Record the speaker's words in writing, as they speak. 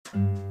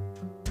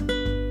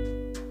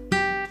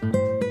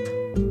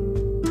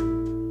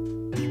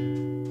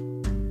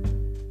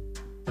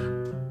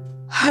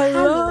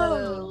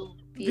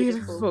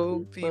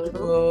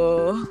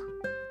people.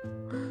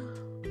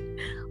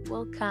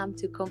 Welcome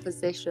to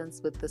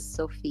Conversations with the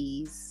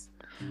Sophies.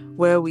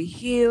 Where we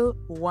heal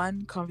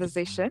one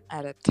conversation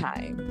at a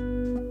time.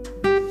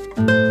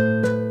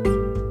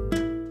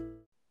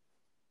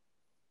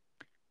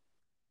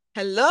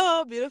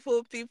 Hello,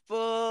 beautiful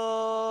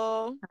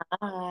people.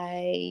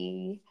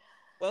 Hi.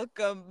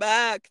 Welcome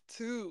back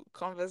to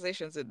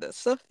Conversations with the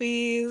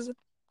Sophies.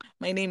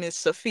 My name is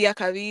Sophia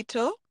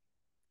Cavito.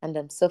 And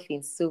I'm Sophie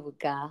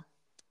Nsubuga.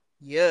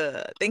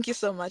 Yeah, thank you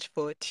so much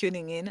for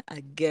tuning in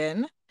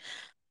again.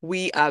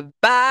 We are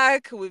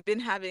back. We've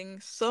been having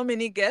so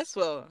many guests,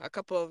 well, a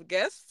couple of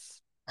guests,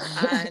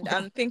 and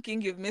I'm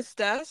thinking you've missed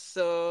us.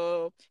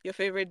 So your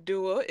favorite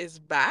duo is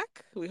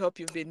back. We hope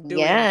you've been doing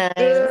Yes.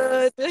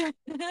 good.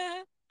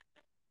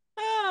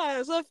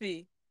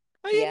 Sophie.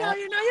 Oh, Yeah.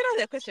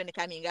 the question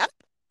coming up.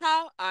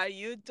 How are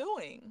you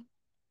doing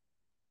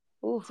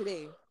Ooh,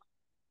 today?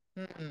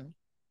 Mm-mm.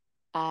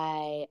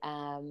 I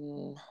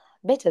am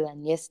better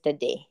than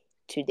yesterday,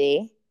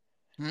 today.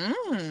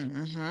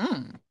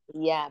 Mm-hmm.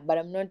 Yeah, but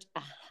I'm not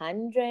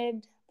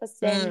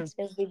 100%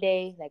 every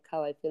day. Like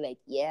how I feel like,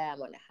 yeah,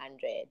 I'm on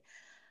 100.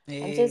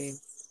 I'm Hey.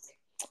 just,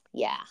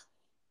 yeah.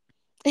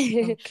 But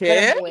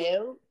Okay. I'm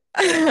well.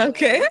 But I'm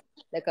Okay. well.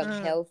 Like I'm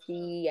Mm,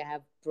 healthy. I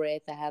have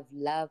breath. I have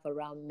love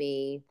around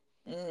me.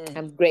 mm,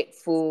 I'm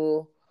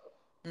grateful.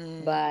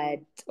 mm. But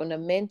on a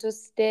mental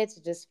state,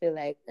 I just feel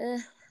like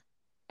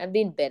I'm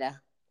being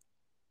better.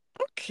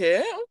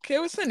 Okay, okay.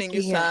 We're sending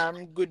you Yeah.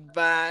 some good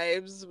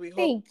vibes. We hope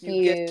Thank you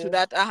get to you.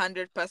 that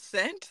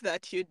 100%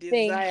 that you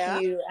Thank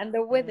desire. you. And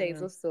the weather is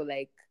Mm, also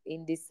like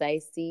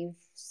indecisive.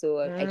 So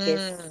I mm,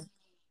 guess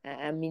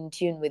I'm in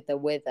tune with the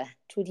weather.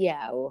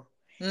 Tudiao.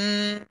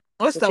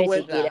 What's the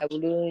weather? Kutetegera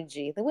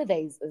bulungi. The weather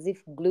is as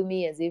if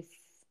gloomy, as if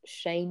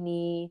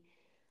shiny.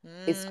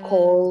 It's Mm,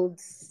 cold.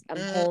 I'm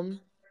mm, home.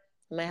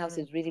 My house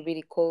mm. is really,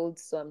 really cold.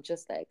 So I'm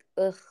just like,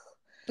 ugh,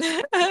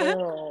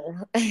 no.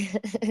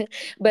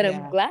 But I'm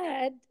Yeah.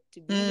 glad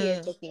to be here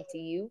Mm. talking to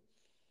you.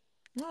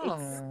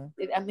 Oh.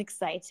 I'm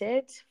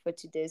excited for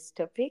today's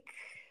topic.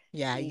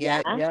 Yeah,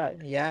 yeah, Yeah. yeah,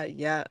 yeah,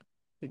 yeah.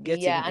 We're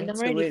getting Yeah. And I'm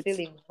into already it.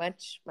 feeling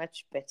much,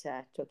 much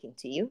better talking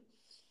to you.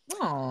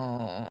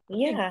 Oh, thank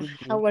Yeah. you.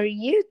 How are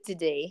you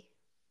today?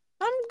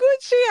 I'm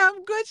Gucci.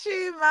 I'm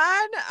Gucci,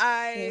 man.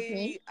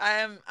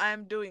 Mm-hmm.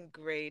 I'm doing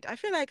great. I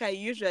feel like I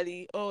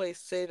usually always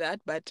say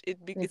that, but it's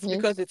Mm-hmm.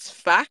 because it's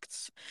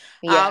facts.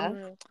 Yeah.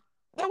 Um,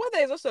 the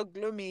weather is also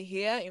gloomy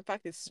here. In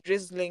fact, it's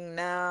drizzling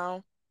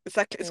now.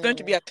 It's going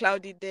to be Mm. a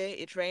cloudy day.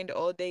 It rained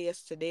all day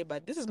yesterday,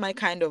 but this is my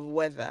kind of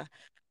weather.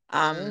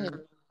 Um, Mm.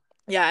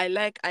 yeah,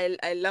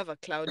 I love a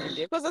cloudy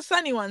day because the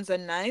sunny ones are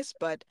nice,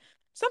 but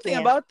something Yeah.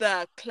 about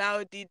the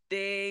cloudy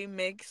day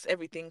makes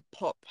everything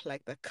pop,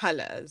 like the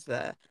colors,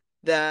 the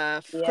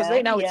because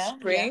right Yeah. now it's Yeah. Yeah.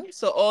 spring,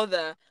 so all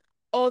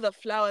the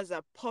flowers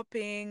are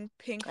popping,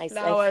 pink I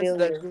flowers, feel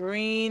the you.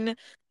 green.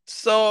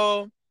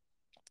 So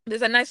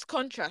there's a nice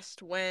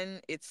contrast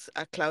when it's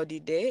a cloudy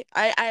day.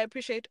 I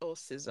appreciate all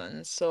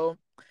seasons. So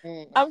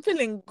Mm. I'm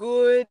feeling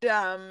good.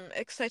 I'm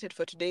excited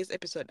for today's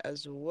episode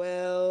as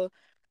well.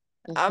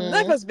 Life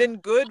Mm-hmm. has been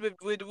good.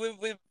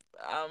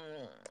 Um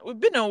we've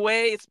been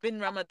away. It's been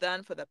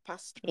Ramadan for the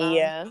past month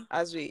Yeah.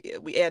 as we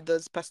aired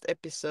those past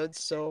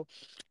episodes. So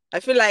I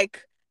feel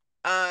like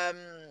um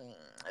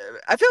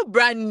I feel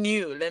brand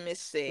new, let me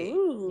say.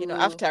 Ooh.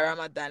 After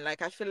Ramadan,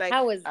 like I feel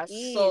How like was a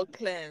soul Eid?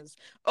 cleanse.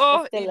 Let's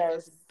Oh, tell it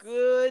was us.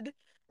 good.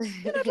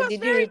 It was Did you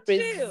very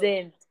chill.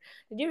 represent?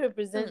 Did you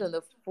represent on Mm,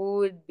 the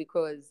food?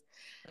 Because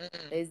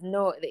mm. there's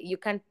no, you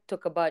can't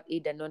talk about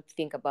it and not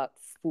think about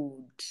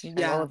food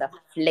and all Yeah. the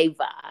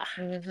flavor.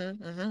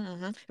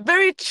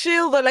 Very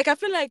chill though. Like I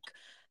feel like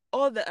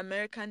all the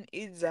American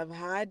Eids I've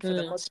had for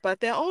the Mm. most part,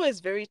 they're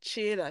always very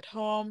chill at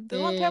home.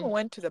 There's one time I Mm.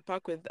 went to the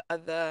park with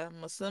other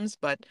Muslims,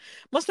 but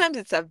most times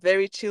it's a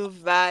very chill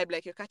vibe.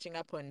 Like you're catching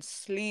up on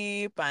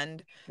sleep,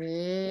 and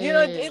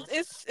Mm.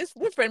 it's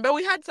different. But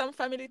we had some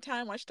family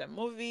time, watched a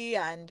movie,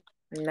 and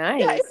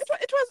yeah, it, Nice. it,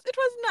 wa- it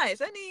was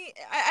nice.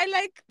 I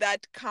like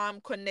that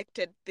calm,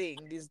 connected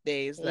thing these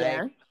days. Like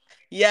Yeah.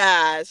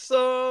 yeah,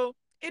 so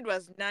it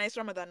was nice.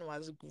 Ramadan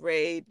was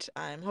great.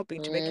 I'm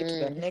hoping to make it to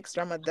the Mm. next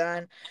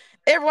Ramadan.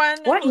 Everyone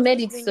What who's made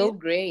it listening so in,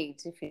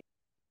 great, if you're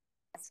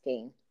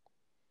asking?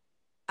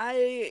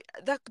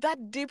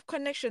 that deep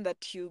connection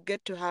that you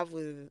get to have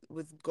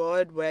with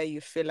God, where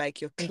you feel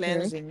like you're Mm-hmm.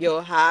 cleansing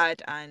your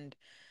heart and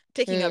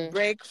taking a Mm.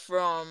 break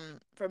from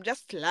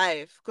just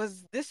life.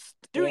 Because this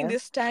during Yeah.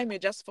 this time, you're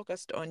just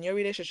focused on your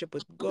relationship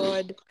with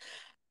God,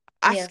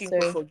 Yeah, asking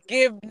for sorry.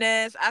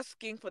 forgiveness,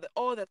 asking for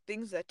all the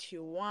things that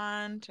you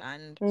want,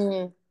 and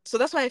Mm. so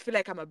that's why I feel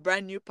like I'm a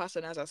brand new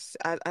person as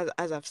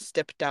I've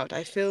stepped out.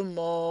 I feel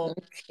more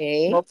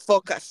Okay.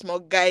 focused, more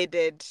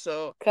guided.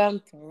 So Come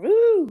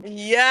through.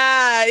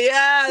 yeah,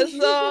 yeah.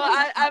 So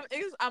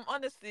I'm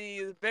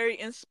honestly very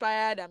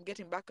inspired. I'm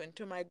getting back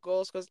into my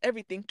goals because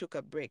everything took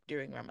a break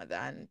during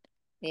Ramadan.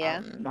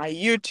 Yeah. My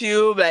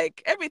YouTube,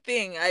 like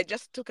everything, I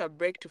just took a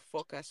break to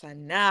focus,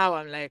 and now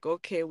I'm like,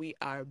 okay, we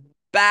are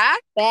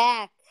back.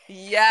 Back.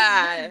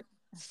 Yeah.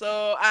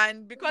 So,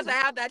 and because I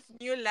have that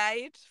new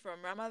light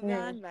from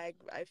Mm. Ramadan, like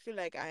I feel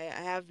like I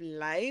have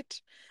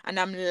light and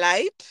I'm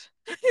light,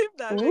 if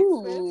that makes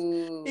sense.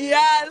 Ooh.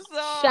 Yeah,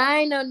 so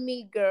Shine on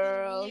me,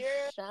 girl.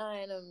 yeah,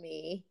 Shine on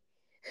me.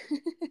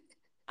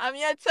 I'm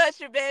your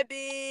touch,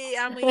 baby.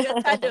 I'm your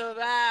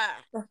Tadova.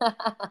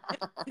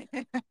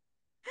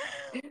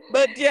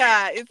 But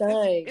yeah,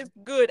 Sorry. it's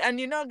good. And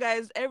you know,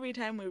 guys, every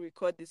time we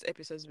record these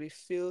episodes, we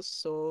feel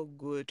so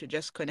good to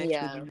just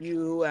connect with Yeah.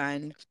 you.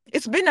 And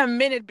it's been a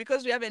minute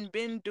because we haven't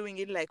been doing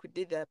it like we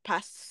did the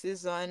past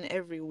season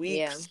every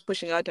week, Yeah.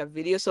 pushing out a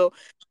video. So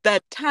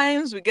the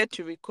times we get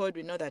to record,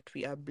 we know that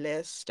we are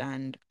blessed.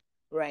 And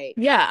Right.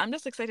 yeah, I'm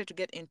just excited to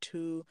get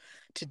into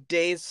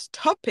today's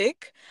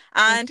topic.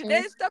 And Mm-hmm.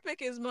 today's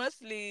topic is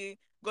mostly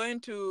going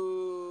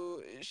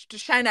to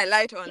shine a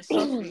light on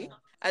Sophie,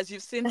 as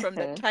you've seen from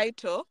the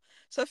title.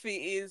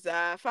 Sophie is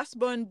a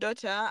firstborn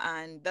daughter,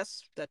 and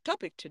that's the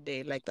topic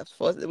today. Like the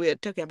first, we are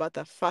talking about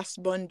the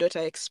firstborn daughter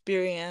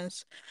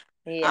experience.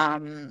 Yeah.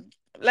 Um,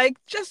 like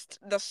just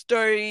the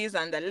stories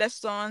and the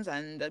lessons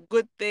and the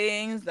good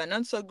things, the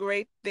not so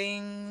great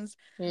things,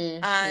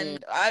 Mm-hmm.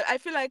 and I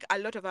feel like a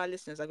lot of our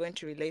listeners are going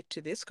to relate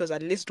to this because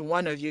at least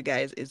one of you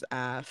guys is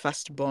a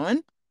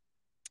firstborn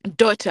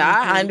daughter.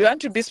 And Mm-hmm. we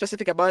want to be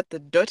specific about the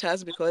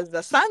daughters because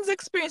the sons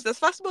experience, the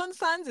firstborn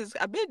sons is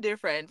a bit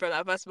different from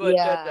a firstborn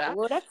Yeah. daughter.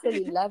 Would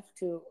actually love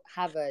to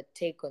have a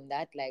take on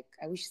that. Like,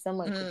 I wish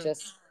someone could Mm,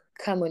 just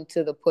come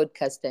onto the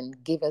podcast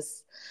and give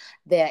us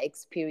their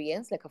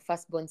experience, like a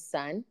firstborn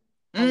son.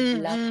 I would mm,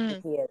 love to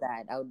mm. hear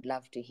that. I would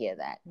love to hear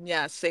that.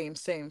 Yeah, same,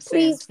 same,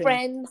 same, Please,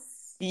 same.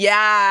 friends,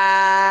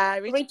 Yeah,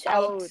 reach reach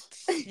out. out.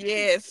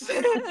 Yes.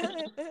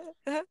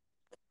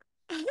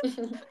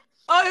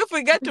 Or if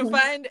we get to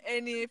find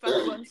any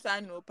firstborn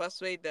son, we'll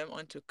persuade them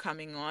onto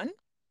coming on.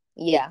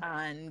 Yeah,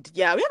 And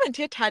yeah, we haven't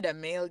yet had a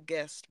male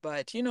guest,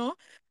 but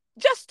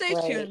just stay right.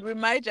 tuned. We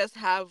might just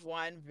have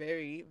one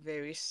very,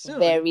 very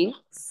soon. Very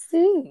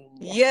soon.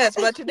 Yes,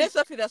 but today,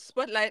 Sophie, the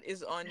spotlight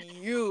is on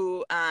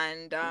you.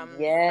 And like,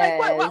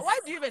 Yes. why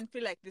do you even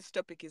feel like this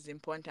topic is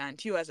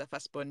important? You as a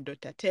firstborn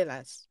daughter, tell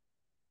us.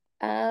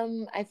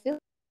 I feel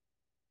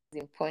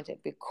it's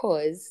important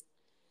because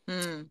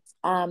Mm.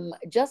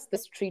 just the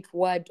street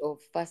word of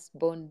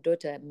firstborn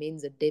daughter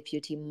means a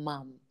deputy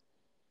mom.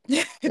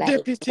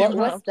 Like, Deputy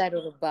what's mom. that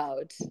all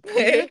about?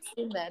 Have you not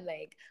seen that?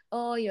 Like,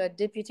 oh, you're a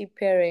deputy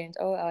parent,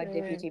 oh, our Mm,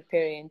 deputy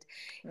parent.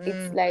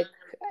 It's mm, like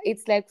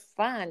it's like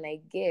fun, I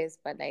guess,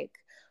 but like,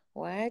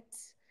 what?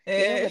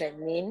 You know what eh, I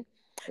mean?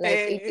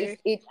 Like eh,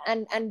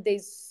 and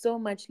there's so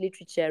much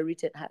literature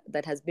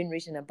that has been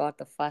written about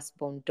the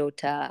firstborn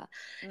daughter.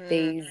 mm,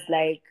 There's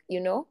like,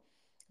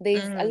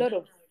 there's mm,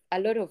 a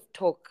lot of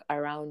talk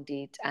around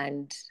it,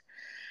 and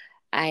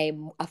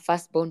I'm a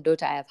firstborn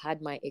daughter. I have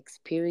had my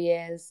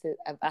experience.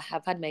 I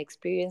have had my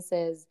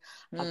experiences.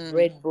 I've mm,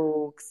 read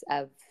books.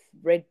 I've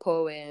read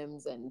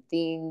poems and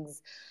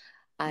things.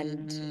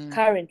 And mm,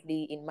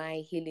 currently, in my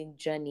healing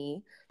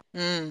journey,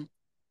 mm.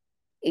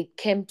 it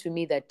came to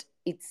me that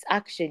it's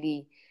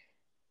actually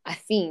a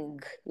thing.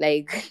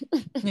 Like,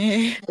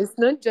 Eh, it's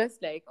not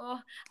just like, oh,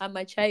 I'm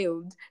a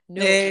child.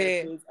 No, like,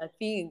 eh, there's a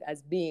thing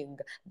as being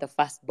the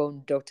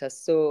firstborn daughter.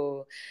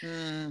 So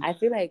mm, I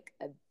feel like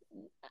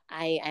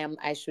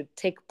I should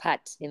take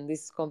part in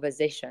this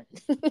conversation.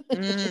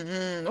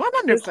 mm, one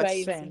hundred That's why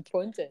it's percent.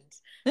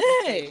 important.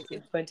 That's why Hey, it's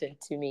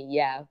important to me.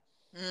 Yeah.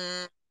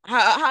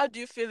 how do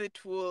you feel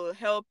it will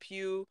help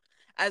you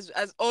as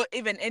or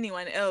even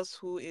anyone else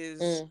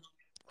Mm,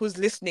 who's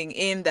listening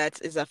in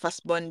that is a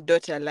firstborn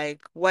daughter?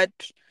 Like what?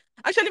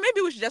 Actually,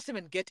 maybe we should just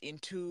even get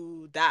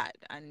into that,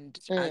 and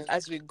mm,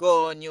 as we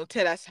go on, you'll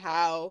tell us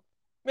how.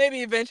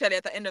 Maybe eventually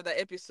at the end of the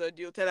episode,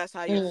 you'll tell us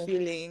how you're mm.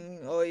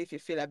 feeling, or if you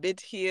feel a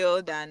bit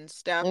healed and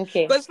stuff.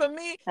 Okay. Because for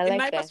me, I in like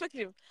my that.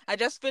 perspective, I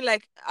just feel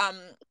like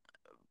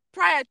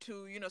prior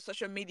to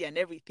social media and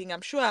everything,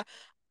 I'm sure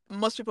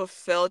most people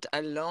felt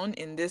alone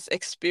in this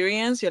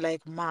experience. You're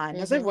like, man,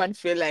 does Mm-hmm. everyone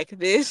feel like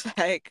this?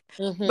 Like,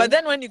 but Mm-hmm.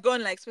 then when you go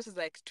on like spaces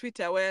like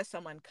Twitter where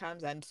someone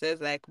comes and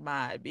says like,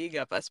 "Ma, being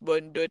a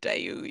firstborn daughter,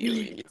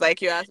 it's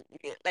like you're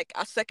like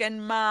a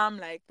second mom,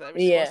 like the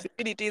Yeah.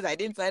 responsibilities. I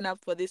didn't sign up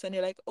for this," and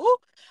you're like, "Oh,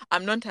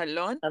 I'm not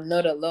alone," I'm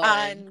not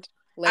alone. and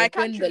I Like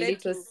can't when the relate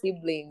little to.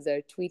 siblings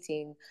are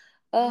tweeting,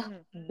 oh,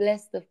 Mm,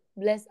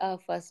 bless our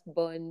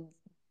firstborn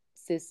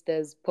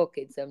sisters'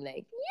 pockets. I'm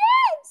like,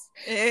 yes,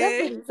 eh,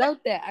 somebody's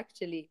out there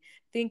actually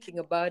thinking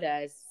about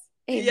us.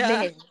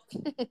 yeah. Amen.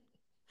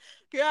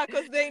 Yeah,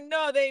 because they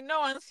know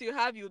once you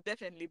have, you'll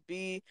definitely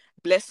be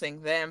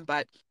blessing them.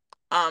 But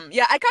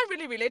yeah, I can't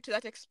really relate to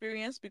that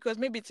experience because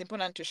maybe it's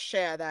important to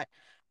share that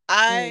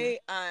Mm. I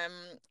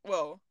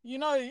well,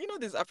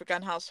 these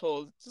African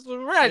households, so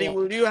rarely Yeah.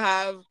 will you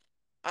have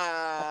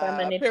A a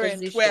permanent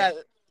parent position. where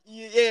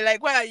yeah,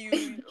 like where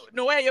you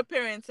know where your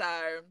parents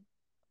are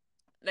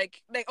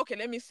like okay,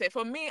 let me say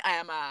for me,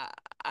 I'm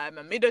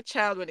a middle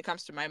child when it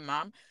comes to my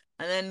mom,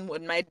 and then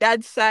with my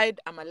dad's side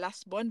I'm a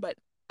last born, but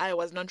I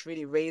was not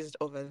really raised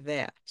over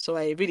there, so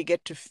I really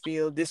get to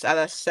feel this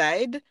other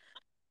side.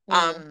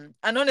 Mm.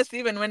 And honestly,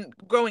 even when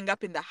growing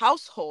up in the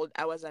household,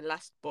 I was a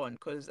last born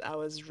because I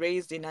was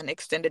raised in an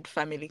extended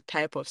family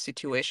type of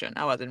situation.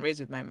 I wasn't raised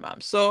with my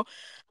mom. So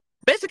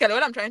basically,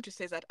 what I'm trying to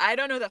say is that I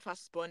don't know the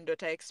firstborn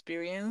daughter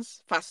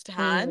experience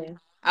firsthand. Mm.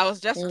 I was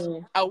just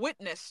Mm. a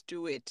witness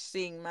to it,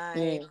 seeing my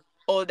Mm.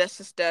 older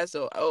sisters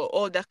or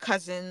older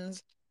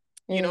cousins,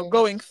 Mm.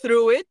 going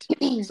through it.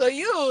 So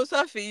you,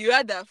 Sophie, you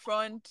had the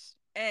front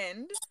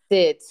end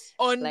Sit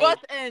on like,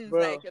 both ends,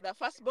 like bro. the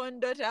firstborn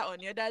daughter on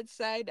your dad's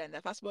side and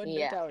the firstborn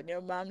Yeah. daughter on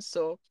your mom's.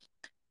 So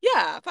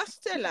yeah,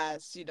 first tell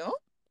us,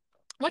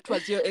 what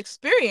was your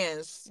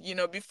experience,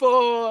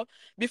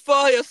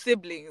 before your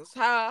siblings?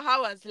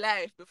 How was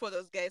life before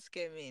those guys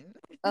came in?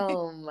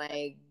 Oh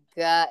my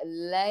God.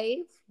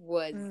 Life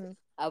was Mm.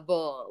 a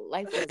ball.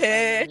 Life was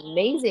Eh,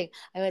 amazing.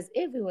 I was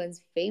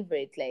everyone's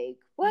favorite. Like,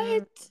 what?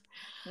 mm,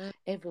 mm,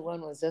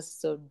 Everyone was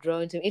just so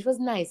drawn to me. It was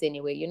nice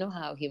anyway. You know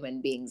how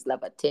human beings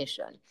love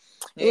attention.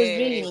 It was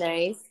really eh,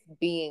 nice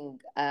being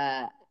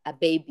a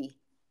baby,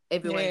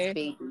 everyone's eh,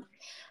 baby.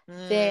 mm,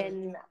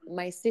 Then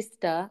my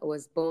sister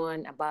was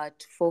born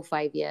about 4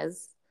 5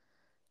 years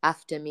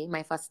after me.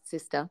 My first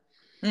sister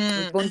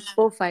was mm, born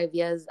 4 5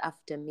 years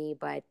after me,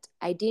 but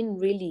I didn't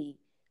really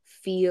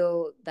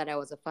feel that I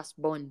was a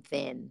firstborn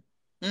then.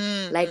 mm,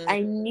 Like mm,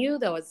 I knew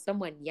there was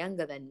someone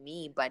younger than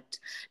me, but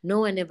no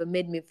one ever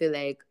made me feel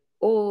like,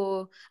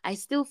 oh, I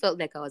still felt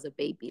like I was a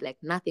baby, like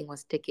nothing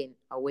was taken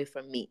away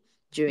from me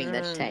during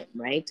that mm, time,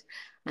 right?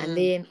 And mm.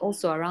 then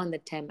also around the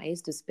time, I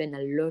used to spend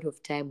a lot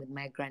of time with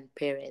my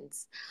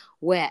grandparents,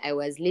 where I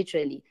was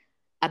literally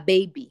a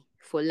baby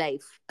for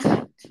life.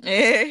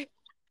 Eh,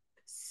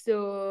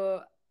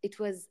 So it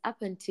was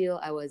up until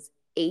I was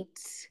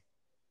 8.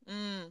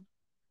 mm,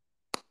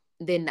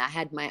 Then I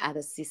had my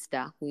other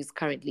sister, who is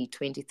currently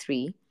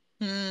 23.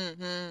 mm,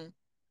 mm,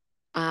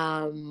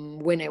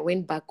 When I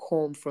went back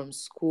home from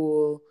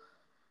school,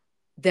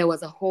 there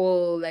was a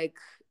whole like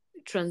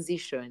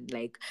transition.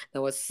 Like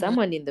there was mm.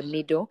 someone in the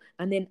middle,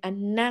 and then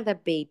another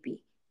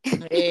baby.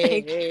 Eh,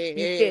 Like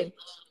you eh, get,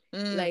 eh.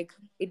 Mm, like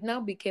it now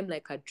became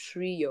like a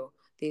trio.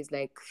 There's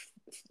like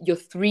you're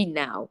three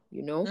now,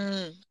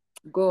 mm,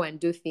 go and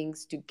do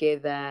things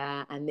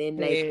together, and then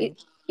like eh,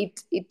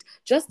 it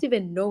just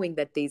even knowing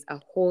that there's a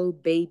whole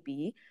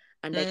baby,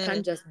 and I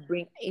can't mm. just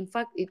bring, in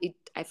fact it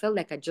I felt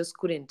like I just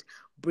couldn't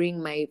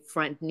bring my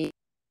front knee,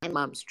 my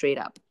mom, straight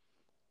up.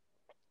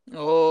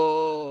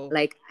 Oh.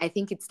 Like I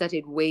think it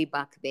started way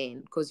back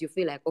then, because you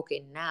feel like,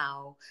 okay,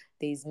 now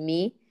there's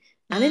me,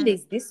 and then Mm,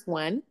 there's this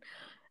one,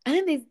 and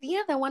then there's the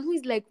other one who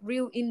is like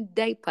real in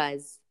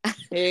diapers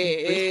eh,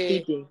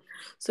 eh. breastfeeding.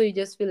 So you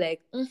just feel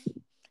like,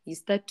 you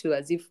start to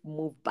as if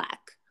move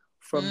back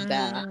from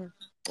the Mm,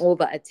 all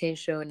the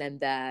attention and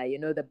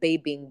the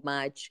babying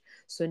much.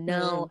 So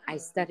now mm. I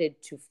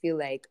started to feel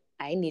like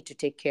I need to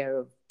take care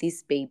of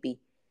this baby.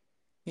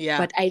 Yeah.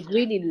 But I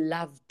really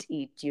loved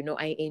it.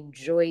 I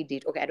enjoyed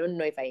it. Okay, I don't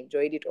know if I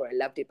enjoyed it or I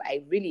loved it, but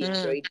I really Mm,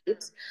 enjoyed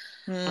it.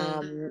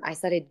 mm, I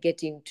started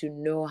getting to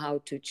know how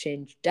to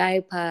change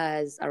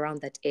diapers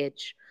around that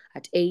age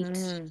at 8,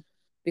 mm.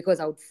 because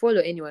I would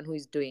follow anyone who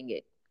is doing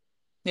it.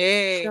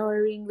 Hey.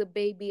 Showering the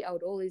baby, I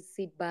would always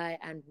sit by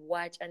and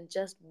watch and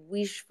just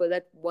wish for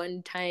that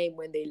one time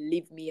when they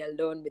leave me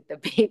alone with the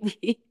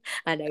baby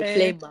and I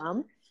play Eh,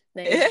 mom.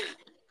 eh. Like,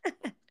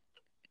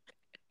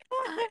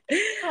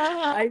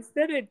 Uh-huh. I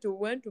started to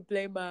want to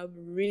play mom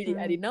really.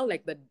 I Mm. did now,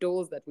 like the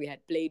dolls that we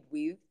had played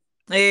with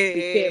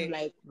became Hey, hey.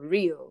 like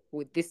real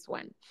with this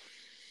one.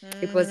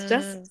 It was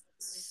just Mm,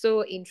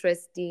 so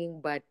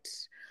interesting. But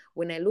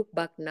when I look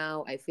back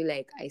now, I feel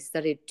like I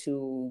started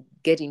to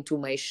get into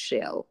my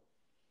shell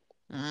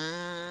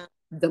mm.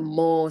 the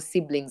more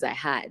siblings I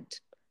had,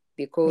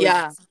 because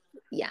Yeah.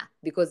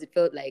 because it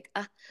felt like,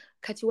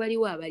 kati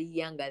waliwo abali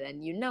younger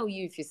than you. Now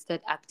you, if you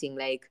start acting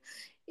like,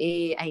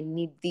 I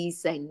need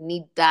this, I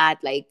need that,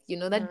 like,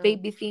 that Mm.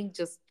 baby thing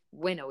just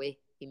went away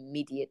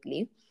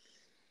immediately.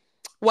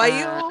 Were uh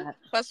you,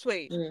 first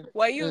wait, mm,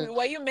 were mm. you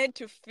were you made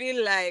to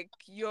feel like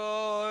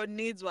your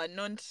needs were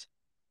not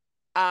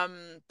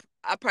um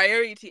a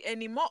priority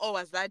anymore, or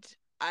was that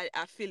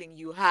a feeling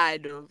you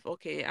had of,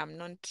 okay, I'm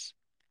not,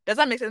 does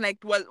that make sense?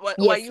 Like, were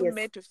Yes, you yes.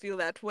 made to feel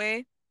that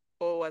way,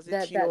 or was it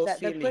That your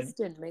the feeling?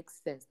 question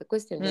makes sense. The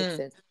question makes Mm,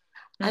 sense.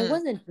 I mm,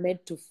 wasn't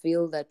made to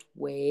feel that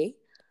way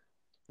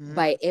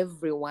by mm.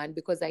 everyone,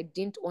 because I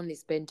didn't only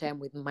spend time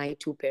with my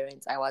two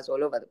parents. I was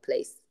all over the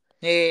place.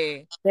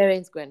 Hey.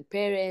 Parents,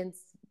 grandparents,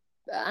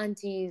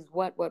 aunties,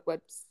 what.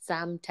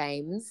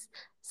 Sometimes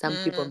some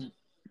Mm, people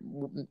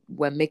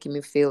were making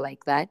me feel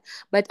like that,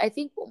 but I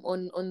think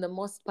on the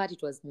most part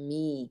it was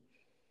me,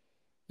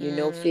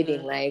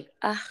 feeling mm, like,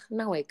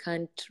 now I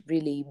can't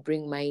really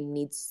bring my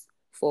needs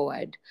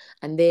forward.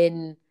 And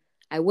then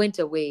I went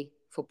away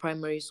for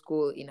primary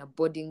school in a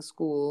boarding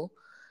school,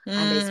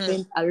 and I mm,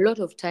 spent a lot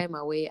of time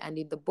away. And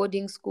in the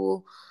boarding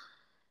school,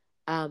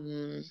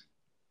 um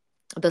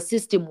the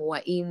system we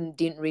were in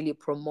didn't really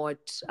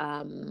promote,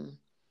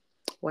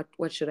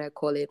 what should I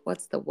call it?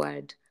 What's the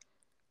word?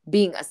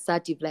 Being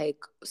assertive, like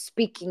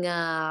speaking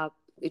up.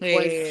 It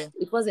was hey.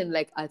 it wasn't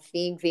like a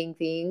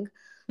thing.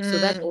 So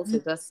that also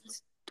Mm.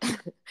 just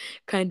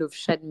kind of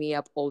shut me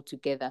up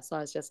altogether. So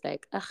I was just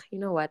like, ah, you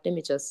know what? Let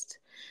me just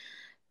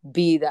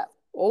be that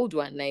old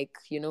one. Like,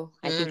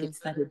 I think Mm. it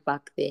started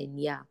back then.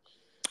 Yeah.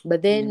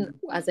 But then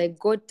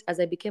Mm. as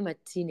I became a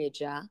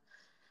teenager,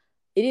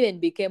 it even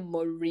became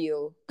more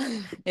real.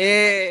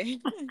 Yeah.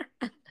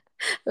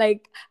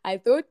 Like I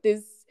thought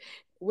this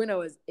when I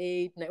was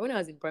 8, when I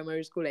was in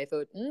primary school, I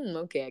thought,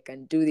 okay, I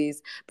can do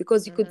this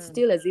because you could Mm.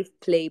 still as if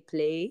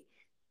play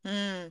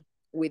Mm.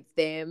 with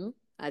them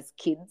as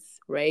kids,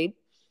 right?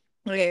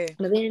 Yeah.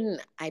 But then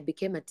I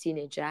became a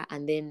teenager,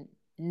 and then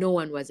no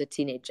one was a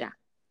teenager.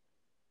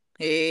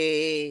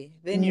 Hey,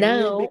 then you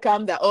really Now,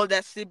 become the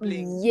older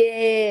sibling.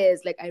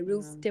 yes, like I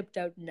real Mm. stepped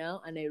out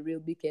now, and I real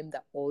became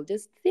the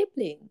oldest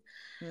sibling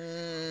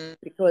Mm.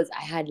 because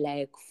I had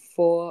like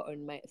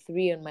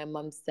three on my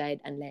mom's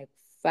side, and like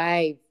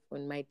five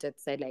on my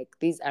dad's side. Like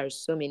these are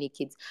so many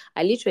kids.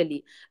 I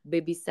literally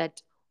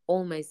babysat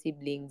all my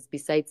siblings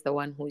besides the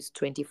one who is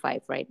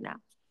 25 right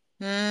now.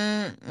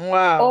 Mm.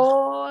 Wow.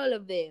 All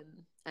of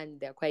them, and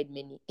they're quite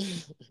many.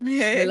 The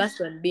Yeah. last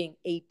one being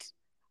 8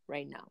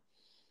 right now.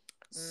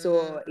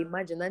 So Mm.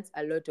 imagine that's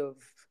a lot of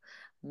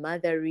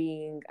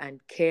mothering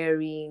and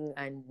caring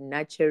and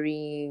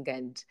nurturing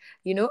and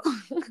you know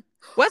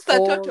What's the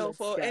all total that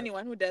for stuff.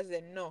 anyone who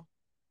doesn't know?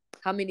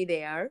 How many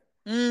they are?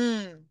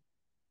 Mm.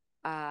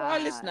 For our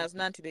Uh listeners,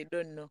 Nanti, they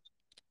don't know.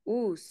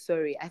 oh,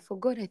 sorry, I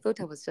forgot. I thought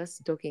I was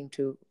just talking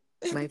to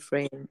my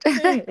friend.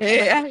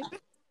 Yeah.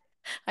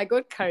 I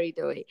got carried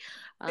away.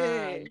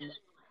 Yeah.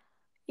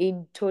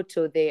 In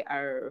total, they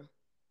are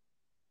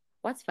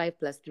what's 5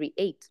 plus 3?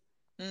 8.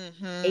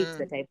 8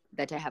 Mm-hmm.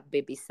 that I have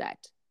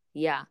babysat.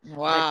 Yeah, but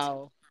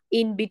Wow.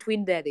 in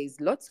between there's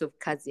lots of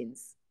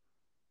cousins,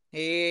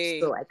 Hey.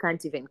 so I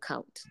can't even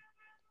count.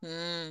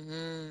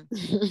 Mm-hmm.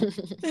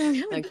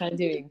 I can't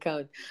even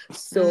count.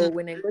 So Mm.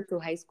 when I got to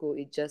high school,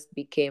 it just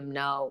became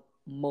now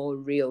more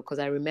real because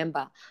I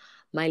remember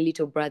my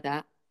little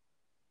brother,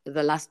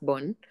 the last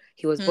born,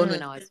 he was born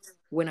Mm.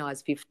 when I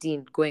was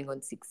 15, going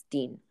on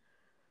 16.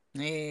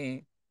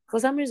 Hey. For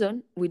some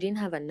reason, we didn't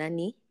have a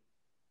nanny,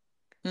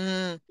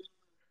 Mm.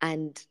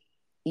 and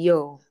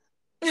yo,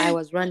 I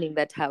was running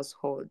that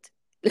household.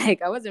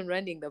 Like I wasn't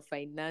running the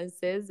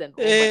finances and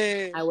all, but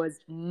Hey. I was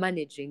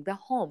managing the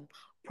home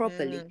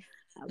properly. Mm.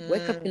 I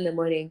wake up Mm. in the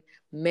morning,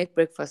 make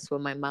breakfast for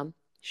my mom.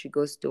 She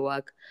goes to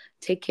work,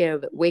 take care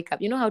of it, wake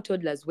up. You know how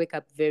toddlers wake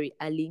up very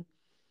early?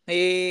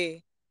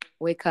 Hey.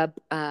 Wake up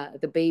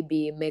the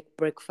baby, make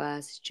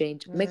breakfast,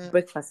 make Mm.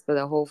 breakfast for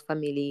the whole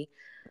family.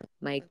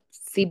 My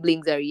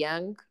siblings are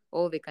young.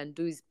 All they can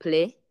do is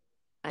play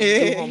and do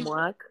Hey.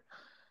 homework.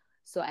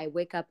 So I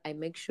wake up, I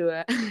make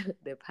sure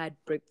they've had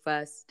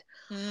breakfast.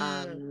 Mm.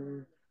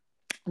 Um,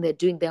 they're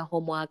doing their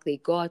homework. They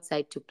go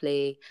outside to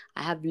play.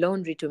 I have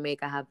laundry to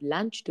make. I have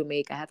lunch to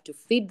make. I have to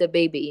feed the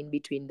baby in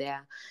between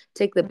there,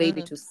 take the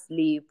baby Mm. to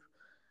sleep.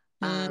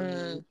 Mm.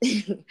 Um,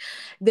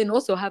 then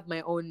also have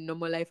my own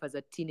normal life as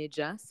a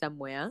teenager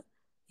somewhere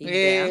in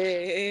there.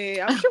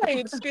 Yeah, I'm sure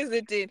you'd squeeze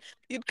it in.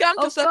 You'd come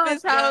to Of course,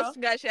 Sophie's house,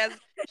 girl. guys. She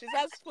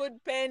has food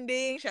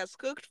pending. She has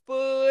cooked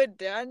food.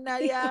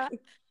 Yeah.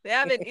 They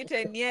haven't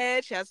eaten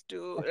yet. She has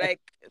to like.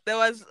 There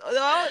was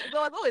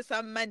always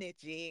some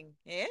managing,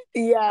 eh? And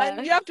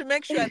Yeah. you have to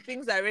make sure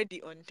things are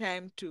ready on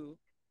time too.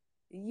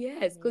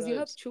 Yes, because you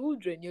have Right.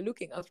 children. You're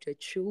looking after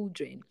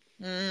children.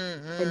 And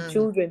Mm-hmm.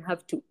 children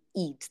have to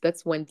eat.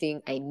 That's one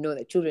thing I know,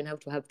 that children have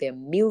to have their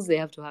meals, they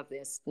have to have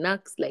their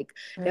snacks, like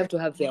they have to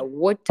have their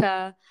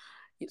water.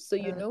 So,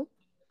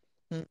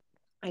 Mm-hmm.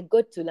 I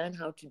got to learn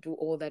how to do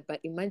all that. But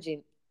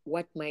imagine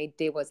what my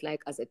day was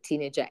like as a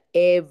teenager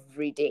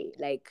every day.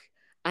 Like,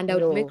 and I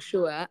would make Yo.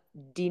 sure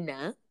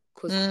dinner,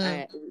 because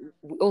Mm.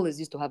 we always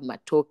used to have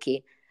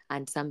matoke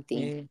and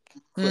something Yeah.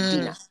 for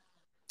dinner. Mm.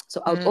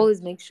 So I would Mm.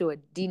 always make sure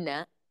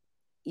dinner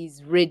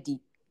is ready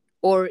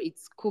or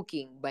it's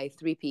cooking by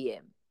 3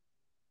 p.m.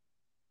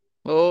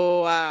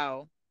 Oh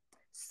wow.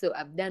 So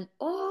I've done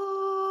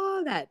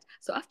all that.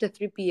 So after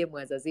 3 p.m.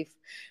 was as if,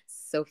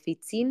 so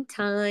it's in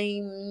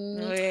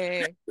time.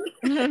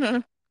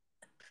 Yeah.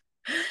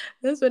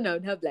 That's when I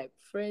would have like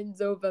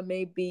friends over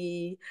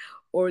maybe,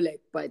 or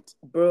like, but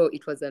bro,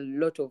 it was a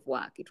lot of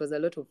work. It was a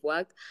lot of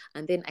work.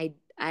 And then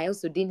I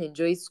also didn't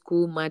enjoy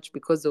school much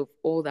because of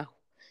all the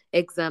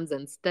exams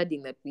and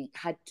studying that we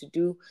had to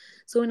do.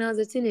 So when I was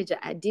a teenager,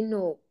 I didn't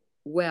know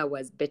where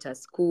was better,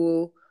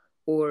 school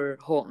or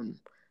home,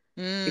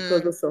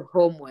 because Mm. also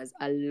home was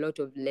a lot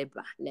of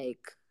labor,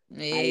 like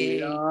a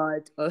Yeah.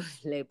 lot of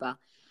labor.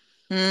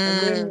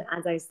 And then Mm.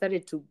 as I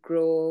started to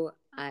grow,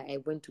 I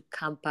went to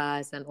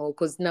campus and all,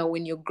 because now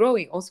when you're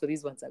growing, also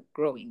these ones are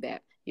growing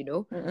there,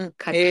 Mm-mm.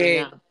 catching Hey.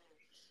 up.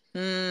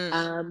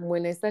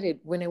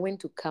 Mm. When I went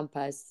to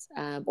campus,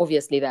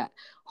 obviously that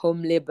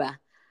home labor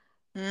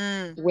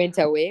Mm. went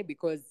away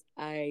because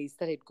I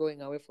started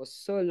going away for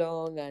so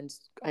long,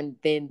 and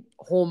then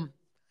home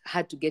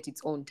had to get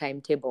its own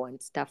timetable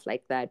and stuff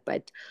like that.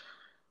 But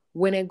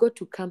when I got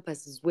to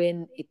campus is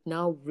when it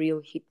now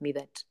real hit me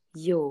that,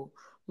 yo,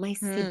 my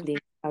Mm.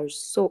 siblings are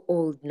so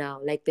old now,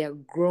 like they're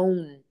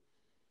grown.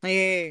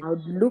 Yeah. I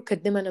would look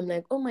at them and I'm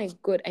like, oh my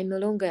God, I no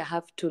longer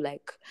have to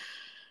like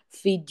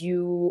feed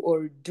you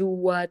or do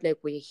what. Like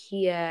we're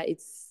here.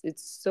 It's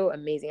so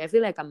amazing. I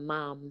feel like a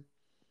mom.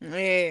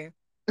 Yeah.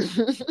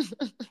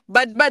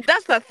 But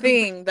that's the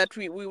thing that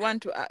we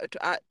want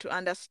to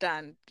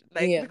understand,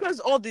 like, Yeah. because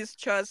all these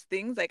chores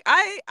things, like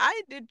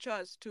I did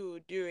chores too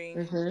during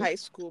Mm-hmm. high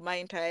school, my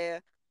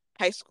entire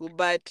high school,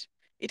 but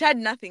it had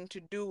nothing to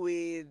do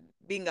with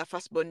being a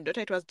firstborn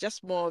daughter. It was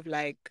just more of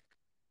like,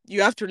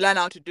 you have to learn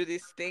how to do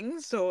these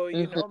things. So,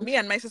 Mm-hmm. me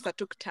and my sister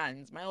took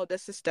turns. My older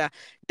sister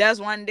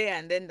does one day,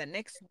 and then the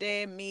next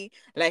day me,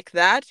 like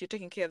that. You're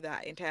taking care of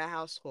the entire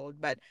household.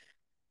 But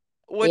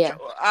what, Yeah.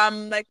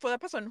 like, for the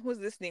person who's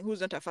listening,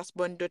 who's not a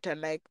firstborn daughter,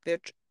 like,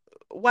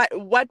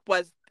 what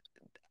was,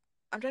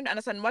 I'm trying to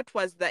understand, what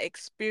was the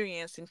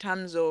experience in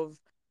terms of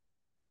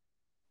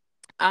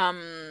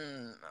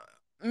um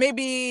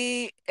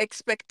maybe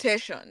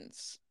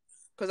expectations,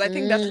 because I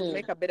think that would Mm.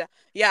 make a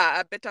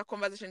better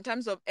conversation in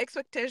terms of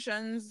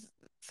expectations,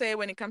 say,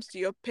 when it comes to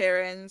your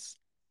parents,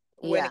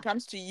 when it Yeah.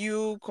 comes to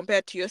you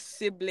compared to your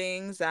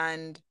siblings,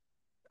 and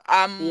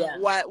Yeah.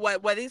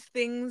 what these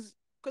things,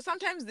 because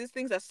sometimes these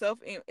things are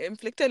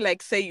self-inflicted,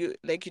 like, say, you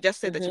just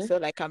said that you Mm-hmm. feel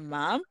like a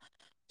mom.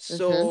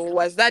 Mm-hmm. So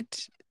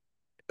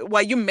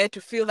were you made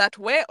to feel that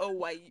way, or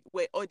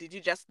or did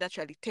you just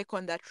naturally take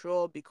on that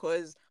role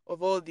because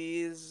of all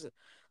these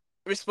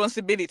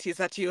responsibilities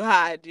that you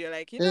had? You're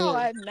like, you know Mm.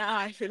 what, now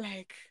I feel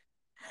like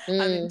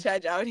I'm in Mm.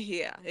 charge out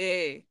here.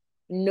 Hey.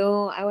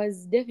 No, I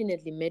was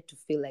definitely made to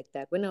feel like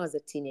that when I was a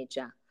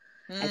teenager.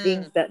 I Mm,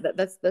 think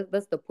that's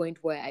the point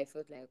where I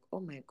felt like, oh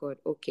my God,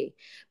 okay,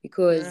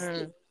 because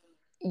mm,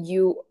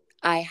 you,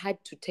 I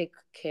had to take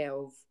care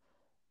of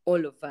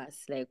all of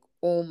us, like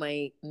all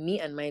my me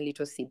and my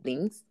little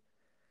siblings.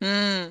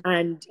 mm,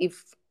 And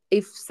if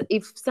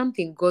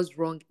something goes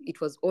wrong,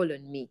 it was all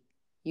on me.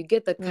 You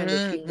get that kind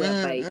of mm, thing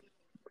whereby mm,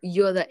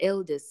 you're the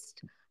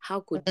eldest.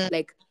 How could, mm.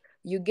 like,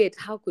 you get,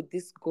 how could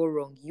this go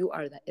wrong? You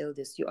are the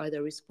eldest, you are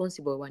the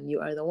responsible one, you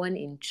are the one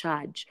in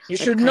charge, You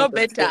that should know kind of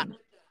better thing.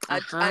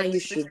 at Uh-huh, at you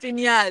should. 16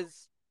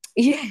 years.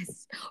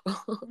 Yes.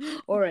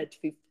 Or at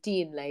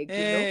 15, like,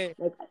 Hey.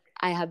 like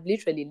I have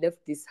literally left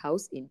this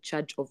house in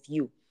charge of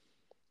you,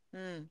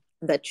 Mm,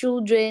 the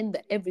children,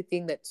 the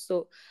everything. That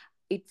so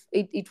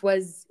it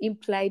was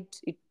implied,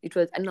 it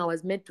was, and I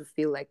was meant to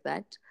feel like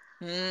that.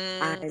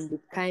 mm. And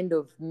it kind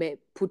of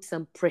put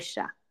some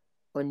pressure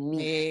on me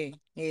Hey,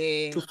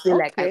 to hey. feel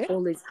like I Okay.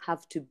 always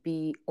have to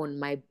be on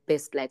my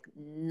best, like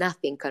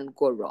nothing can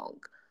go wrong,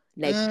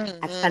 like Mm,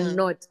 I mm,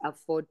 cannot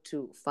afford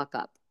to fuck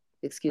up,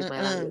 excuse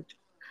my mm. language,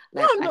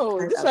 No, like I no,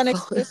 can't this is an afford.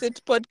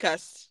 explicit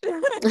podcast.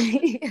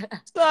 Yeah.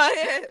 So,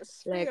 yes,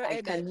 spill Like your I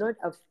energy. cannot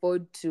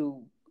afford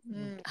to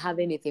Mm, have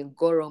anything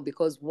go wrong,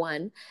 because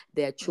one,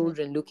 there are mm,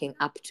 children looking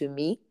up to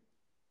me,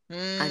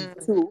 and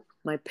mm, two,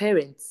 my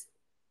parents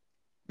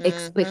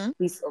expect mm-hmm.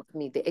 this of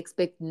me. They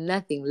expect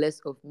nothing less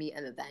of me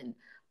other than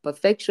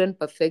perfection,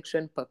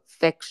 perfection,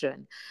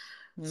 perfection.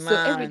 So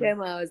every Man.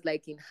 time I was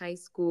like in high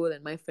school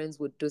and my friends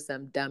would do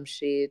some dumb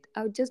shit,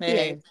 I would just be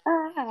like, Hey,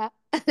 ah,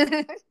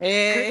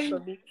 not for hey.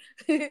 me,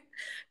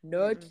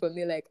 not Mm, for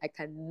me. Like I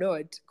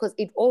cannot, because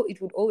it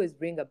would always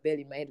ring a bell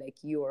in my head, like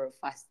you are a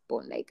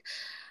firstborn. Like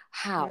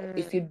how,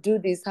 if mm, you do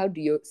this, how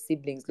do your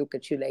siblings look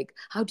at you? Like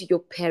how do your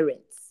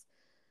parents?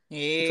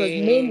 It was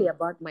mainly hey.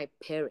 about my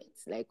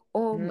parents, like,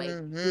 oh my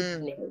Mm-hmm.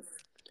 goodness.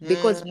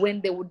 Because Mm,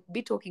 when they would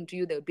be talking to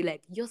you, they would be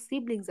like, your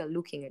siblings are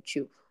looking at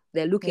you,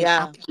 they're looking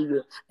yeah. up to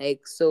you.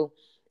 Like, so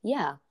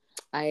yeah,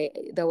 I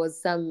there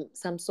was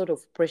some sort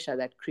of pressure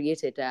that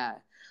created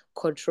a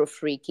control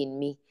freak in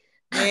me.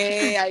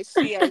 Hey, I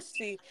see, I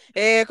see.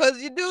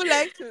 Because you do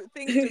like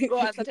things to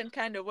go a certain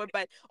kind of way,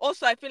 but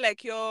also I feel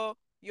like your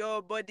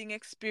boarding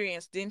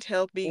experience didn't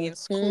help being in Mhm.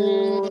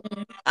 school,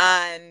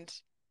 and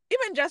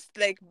even just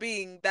like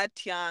being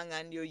that young,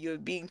 and you're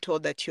being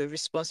told that you're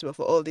responsible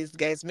for all these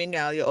guys.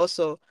 Meanwhile, you're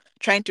also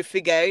trying to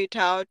figure it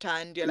out,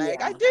 and you're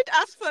like, I Yeah. did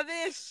ask for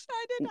this.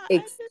 I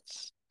Ex- did.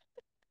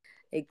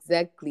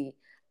 exactly.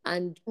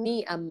 And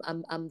me,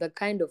 I'm the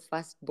kind of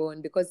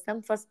firstborn, because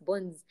some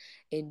firstborns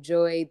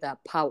enjoy the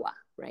power,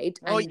 right?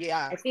 Oh And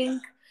yeah. I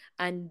think,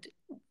 and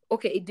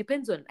okay, it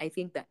depends on, I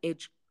think, the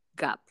age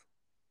gap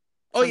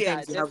Oh yeah,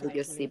 sometimes you have with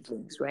your definitely.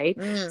 siblings, right?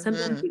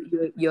 Sometimes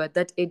Mm-hmm. you're at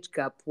that age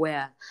gap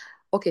where,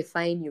 okay,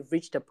 fine, you've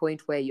reached a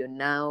point where you're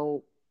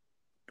now,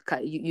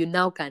 you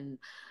now can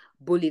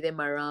bully them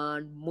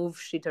around, move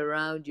shit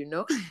around,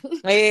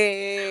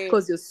 Hey,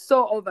 because you're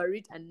so over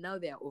it, and now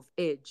they're of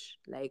age,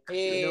 like,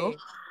 hey.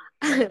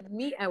 Mm,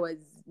 me, I was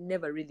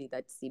never really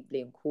that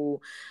sibling who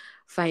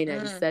finally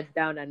mm. sat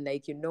down and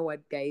like, you know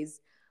what,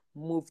 guys,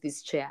 move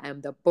this chair,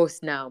 I'm the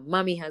boss now,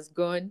 mommy has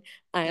gone,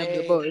 I am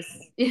the Hey, boss.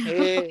 hey,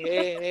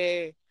 hey,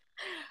 hey.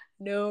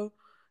 No,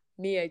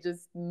 me, I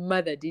just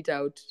mothered it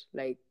out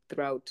like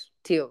throughout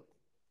till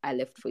I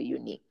left for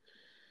uni.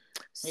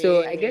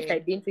 So I guess I Eh,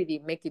 didn't really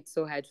make it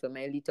so hard for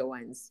my little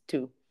ones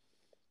too.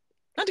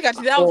 not to get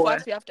down Or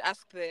first, you have to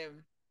ask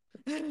them.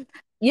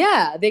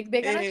 Yeah, they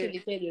can Eh, actually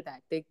tell you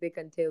that. They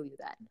can tell you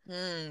that.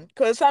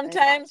 Because And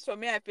sometimes for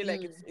me, I feel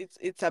like mm,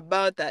 it's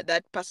about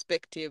that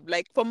perspective.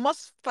 Like for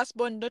most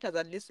firstborn daughters,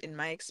 at least in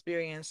my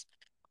experience,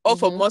 or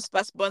for mm-hmm, most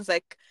firstborns,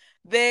 like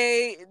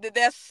they're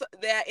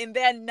in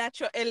their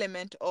natural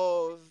element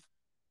of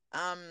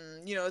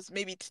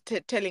maybe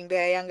telling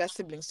their younger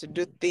siblings to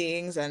do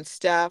things and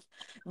stuff.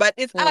 But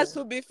it's us mm,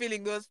 who be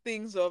feeling those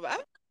things of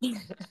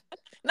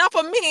now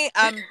for me,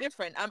 I'm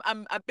different.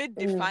 I'm a bit mm,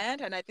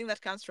 defiant, and I think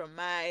that comes from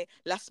my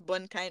last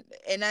born kind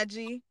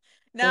energy.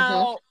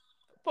 mm-hmm, Now,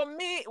 for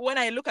me, when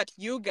I look at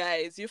you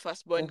guys, you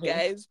firstborn mm-hmm.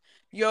 guys,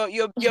 you're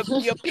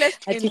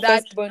placed At in your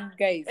that. firstborn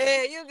guys.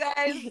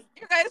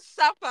 You guys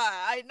suffer.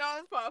 I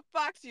know for a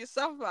fact you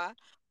suffer.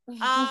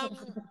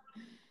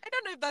 I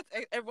don't know if that's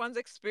everyone's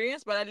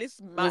experience, but at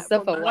least You from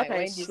suffer. what Why?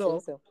 I Why do you say saw,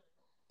 so?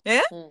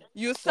 yeah, Mm.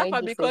 you Why suffer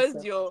do you say because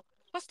so? you're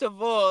first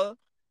of all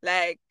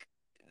like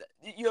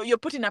you're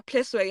put in a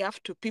place where you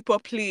have to people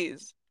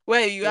please,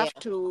 where you Yeah, have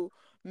to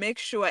make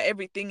sure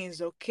everything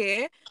is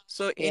okay.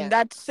 So in yeah,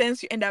 that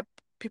sense, you end up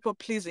people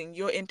pleasing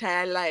your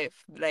entire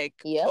life, like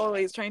yep.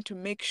 always trying to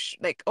make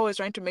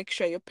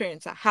sure your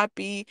parents are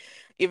happy,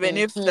 even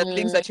if the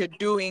things Mm-hmm. that you're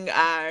doing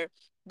are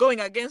going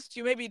against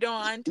you. Maybe you don't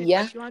want it,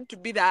 Yeah. but you want to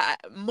be that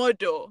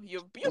model.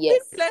 You've been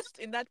Yes. placed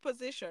in that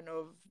position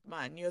of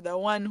man. You're the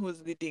one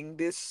who's leading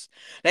this,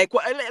 like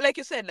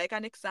you said, like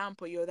an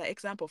example. You're the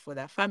example for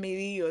the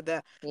family. You're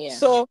the Yeah.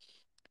 so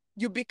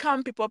you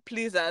become people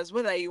pleasers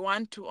whether you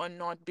want to or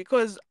not,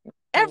 because Mm.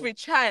 every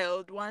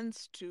child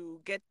wants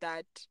to get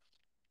that,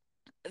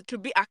 to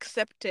be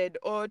accepted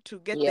or to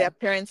get Yeah. their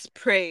parents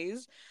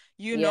praise,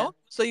 Yeah.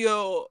 so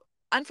you're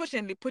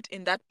unfortunately put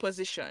in that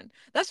position.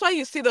 That's why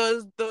you see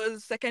those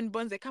second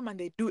borns, they come and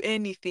they do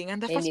anything,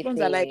 and the first borns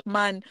are Anything. like,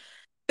 man,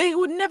 they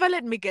would never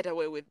let me get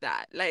away with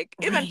that. Like,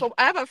 even Right. for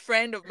I have a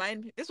friend of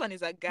mine, this one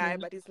is a guy,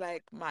 Mm. but he's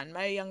like, man,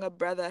 my younger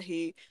brother,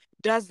 he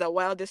does the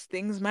wildest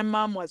things. My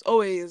mom was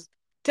always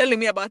telling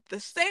me about the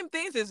same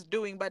things he's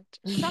doing, but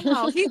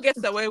somehow he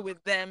gets away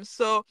with them.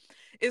 So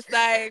it's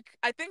like,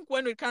 I think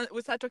when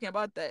we start talking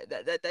about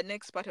the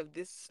next part of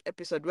this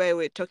episode, where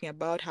we're talking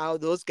about how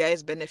those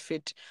guys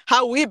benefit,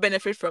 how we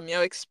benefit from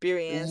your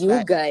experience, You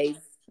like, guys.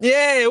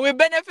 yeah, we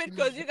benefit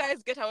because you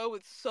guys get away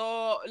with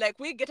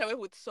we get away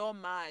with so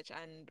much.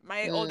 And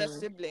my older Mm.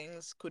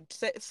 siblings could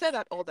say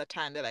that all the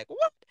time. They're like,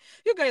 what?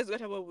 You guys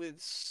get away with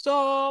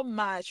so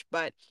much,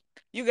 but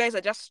you guys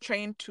are just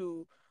trained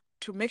to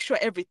make sure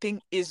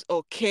everything is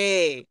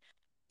okay.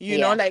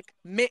 Yeah. Like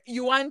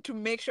you want to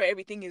make sure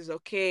everything is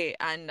okay.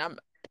 And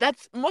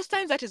that's most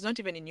times that is not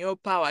even in your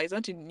power, it's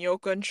not in your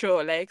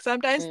control. Like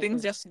sometimes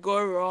things Mm-mm. just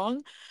go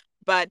wrong.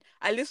 But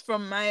at least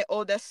from my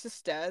older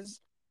sisters,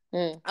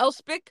 Mm. I'll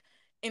speak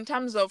in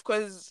terms of,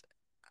 because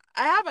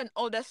I have an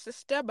older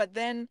sister, but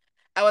then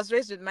I was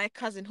raised with my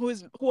cousin,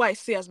 who I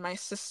see as my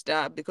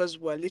sister, because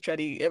we're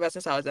literally ever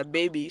since I was a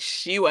baby,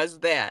 she was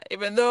there.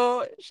 Even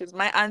though she's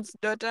my aunt's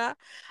daughter,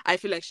 I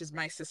feel like she's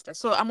my sister.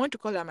 So I'm going to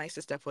call her my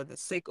sister for the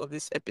sake of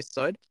this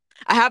episode.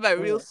 I have a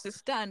real Mm.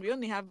 sister, and we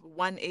only have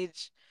 1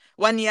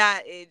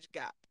 year age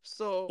gap.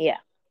 So Yeah.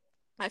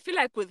 I feel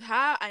like with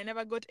her, I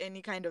never got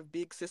any kind of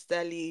big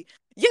sisterly.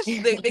 Yes,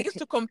 they used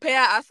to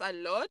compare us a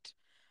lot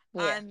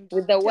Yeah. and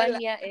With the tell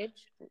 1 year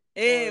age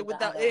or the with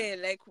the other one.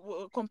 like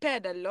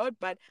compared a lot.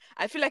 But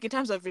I feel like in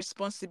terms of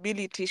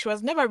responsibility, she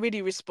was never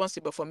really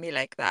responsible for me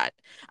like that,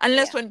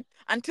 unless Yeah. when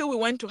until we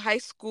went to high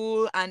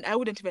school, and I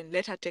wouldn't even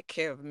let her take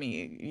care of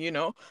me,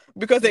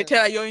 because they Mm.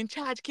 tell her, you're in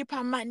charge, keep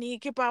her money,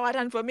 keep her what.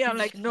 And for me, I'm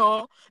like,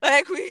 no.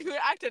 Like we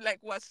acted like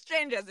we're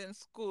strangers in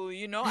school,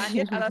 and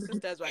yet other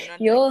sisters were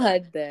not You like all that.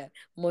 had the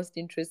most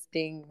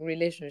interesting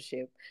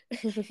relationship. I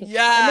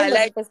Yeah, remember the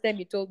like, first time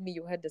you told me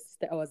you had a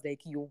sister, I was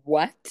like, you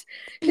what?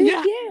 You're like,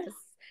 yeah. yes.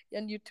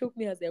 And you took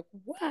me, I was like,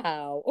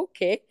 wow,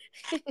 okay.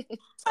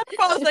 Some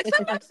people was like,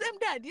 some mom, same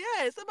dad.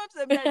 Yeah, some mom,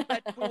 same dad.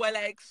 But we were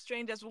like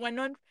strangers.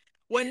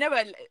 We're never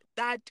like,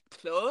 that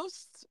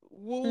close.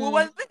 We Mm.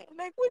 was like,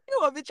 we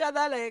knew of each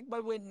other, like,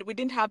 but we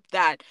didn't have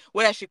that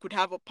where she could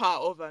have a power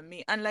over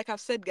me. And like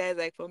I've said, guys,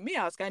 like for me,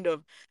 I was kind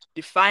of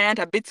defiant,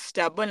 a bit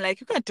stubborn. Like,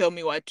 you can't tell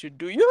me what to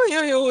do.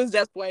 You was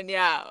just 1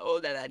 year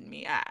older than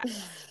me. Ah.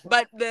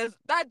 But there's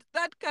that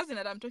cousin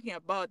that I'm talking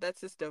about, that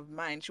sister of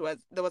mine,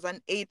 there was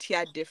an 8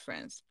 year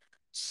difference.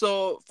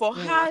 So for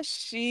Mm. her,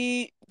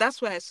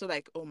 that's where I saw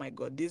like, oh my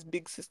God, these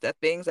big sister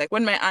things. Like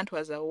when my aunt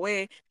was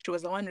away, she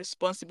was the one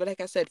responsible,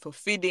 like I said, for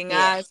feeding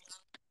Yeah. us.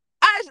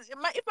 If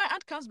my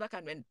aunt comes back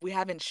and when we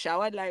haven't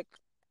showered, like,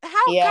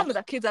 Yeah.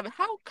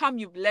 how come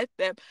you've let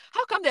them,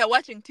 how come they're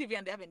watching TV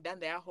and they haven't done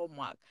their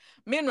homework?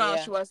 Meanwhile,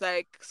 Yeah. she was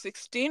like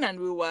 16 and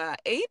we were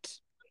 8.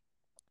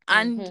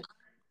 And Mm-hmm.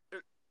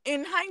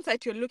 in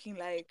hindsight,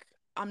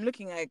 I'm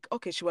looking like,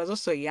 okay, she was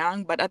also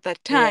young, but at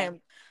that Yeah.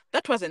 time,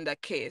 that wasn't the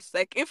case.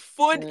 Like, if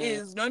food Mm.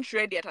 is not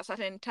ready at a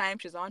certain time,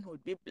 she's the one who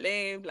would be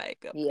blamed.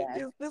 Like, Yeah.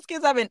 these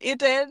kids haven't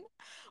eaten.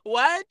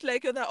 What?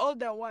 Like, you're the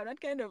older one.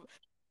 That kind of.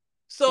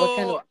 What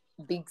kind So,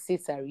 of big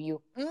sis are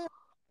you? mm,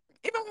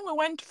 even when we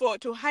went for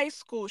to high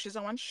school, she's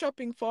the one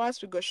shopping for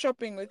us. We go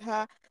shopping with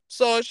her.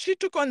 So she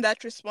took on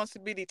that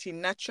responsibility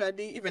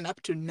naturally, even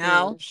up to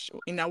now. Mm.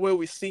 In a way,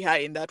 we see her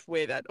in that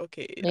way that,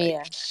 okay, like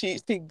Yeah. she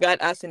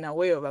got us in a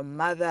way of a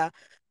mother.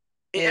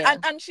 Yeah.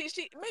 And she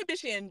maybe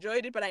she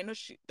enjoyed it, but I know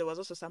there was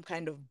also some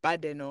kind of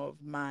burden of,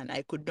 man,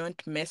 I could not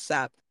mess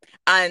up.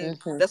 And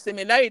Mm-hmm. the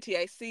similarity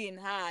I see in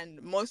her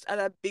and most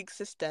other big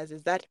sisters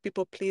is that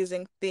people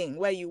pleasing thing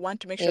where you want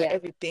to make sure Yeah.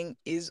 everything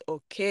is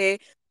okay,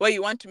 where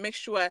you want to make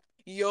sure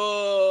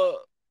your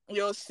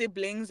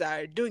siblings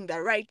are doing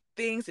the right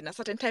things in a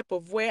certain type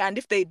of way, and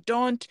if they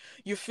don't,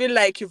 you feel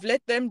like you've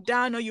let them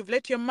down or you've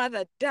let your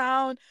mother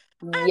down.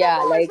 And I'm Yeah,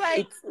 always like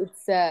like,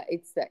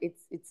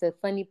 it's a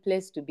funny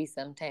place to be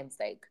sometimes.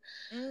 Like,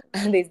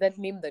 and mm, there's that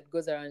meme that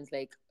goes around, it's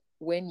like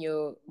when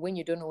you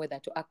don't know whether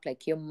to act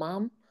like your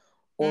mom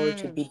or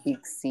to mm. be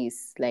big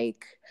sis.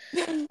 Like,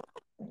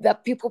 the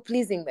people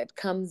pleasing that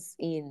comes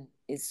in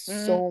is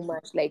Mm, so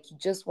much. Like, you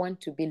just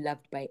want to be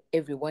loved by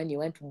everyone, you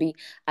want to be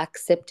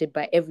accepted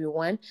by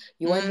everyone,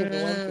 you want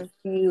everyone to mm,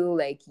 feel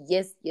like,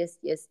 yes, yes,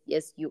 yes,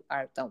 yes, you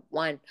are the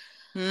one.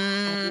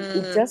 And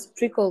it mm. just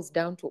trickles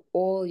down to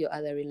all your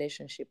other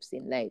relationships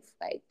in life.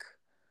 Like,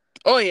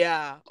 Oh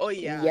yeah, oh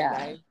yeah. yeah.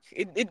 Like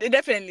it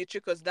definitely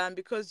trickles down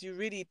because you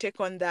really take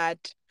on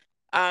that.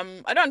 I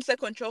don't want to say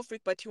control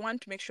freak, but you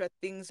want to make sure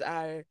things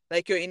are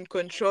like you're in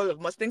control of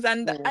most things.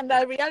 And Mm,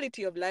 the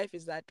reality of life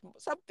is that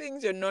some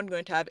things you're not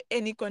going to have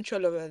any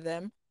control over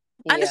them.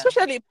 And yeah.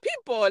 especially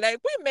people, like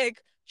we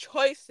make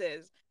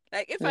choices.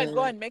 Like if I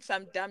go Mm, and make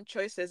some dumb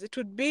choices, it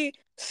would be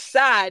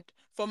sad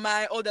for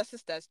my older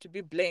sisters to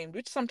be blamed,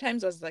 which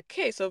sometimes was the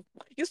case. So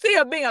you see,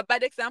 you're being a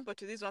bad example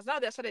to these ones. Now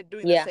they started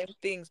doing the yeah. same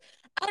things.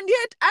 And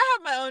yet I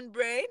have my own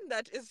brain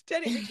that is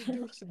telling me to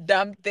do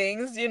dumb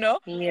things.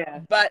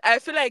 Yeah. But I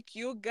feel like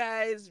you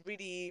guys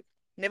really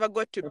never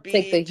got to Take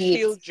be the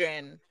heat.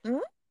 children. Hmm?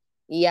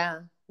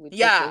 Yeah, we take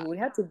the Yeah. heat. We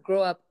had to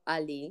grow up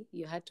early.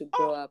 You had to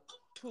grow Oh, up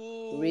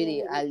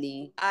really too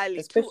early,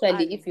 early, too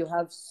especially if early. you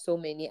have so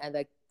many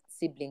other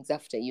siblings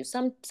after you.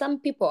 Some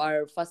people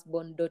are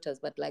firstborn daughters,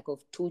 but like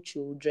of two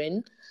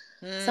children.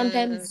 Mm,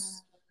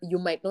 Sometimes you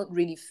might not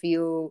really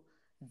feel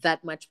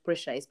that much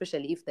pressure,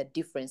 especially if the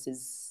difference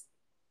is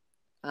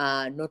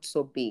not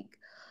so big.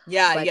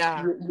 yeah, But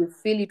yeah. you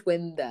feel it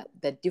when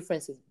the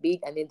difference is big,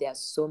 and then there are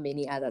so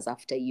many others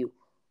after you.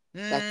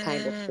 That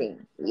kind of Mm,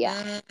 thing.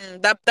 Yeah.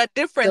 that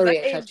difference, that Sorry,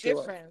 I age cut you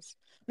off. difference.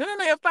 No, no,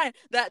 no, you're fine.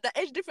 That the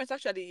age difference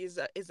actually is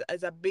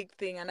a big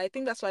thing, and I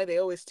think that's why they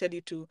always tell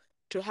you to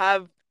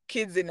have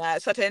kids in a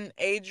certain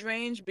age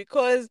range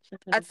because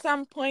at Mhm.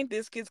 some point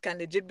these kids can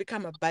legit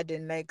become a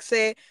burden. Like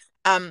say,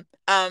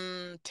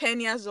 10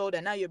 years old,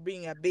 and now you're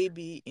bringing a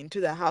baby into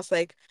the house.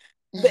 Like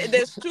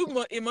there's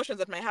two emotions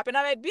that might happen.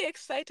 I might be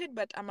excited,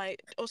 but I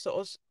might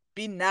also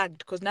be nagged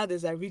because now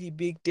there's a really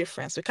big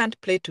difference. We can't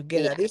play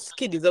together. Yeah. This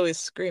kid is always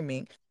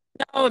screaming.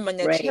 Now,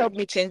 Manyachi, Right. help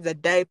me change the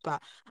diaper.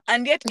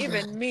 And yet,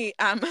 even me,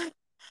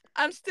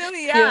 I'm still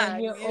You're on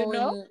young, your you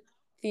know? own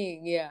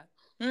thing. Yeah.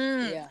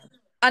 Mm. Yeah.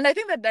 And I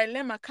think the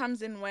dilemma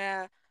comes in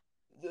where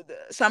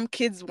some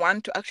kids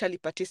want to actually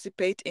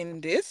participate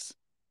in this.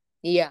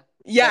 Yeah.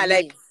 The Yeah,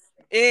 like, maze.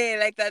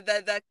 like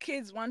the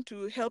kids want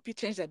to help you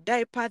change the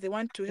diaper, they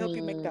want to help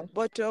you make the Mm,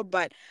 bottle,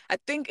 but I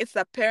think it's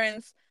the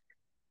parent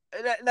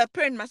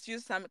must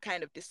use some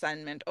kind of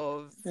discernment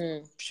of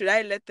mm, should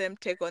I let them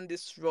take on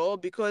this role?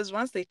 Because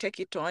once they take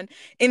it on,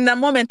 in the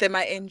moment they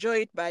might enjoy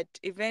it, but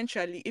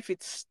eventually, if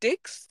it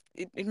sticks,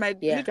 it might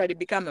yeah. literally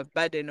become a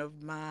burden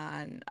of,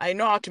 man, I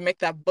know how to make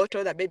that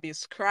bottle, the baby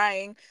is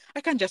crying.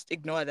 I can't just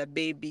ignore the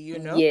baby?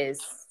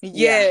 Yes.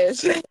 Yeah.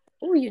 Yes.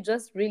 Oh, you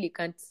just really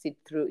can't sit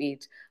through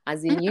it.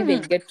 As in, you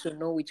even get to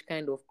know which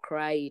kind of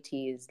cry it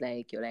is.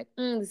 Like, you're like,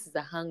 this is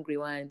a hungry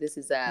one. This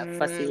is a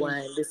fussy Mm,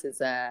 one. This is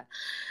a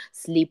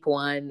sleep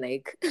one.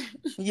 Like,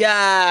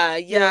 yeah,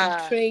 you're on yeah.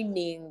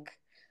 training.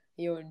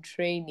 You're on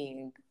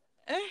training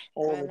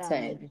all the Man.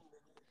 time.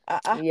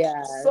 Uh-uh.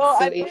 Yeah. So So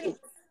I it, think,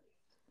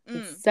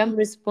 it's mm. some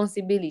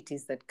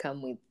responsibilities that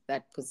come with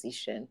that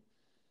position.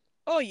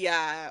 Oh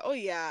yeah, oh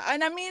yeah.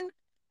 And I mean,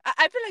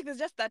 I feel like there's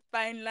just that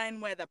fine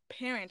line where the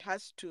parent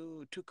has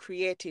to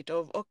create it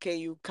of okay,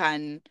 you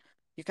can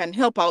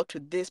help out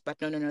with this,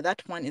 but no, no, no,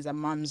 that one is a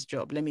mom's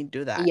job. Let me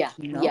do that, Yeah.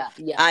 you know? Yeah.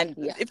 Yeah. And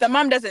Yeah. if the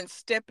mom doesn't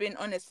step in,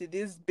 honestly,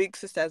 these big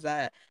sisters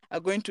are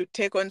going to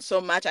take on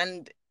so much.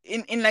 And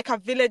in like a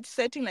village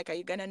setting, like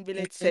a Ugandan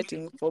village Mm-hmm.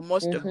 setting, for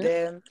most of Mm-hmm.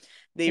 them,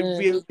 they Mm,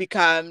 will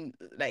become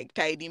like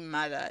tidy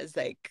mothers.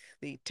 Like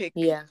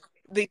yeah.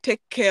 they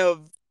take care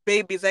of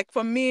babies. Like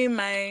for me,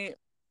 my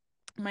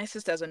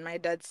sisters on my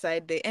dad's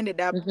side, they ended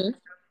up Mm-hmm.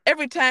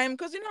 every time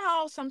because you know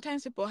how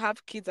sometimes people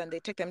have kids and they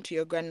take them to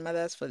your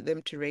grandmothers for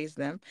them to raise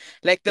them.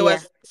 Like there Yeah.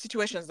 was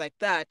situations like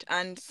that.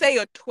 And say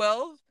you're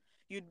 12,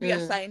 you'd be Mm.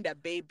 assigned a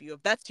baby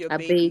of that's your A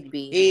baby.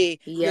 baby. Hey,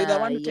 you're the Yeah.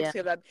 one who takes Yeah.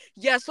 care of that.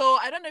 Yeah, so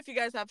I don't know if you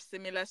guys have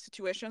similar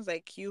situations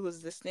like you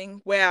who's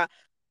listening where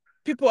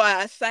people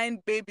are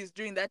assigned babies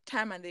during that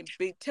time and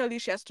they tell you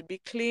she has to be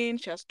clean,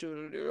 she has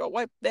to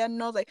wipe their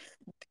nose. Like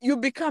you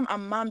become a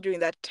mom during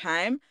that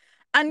time.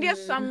 And yes,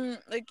 Mm. some,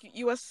 like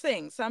you were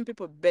saying, some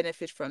people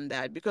benefit from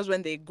that because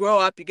when they grow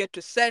up, you get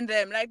to send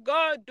them, like,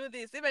 go do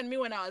this. Even me,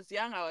 when I was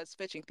young, I was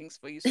fetching things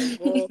for you. So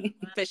go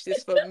fetch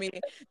this for me,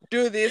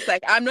 do this.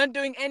 Like, I'm not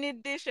doing any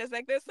dishes.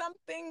 Like, there's some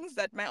things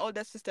that my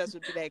older sisters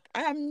would be like,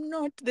 I am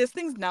not, there's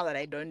things now that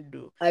I don't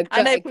do.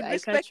 And I could I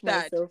respect catch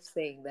that. myself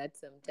saying that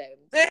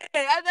sometimes.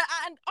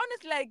 And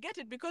honestly, I get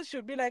it because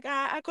she'll be like,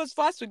 because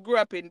for us, we grew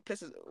up in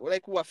places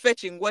like we were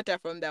fetching water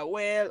from the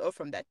well or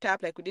from the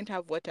tap. Like, we didn't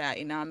have water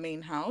in our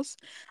main house.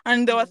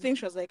 And there were things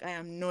she was like, I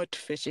am not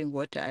fetching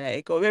water.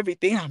 Like, of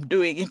everything I'm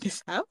doing in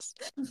this house,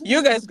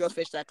 you guys go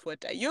fetch that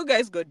water. You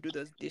guys go do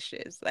those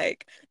dishes.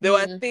 Like, there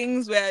were Mm.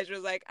 things where she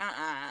was like,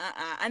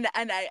 And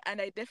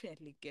I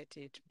definitely get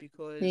it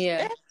because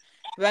Yeah.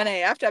 when I,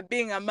 after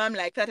being a mom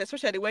like that,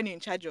 especially when you're in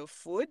charge of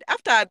food,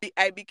 after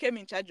I became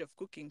in charge of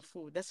cooking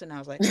food, that's when I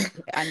was like,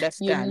 okay, I You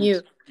understand.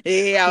 knew.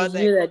 Yeah, I You was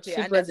like, knew that okay,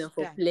 I shit wasn't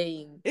for understand.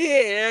 playing.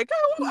 Yeah, like,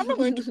 I'm not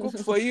going to cook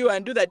for you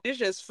and do the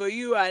dishes for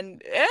you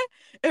and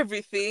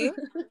everything.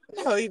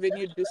 No, even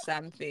you do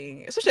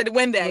something, especially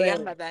when they are Right.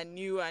 younger than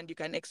you and you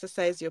can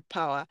exercise your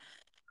power.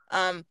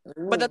 Um,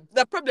 but Mm.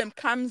 the problem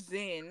comes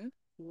in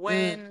Mm.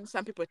 when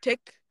some people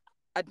take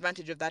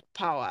advantage of that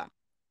power.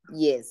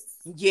 Yes.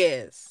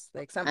 Yes,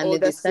 like some And then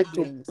older they start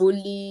to siblings.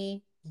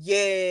 bully,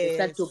 they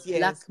start to Yes, yes.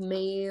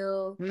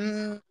 blackmail.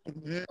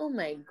 Mm-hmm. Oh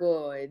my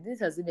God. This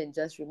has even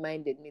just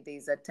reminded me there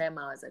is a time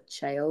I was a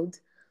child.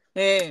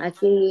 Hey. I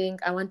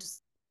think I want to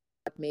say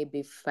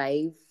maybe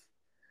five.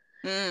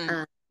 Mm.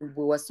 And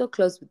we were so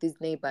close with these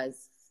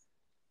neighbors.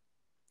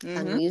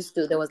 And Mm-hmm. we used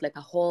to, there was like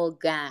a whole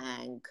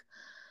gang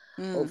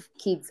Mm. of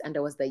kids, and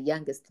I was the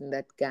youngest in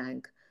that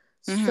gang.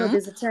 So Mm-hmm.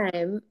 there's a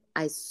time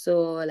I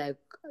saw like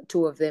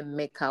two of them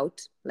make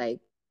out, like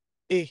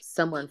Hey.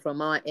 someone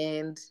from our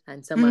end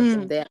and someone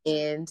from Mm. their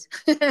end.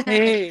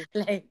 Hey.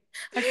 Like,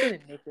 I saw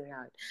them making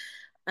out.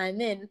 And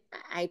then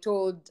I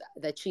told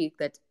the chick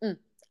that,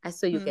 I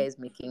saw you Mm. guys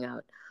making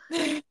out.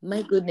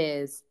 My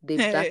goodness, they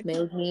Hey.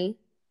 blackmailed me.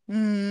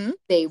 Mm.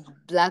 They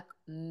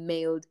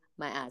blackmailed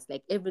my ass.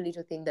 Like every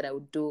little thing that I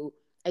would do.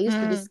 I used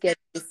to be Mm. scared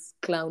of this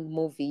clown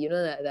movie. You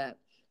know that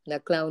the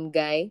clown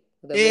guy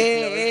with the red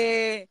nose.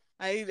 Hey.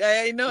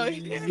 I know.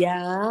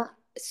 Yeah.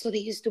 So they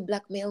used to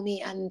blackmail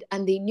me, and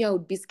they knew I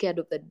would be scared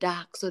of the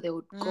dark. So they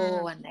would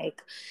go Mm. and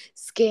like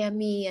scare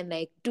me and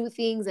like do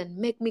things and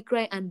make me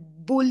cry and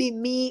bully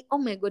me. Oh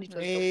my God, it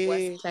was the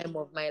worst Hey. time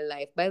of my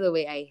life. By the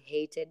way, I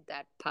hated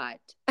that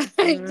part.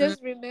 I Mm.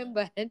 just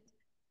remembered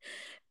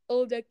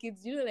older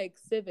kids, like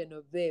seven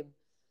of them,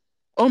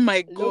 Oh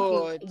my looking,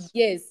 God.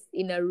 yes,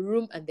 in a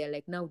room, and they're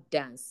like, now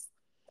dance.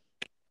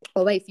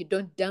 Or if you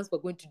don't dance, we're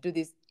going to do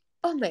this.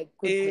 Oh my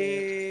goodness.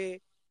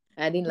 Hey.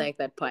 I didn't like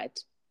that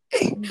part.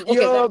 Okay,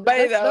 Yo,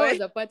 by the that was way.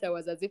 the part I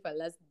was as if a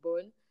last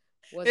born.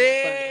 Wasn't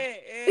fun.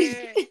 Hey.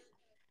 Hey.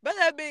 But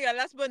that being a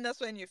last one,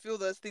 that's when you feel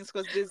those things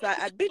because there's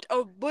a bit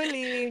of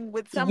bullying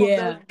with some of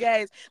those Yeah.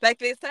 guys. Like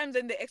there's times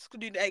when they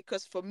excluded, like,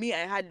 because for me,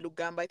 I had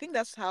Lugamba. I think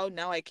that's how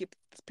now I keep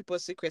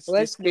people's secrets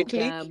What's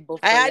discreetly. Lugambo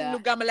I for had the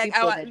Lugamba, like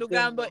people our that don't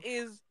Lugamba know?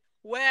 is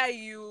where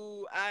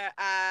you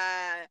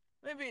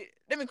maybe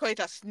let me call it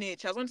a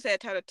snitch. I was going to say a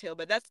tattletale,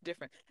 but that's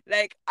different.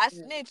 Like a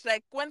Mm. snitch,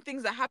 like when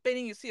things are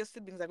happening, you see your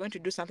siblings are going to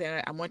do something,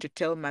 and I want to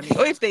tell mommy.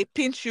 Or if they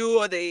pinch you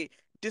or they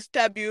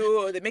disturb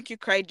you or they make you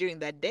cry during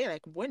that day,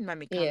 like when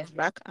mommy Yeah. comes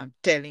back, I'm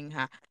telling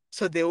her.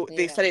 So they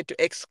Yeah. started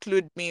to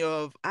exclude me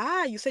of,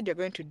 you said you're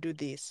going to do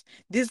this.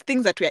 These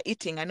things that we're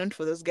eating are not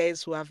for those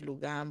guys who have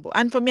Lugambo.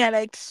 And for me, I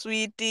liked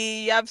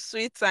sweetie, you have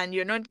sweets and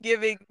you're not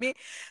giving me.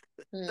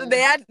 Mm.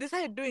 They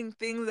started doing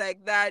things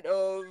like that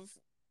of,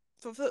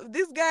 so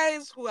these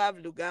guys who have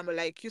Lugamo,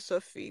 like you,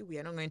 Sophie, we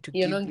are not going to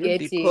You're give not you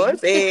getting.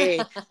 because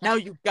hey, now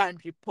you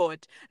can't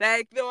report.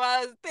 Like there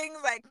was things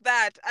like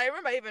that. I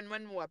remember even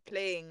when we were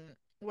playing,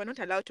 we were not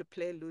allowed to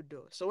play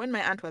Ludo. So when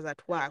my aunt was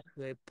at work,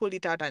 we pulled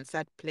it out and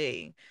start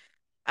playing.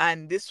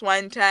 And this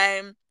one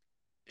time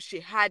she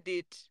had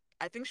it.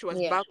 I think she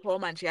was Yeah. back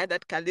home and she had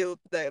that Khalil,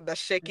 the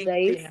shaking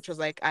thing. And Dice. she was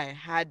like, I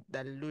had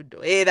the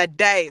Ludo. Hey, the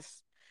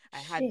dice. I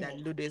had the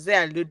Shit. Ludo. Is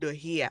there a Ludo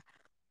here?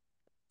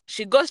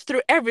 She goes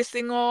through every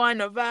single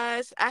one of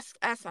us, ask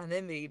us, and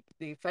then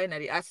they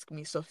finally ask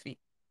me, Sophie,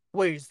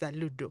 where is the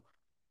Ludo?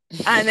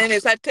 And then they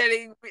start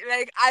telling me,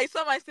 like, I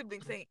saw my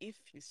sibling saying, if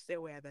you say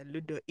where the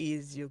Ludo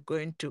is, you're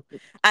going to.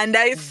 And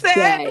I said,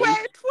 Die.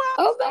 wait, what?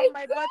 Oh my Oh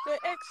my God, they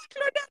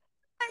excluded.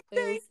 Like,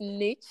 God.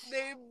 Snitch.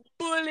 they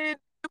bullied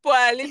for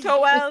a little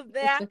while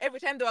there. Every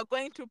time they were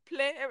going to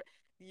play,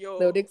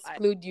 They would yo,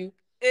 exclude you.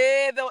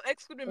 they'll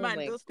exclude me, Oh man.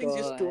 my Those things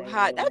used to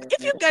hurt. Like,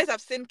 if you God. guys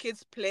have seen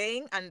kids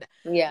playing and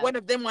Yeah. one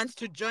of them wants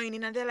to join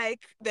in and they're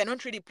like, they're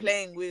not really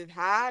playing with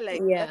her,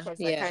 like that Yeah. was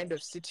the Yeah. kind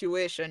of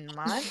situation,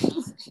 man.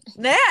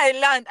 Nah,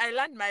 I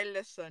learned my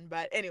lesson,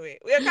 but anyway,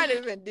 we are kind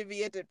of even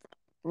deviated from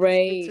this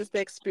big Right. sister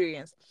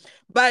experience.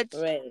 But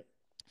Right.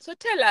 so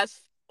tell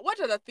us, what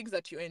are the things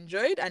that you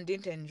enjoyed and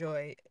didn't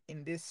enjoy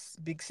in this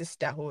big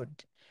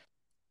sisterhood?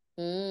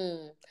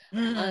 Mm.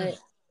 Mm. I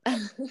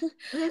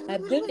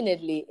I've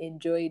definitely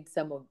enjoyed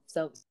some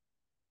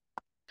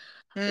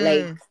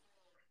like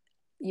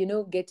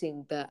Mm.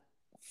 getting the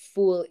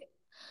full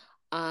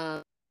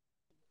um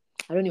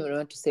I don't even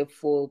want to say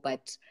full,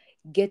 but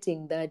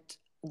getting that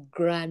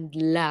grand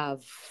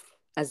love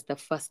as the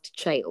first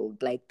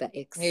child, like the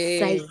Hey.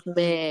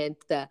 excitement,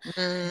 the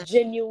Mm.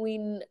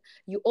 genuine,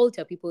 you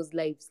alter people's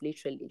lives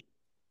literally.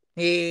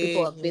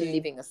 People Hey. have been Hey.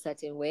 living a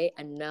certain way,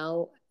 and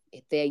now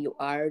there you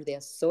are,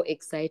 they're so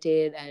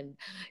excited, and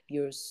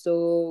you're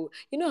so,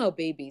 you know how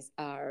babies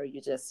are,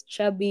 you're just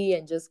chubby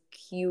and just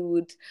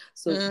cute.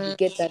 So you Mm.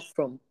 get that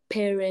from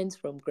parents,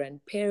 from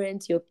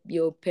grandparents,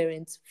 your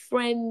parents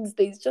friends.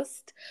 There's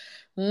just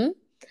hmm?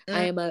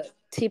 I Mm. am a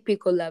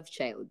typical love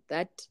child,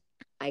 that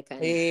I can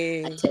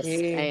Hey. attest. I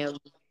Hey. am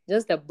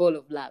just a ball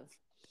of love.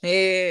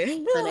 Hey.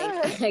 And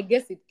I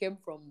guess it came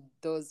from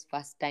those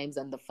first times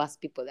and the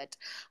first people that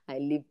I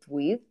lived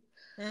with.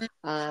 Mm.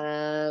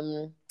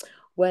 um,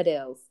 what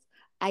else?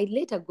 I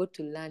later got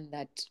to learn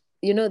that,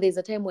 you know, there's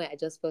a time where I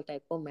just felt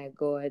like, oh my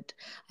God,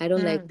 I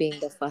don't like Mm. being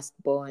the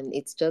firstborn.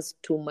 It's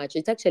just too much.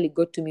 It actually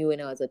got to me when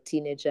I was a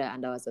teenager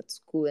and I was at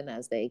school, and I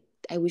was like,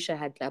 I wish I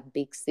had a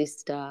big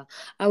sister.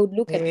 I would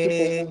look at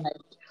people who Hey.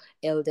 had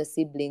elder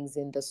siblings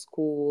in the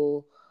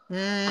school,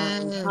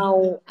 and Mm.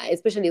 how,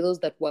 especially those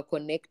that were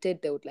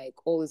connected, they would like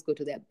always go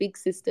to their big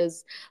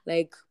sisters.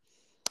 Like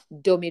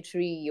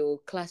dormitory or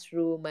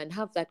classroom and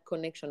have that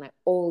connection. I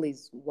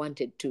always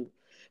wanted to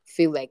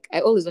feel like, I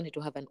always wanted to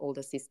have an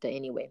older sister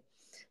anyway.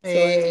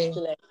 So I used to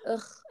Hey. like,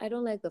 ugh, I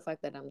don't like the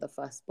fact that I'm the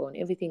firstborn.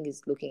 Everything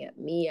is looking at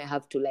me. I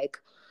have to like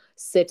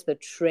set the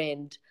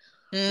trend.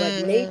 But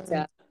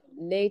Mm.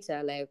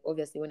 later, like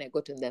obviously when I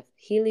got on the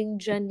healing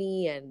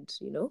journey, and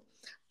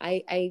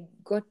I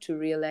got to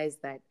realize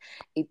that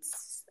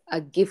it's a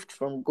gift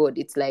from God.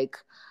 It's like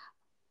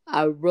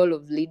a role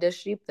of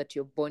leadership that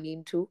you're born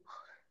into,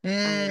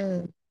 and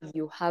Mm.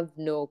 you have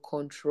no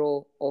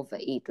control over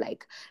it.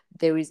 Like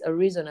there is a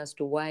reason as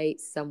to why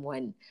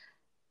someone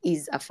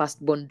is a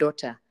firstborn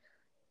daughter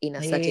in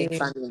a certain Hey.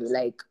 family.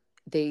 Like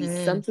there is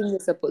Mm. something you're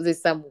supposed,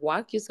 there's some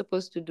work you're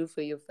supposed to do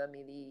for your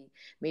family,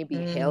 maybe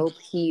Mm. help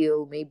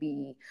heal,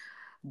 maybe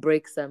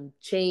break some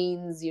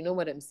chains, you know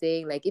what I'm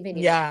saying? Like even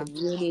in a Yeah.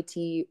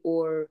 community,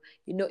 or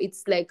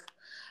it's like,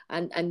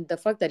 and the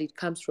fact that it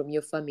comes from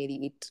your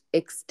family, it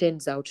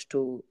extends out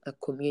to a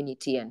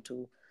community and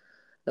to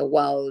the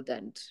world.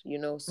 And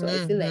so I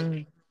feel like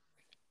Mm-hmm.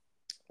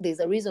 there's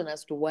a reason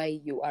as to why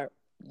you are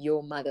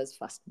your mother's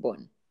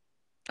firstborn.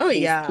 Oh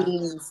There's yeah.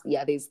 things,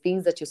 yeah, there's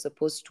things that you're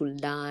supposed to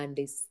learn,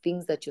 there's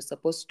things that you're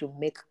supposed to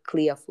make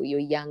clear for your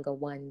younger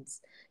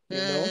ones you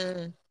know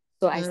Mm.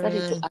 so I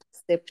started to Mm.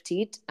 accept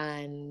it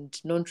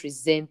and not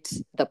resent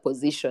the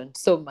position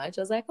so much.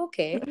 I was like,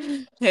 okay,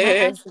 my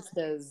Hey.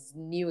 ancestors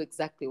knew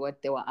exactly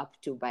what they were up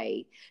to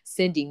by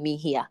sending me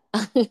here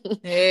as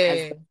the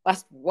Hey.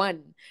 first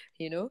one,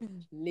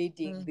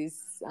 leading Mm.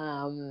 this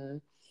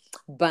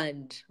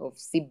band of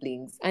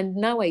siblings. And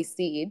now I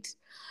see it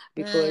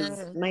because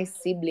Mm. my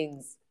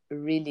siblings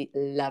really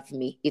love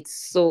me. It's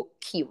so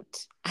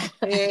cute.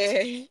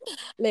 Hey.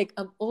 Like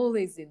I'm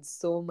always in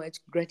so much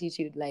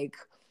gratitude. Like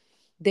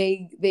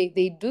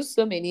they do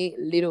so many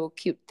little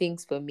cute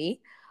things for me,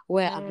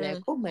 where I'm like,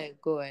 Mm. oh my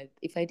God,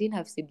 if I didn't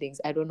have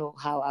siblings, I don't know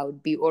how I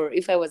would be. Or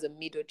if I was a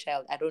middle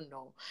child, I don't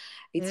know.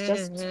 It's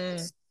just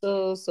Mm.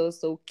 so so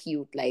so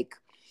cute. Like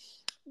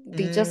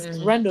they just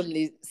Mm.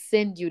 randomly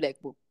send you like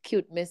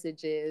cute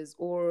messages,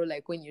 or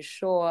like when you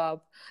show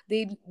up,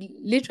 they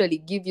literally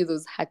give you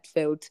those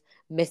heartfelt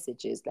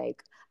messages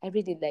like, I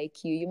really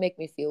like you, you make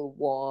me feel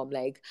warm,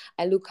 like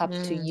I look up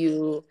to Mm.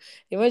 you.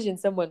 Imagine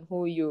someone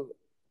who you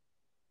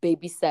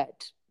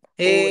babysat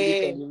or Hey.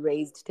 literally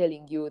raised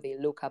telling you they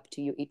look up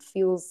to you. It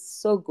feels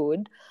so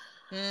good,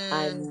 Mm.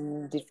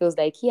 and it feels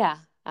like, yeah,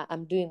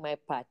 I'm doing my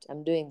part,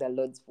 I'm doing the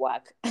Lord's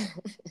work.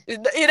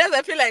 It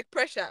doesn't feel like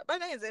pressure. But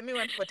then I mean,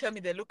 when people tell me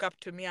they look up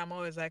to me, I'm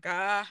always like,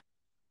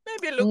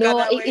 maybe look No,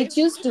 other it ways.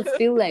 used to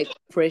feel like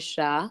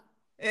pressure.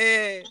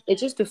 Hey.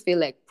 It used to feel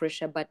like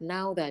pressure, but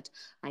now that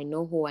I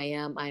know who I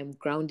am, I am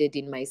grounded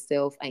in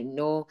myself. I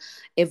know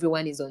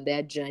everyone is on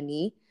their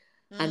journey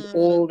and Mm.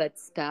 all that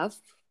stuff.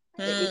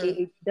 Mm.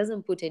 It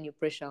doesn't put any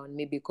pressure on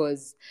me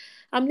because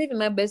I'm living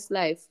my best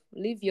life.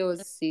 Live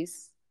yours,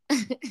 sis.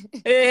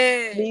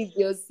 Hey. Live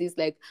yours, sis.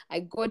 Like I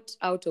got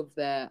out of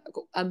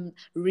I'm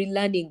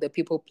relearning the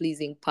people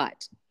pleasing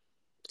part.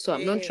 So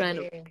I'm not Hey. trying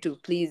Hey. to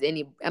please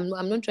I'm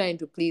not trying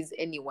to please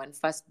anyone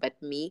first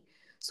but me.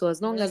 So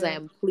as long as I Mm.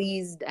 am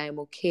pleased, I am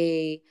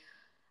okay.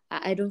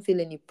 I don't feel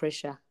any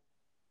pressure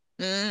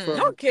Mm. from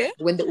Okay.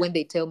 when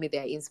they tell me they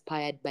are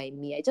inspired by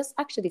me. I just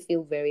actually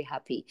feel very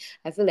happy.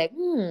 I feel like,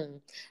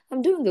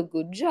 I'm doing a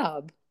good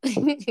job.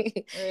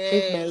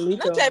 If my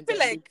Not little I ones feel are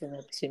like looking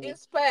up to me.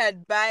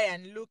 inspired by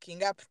and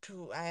looking up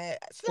to Mm,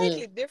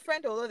 slightly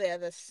different, although they are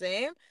the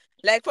same.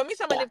 Like for me,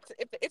 someone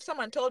yeah. if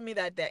someone told me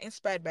that they're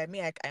inspired by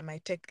me, I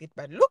might take it.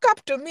 But look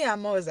up to me,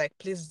 I'm always like,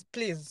 please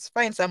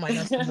find someone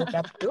else to look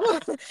up to,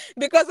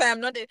 because I am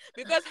not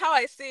because how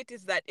I see it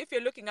is that if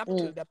you're looking up to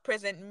Mm, the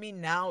present me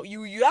now,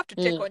 you have to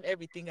take mm, on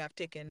everything I've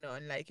taken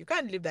on. Like you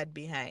can't leave that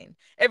behind.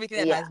 Everything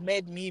that yeah. has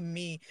made me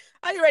me.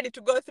 Are you ready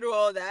to go through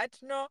all that?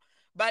 No.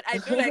 But I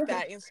do like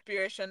that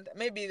inspiration.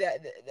 Maybe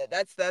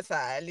that's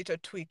a little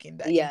tweak in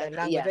Yeah, the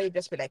language. yeah, Where you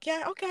just be like,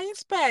 yeah, okay, I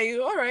inspire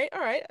you. All right.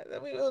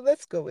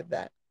 Let's go with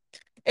that.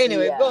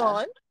 Anyway, go yeah,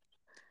 on.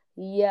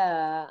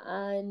 yeah.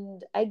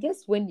 And I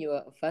guess when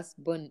you're a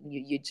firstborn,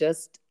 you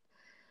just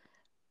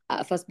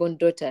a firstborn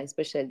daughter,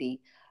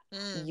 especially,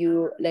 Mm,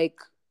 you like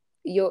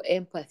your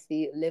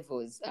empathy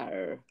levels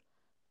are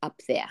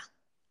up there.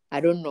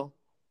 I don't know.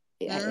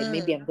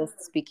 Maybe mm. I'm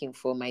just speaking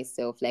for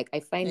myself. Like I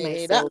find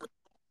Hey, that. myself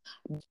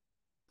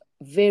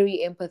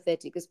very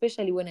empathetic,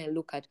 especially when I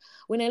look at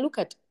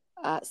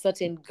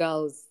certain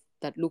girls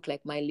that look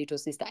like my little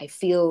sister. I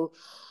feel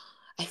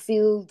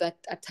that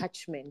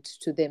attachment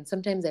to them.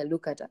 Sometimes I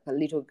look at a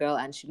little girl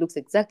and she looks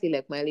exactly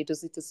like my little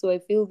sister. So I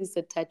feel this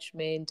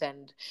attachment.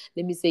 And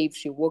let me say, if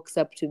she walks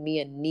up to me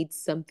and needs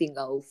something,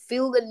 I'll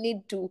feel the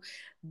need to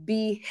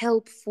be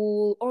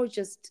helpful or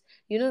just,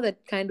 that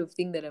kind of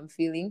thing that I'm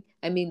feeling.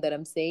 I mean, that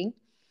I'm saying.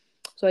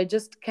 So I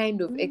just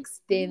kind of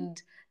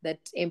extend that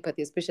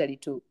empathy, especially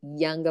to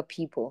younger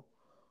people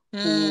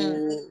Mm,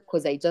 who,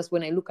 because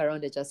when I look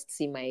around, I just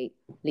see my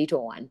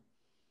little one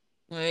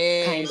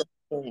kind hey. of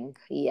thing.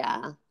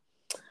 Yeah.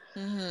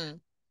 Mm-hmm.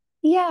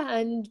 Yeah.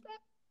 And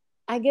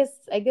I guess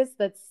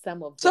that's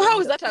some of So how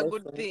is the that a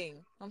good lessons.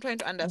 thing? I'm trying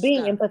to Being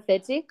understand.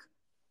 empathetic,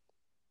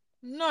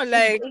 No, it,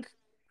 like it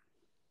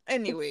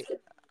anyway.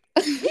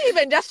 it's Me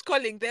even just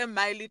calling them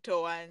my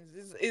little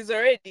ones is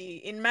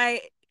already in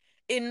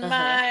uh-huh.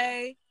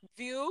 my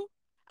view.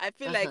 I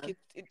feel like Uh-huh. it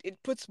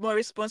puts more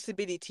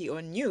responsibility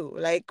on you.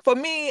 Like for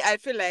me, I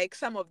feel like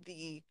some of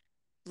the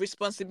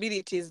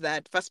responsibilities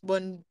that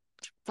firstborns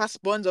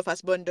or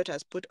firstborn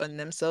daughters put on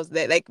themselves,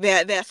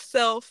 they're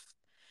self,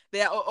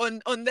 they are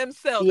on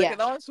themselves. Like they're Yeah.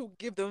 the ones who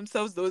give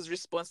themselves those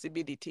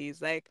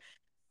responsibilities. Like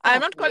I'm Ah,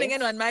 not calling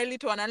anyone yes. my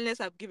little one unless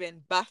I've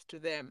given birth to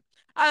them.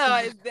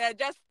 Otherwise, they're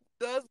just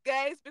those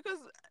guys because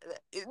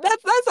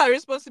that's a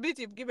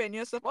responsibility you've given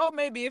yourself. Or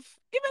maybe if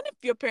even if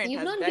your parent You've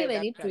has not died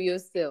given it to actually.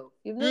 yourself.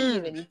 You've not Mm,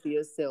 given it to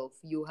yourself.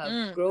 You have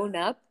mm, grown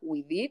up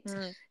with it.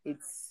 mm,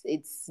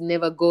 It's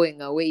never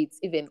going away. It's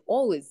even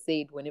always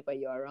said whenever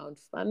you're around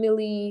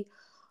family.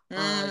 mm,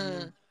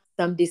 Um,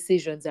 some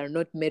decisions are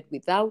not made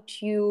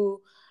without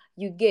you.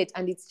 You get,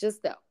 and it's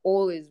just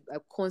always a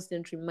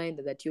constant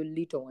reminder that your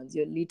little ones,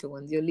 your little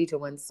ones, your little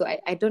ones. So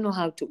I don't know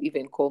how to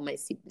even call my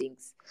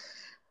siblings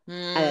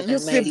other You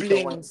than my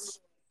little ones. siblings,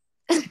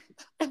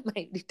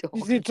 My little these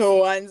ones. little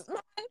ones.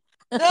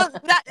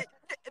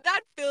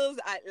 That feels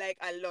like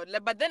a lot.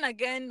 Like, but then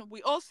again,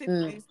 we all see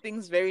Mm, these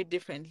things very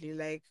differently.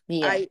 Like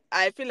yeah.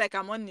 I feel like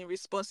I'm only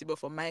responsible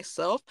for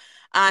myself,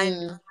 and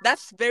Mm,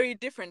 that's very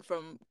different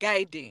from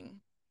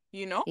guiding.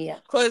 You know, yeah.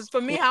 because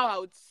for me, Yeah. how I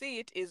would see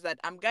it is that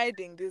I'm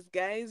guiding these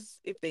guys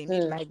if they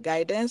need Mm, my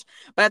guidance,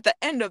 but at the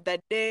end of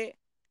that day,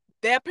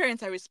 their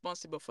parents are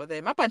responsible for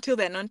them up until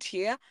they're not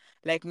here.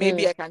 Like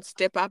maybe mm, I can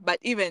step up, but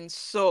even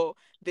so,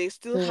 they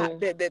still have mm,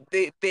 their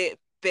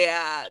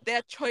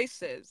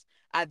choices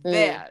are mm.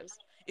 theirs.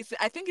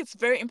 I think it's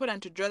very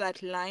important to draw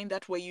that line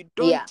that where you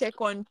don't Yeah.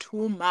 take on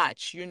too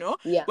much,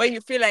 Yeah. where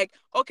you feel like,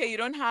 okay, you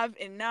don't have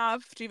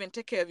enough to even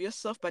take care of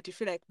yourself, but you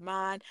feel like,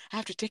 man, I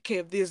have to take care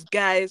of these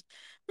guys.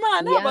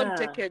 Man, how about you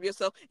take Yeah. care of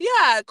yourself?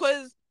 Yeah,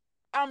 because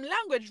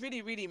language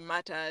really really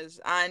matters,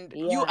 and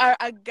you Yeah. are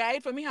a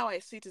guide. For me, how I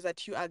see it is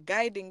that you are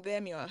guiding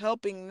them, you are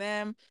helping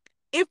them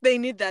if they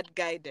need that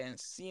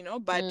guidance,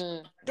 but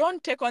Mm.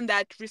 don't take on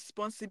that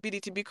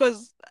responsibility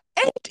because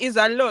eight is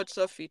a lot,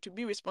 Sophie, to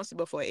be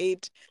responsible for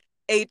eight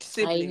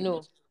I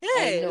know. siblings.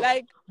 I Yeah, know.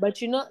 like But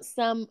some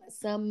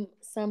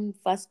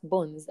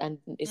firstborns, and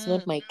it's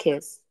not mm, my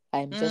case.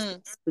 I'm just mm,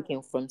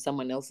 speaking from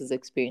someone else's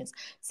experience.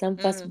 Some mm.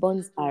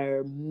 firstborns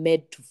are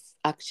made to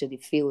actually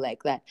feel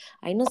like that.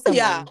 I know Oh yeah.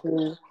 someone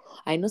who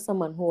I know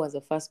someone who was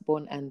a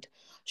firstborn and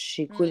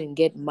she Mm, couldn't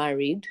get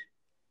married.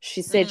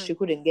 She said mm. she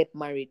couldn't get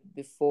married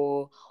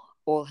before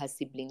all her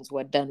siblings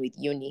were done with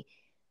uni.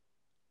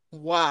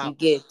 You Wow.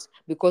 get,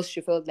 because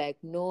she felt like,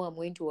 no, I'm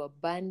going to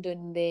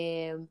abandon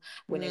them.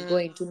 When I go Mm,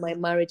 into my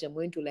marriage, I'm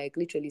going to like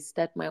literally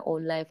start my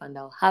own life and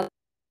I'll have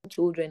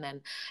children,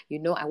 and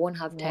I won't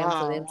have time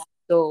for them. wow.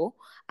 So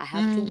I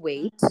have to Mm,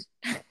 wait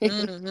mm,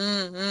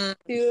 mm, mm,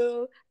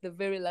 till the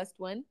very last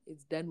one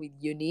is done with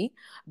uni.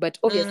 But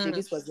obviously mm,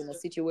 this was in a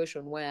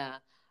situation where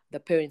the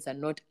parents are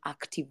not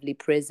actively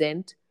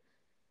present,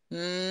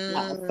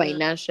 mm,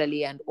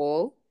 financially and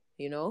all,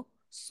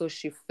 So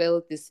she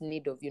felt this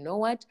need of, you know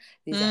what,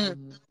 these are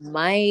mm.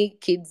 my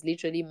kids,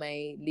 literally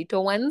my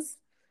little ones.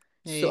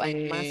 So I Eh.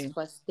 must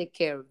first take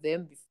care of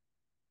them. It's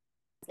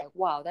like,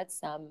 wow, that's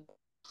some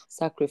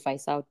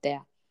sacrifice out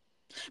there.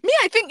 Me,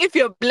 I think if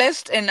you're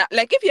blessed and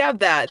like if you have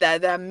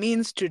the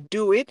means to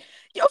do it,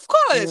 yeah, of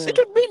course, it Mm.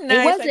 would be It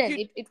nice. Like wasn't,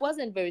 you, it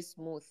wasn't very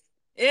smooth.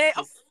 yeah,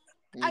 This,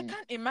 I mm,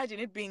 can't imagine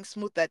it being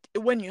smooth that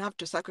when you have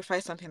to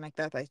sacrifice something like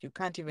that, you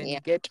can't even yeah.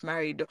 get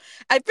married.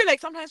 I feel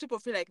like sometimes people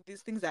feel like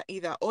these things are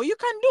either or you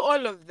can do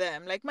all of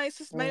them. Like my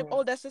Mm,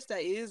 older sister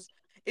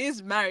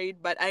is married,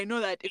 but I know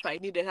that if I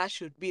needed her,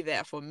 she would be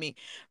there for me.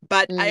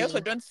 But I also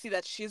Mm. don't see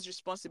that she's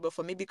responsible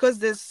for me because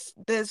there's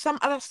some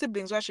other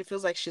siblings where she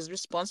feels like she's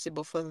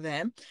responsible for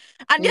them.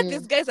 And yet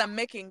these Mm. guys are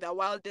making the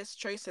wildest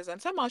choices.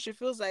 And somehow she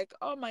feels like,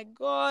 oh my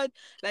God,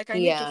 like I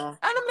need to. And Yeah,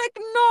 I'm like,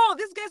 no,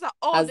 these guys are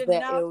old as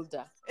their enough.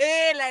 elder.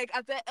 Like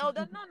as the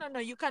elder, no.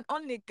 You can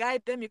only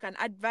guide them, you can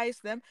advise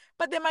them,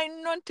 but they might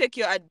not take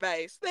your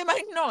advice. They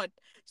might not.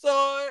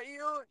 So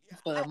you,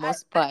 For the I,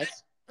 most part,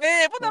 for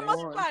they the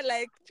most won't. part,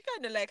 like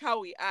kind of like how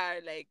we are,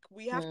 like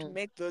we have to Mm.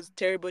 make those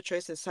terrible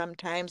choices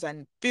sometimes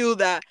and feel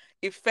the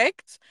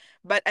effects.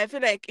 But I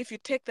feel like if you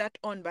take that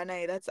on,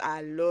 Banai, that's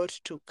a lot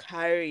to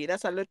carry.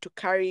 That's a lot to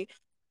carry,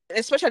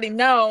 especially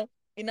now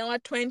in our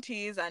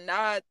 20s and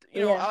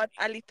Yeah. our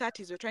early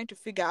 30s. We're trying to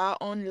figure our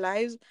own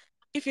lives.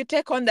 If you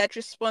take on that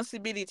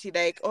responsibility,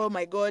 like, oh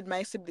my God,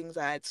 my siblings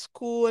are at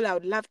school, I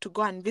would love to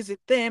go and visit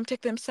them,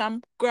 take them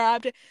some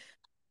grab.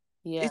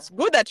 Yeah. It's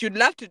good that you'd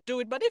love to do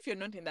it, but if you're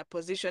not in that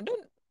position,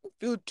 don't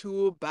feel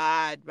too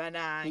bad,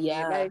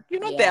 Banange. Yeah. Like,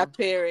 you're not their Yeah.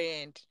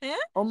 parent. Eh?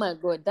 Oh my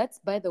God, that's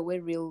by the way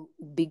real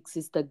big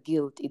sister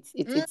guilt.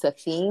 Mm, It's a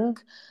thing,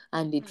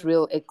 and it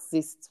real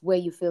exists where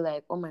you feel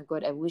like, oh my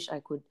God, I wish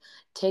I could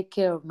take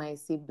care of my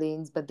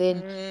siblings, but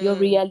then your mm,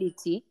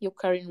 reality, your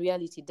current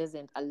reality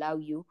doesn't allow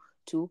you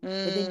to.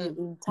 But then you mm,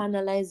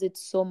 internalize it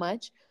so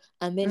much,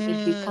 and then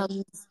it mm.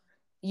 becomes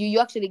you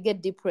actually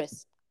get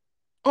depressed.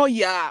 Oh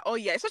yeah, oh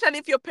yeah. Especially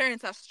if your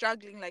parents are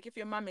struggling, like if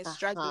your mom is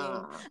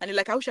struggling, Aha. and you're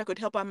like, I wish I could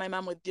help out my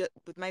mom with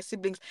with my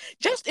siblings.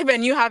 Just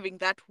even you having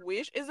that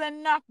wish is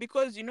enough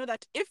because you know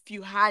that if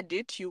you had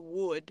it, you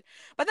would.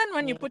 But then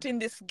when you Yeah. put in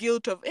this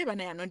guilt of, hey, man,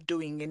 I'm not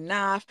doing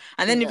enough,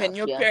 and then even Enough.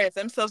 your Yeah. parents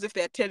themselves, if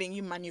they're telling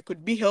you, man, you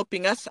could be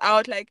helping us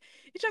out, like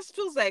it just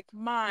feels like,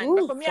 man.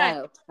 But Ooh, for me, I.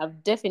 child.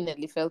 I've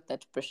definitely felt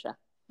that pressure.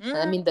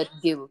 I Mm, mean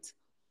that guilt.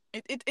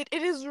 it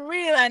is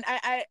real, and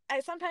I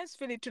sometimes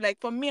feel it too. Like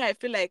for me, I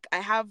feel like I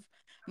have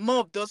more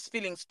of those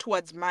feelings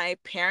towards my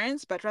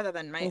parents, but rather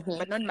than Mm-hmm.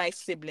 but not my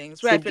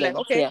siblings, where I feel like, Siblings.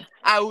 okay, Yeah.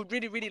 I would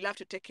really really love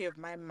to take care of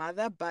my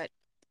mother, but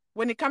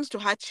when it comes to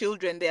her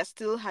children, they are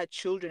still her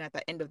children at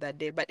the end of the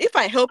day. But if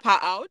I help her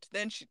out,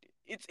 then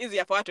it's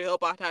easier for her to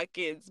help out her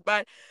kids.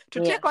 But to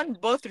Yeah. take on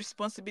both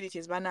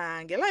responsibilities,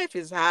 Banange, life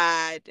is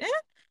hard. Eh?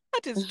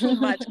 That is too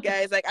much,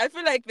 guys. Like I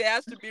feel like there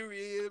has to be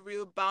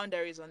real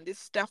boundaries on this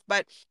stuff.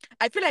 But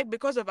I feel like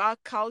because of our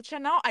culture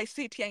now, I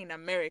see it here in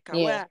America Yeah.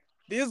 where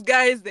these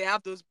guys they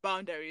have those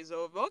boundaries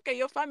of okay,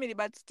 your family,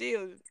 but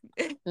still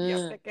you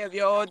have to Mm. take care of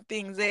your own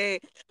things, eh?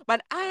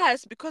 But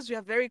us, because we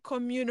are very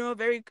communal,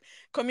 very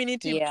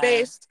community Yeah.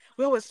 based,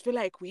 we always feel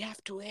like we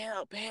have to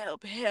help.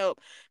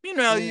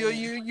 Meanwhile,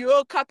 Mm.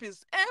 your cup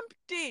is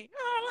empty.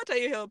 Oh, what are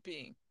you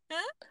helping?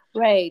 Huh?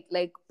 Right.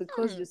 Like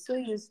because Hmm. you're so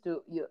used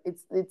to you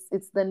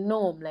it's the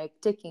norm, like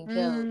taking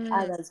care of Mm,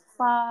 others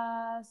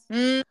first.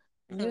 mm,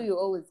 You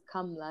always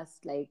come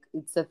last, like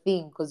it's a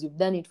thing because you've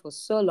done it for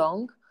so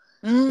long.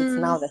 It's mm.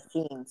 now the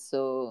thing.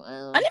 So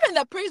And even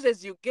the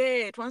praises you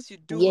get once you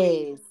do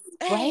it. yes,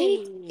 right?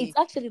 Hey. It's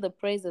actually the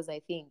praises, I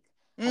think.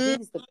 I Mm,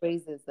 think it's the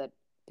praises that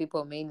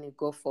people mainly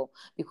go for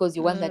because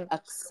you want that mm.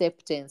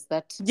 acceptance,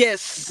 that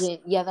Yes.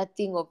 yeah, that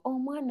thing of oh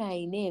man,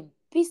 I name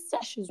Pista,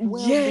 she's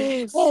well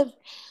Yes. behaved.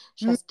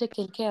 She Mm, has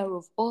taken care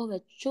of all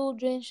the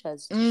children, she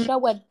has mm,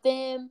 showered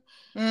them.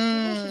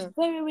 She's mm.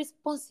 very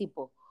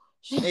responsible.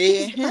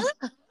 Eh,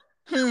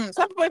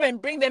 Some people even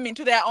bring them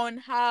into their own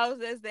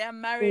houses, their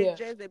Yeah.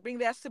 marriages, they bring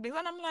their siblings.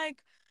 And I'm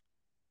like,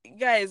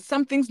 guys,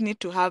 some things need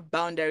to have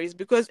boundaries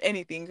because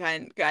anything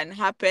can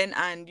happen,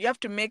 and you have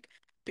to make.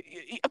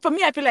 For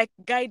me, I feel like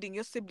guiding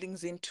your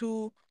siblings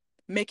into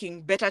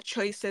making better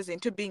choices,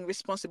 into being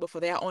responsible for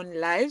their own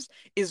lives,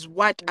 is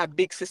what a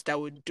big sister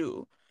would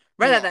do,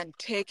 rather Yeah. than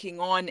taking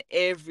on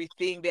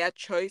everything, their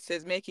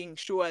choices, making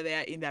sure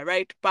they're in the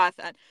right path.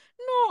 And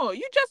no,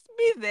 you just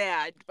be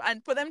there,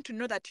 and for them to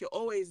know that you're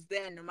always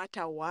there no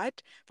matter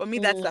what. For me,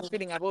 that's the Mm,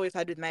 feeling I've always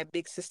had with my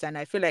big sister, and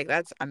I feel like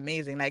that's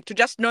amazing. Like to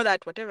just know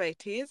that whatever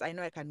it is, I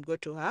know I can go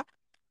to her,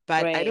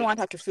 but I don't right. want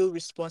her to feel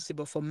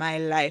responsible for my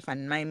life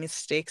and my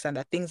mistakes and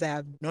the things I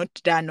have not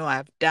done or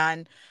I've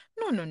done.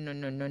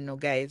 No,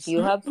 guys.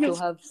 You have to Yes.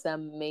 have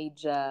some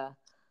major,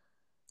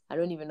 I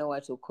don't even know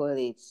what to call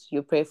it.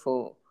 You pray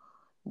for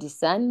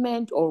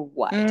discernment or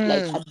what?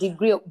 Like Mm, a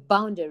degree of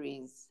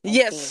boundaries, I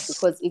think, yes,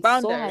 because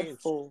boundaries.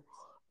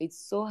 it's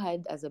so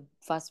hard as a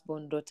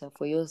firstborn daughter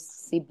for your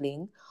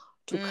sibling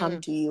to come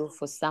Mm, to you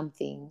for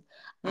something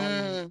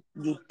and mm,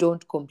 you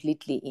don't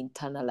completely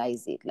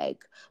internalize it.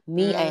 Like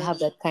me, I have mm,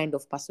 that kind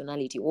of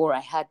personality, or I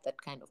had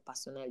that kind of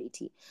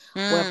personality,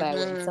 whereby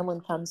when mm,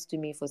 someone comes to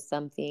me for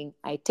something,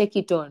 I take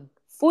it on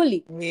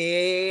fully,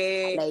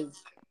 yeah. like,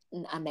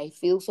 and I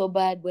feel so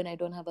bad when I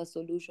don't have a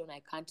solution.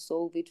 I can't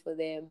solve it for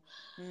them.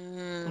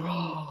 Mm,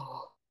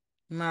 Bro.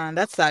 Man,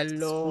 that's a It's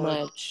too lot.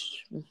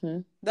 much.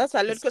 That's a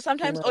lot It's because too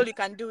sometimes all much. you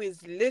can do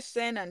is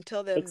listen and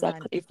tell them,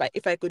 man, Exactly.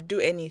 if I could do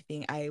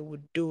anything, I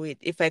would do it.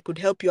 If I could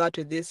help you out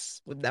with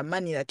this, with the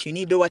money that you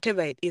need or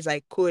whatever it is,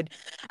 I could.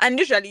 And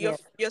usually Yeah.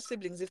 your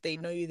siblings, if they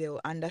know you, they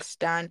will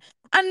understand.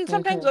 And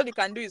sometimes Mm-hmm. all you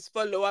can do is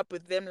follow up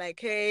with them, like,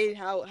 hey,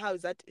 how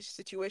is that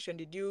situation?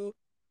 Did you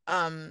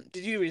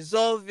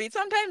resolve it?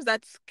 Sometimes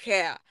that's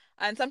care.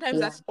 And sometimes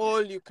Yeah. that's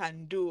all you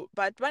can do.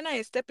 But when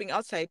I stepping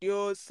outside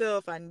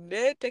yourself and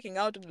they're taking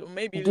out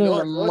maybe Doing the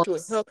loans or to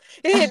most. help,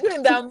 yeah,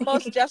 doing the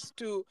most just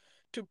to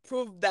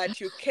prove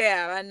that you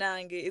care, and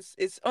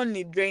it's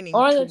only draining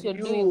Or to that you're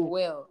doing you.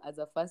 well as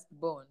a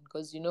firstborn,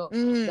 because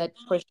Mm. that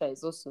pressure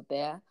is also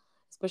there,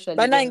 especially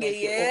when Banange,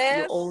 like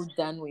you're all yes.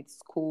 done with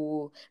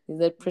school. There's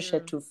that pressure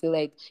Mm. to feel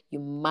like you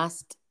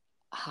must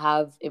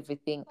have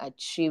everything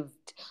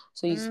achieved.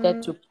 So you start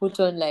Mm. to put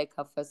on like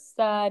a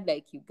facade,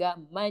 like you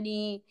got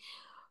money,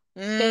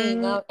 paying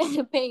Mm. out,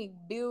 paying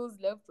bills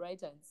left,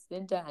 right, and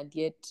center, and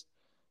yet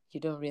you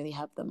don't really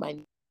have the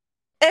money.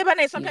 But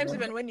You sometimes know.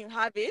 even when you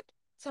have it,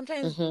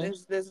 sometimes Mm-hmm.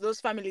 there's those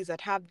families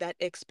that have that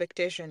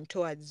expectation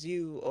towards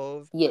you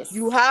of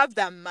you Yes. have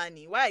that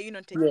money. Why are you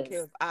not taking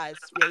care Yes. of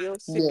us? We are your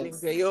siblings.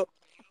 Yes. We're your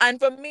and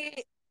for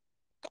me,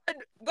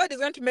 God is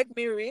going to make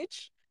me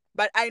rich,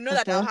 but I know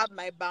that I'll Mm-hmm. have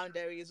my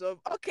boundaries of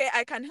okay,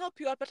 I can help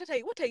you out, but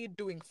what are you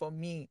doing for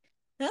me?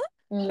 Huh?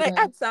 Like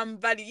Mm-hmm. add some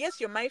value. Yes,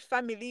 you're my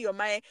family,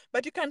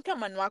 but you can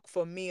come and work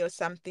for me or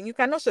something. You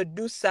can also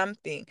do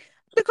something.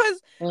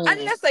 Because Mm.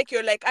 unless like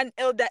you're like an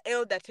elder,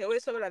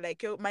 always someone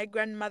like my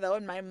grandmother or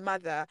my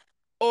mother,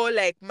 or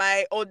like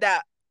my older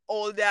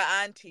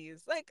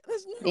aunties, like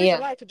there's no reason Yeah.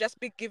 why to just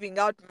be giving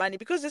out money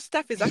because this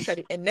stuff is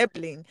actually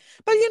enabling.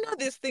 But you know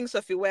these things,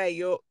 Sophie,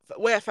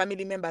 where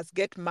family members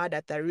get mad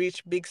at the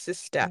rich big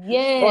sister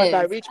or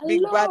the Yes, rich a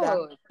big brother.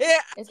 lot. Yeah,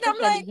 and I'm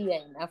Especially like,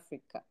 here in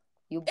Africa,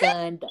 eh,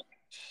 Uganda.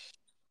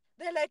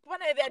 they're like, when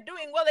they're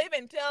doing well, they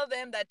even tell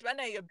them that when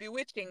you're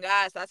bewitching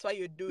us, that's why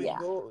you're doing Yeah.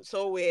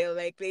 so well.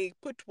 Like they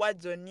put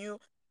words on you,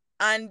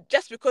 and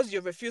just because you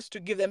refuse to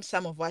give them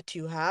some of what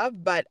you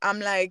have, but I'm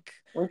like,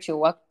 Which you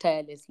work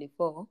tirelessly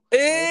for or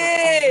even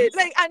eh, earned.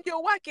 like, and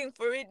you're working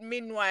for it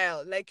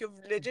meanwhile. Like you've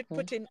legit Hmm.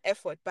 put in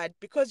effort, but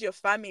because you're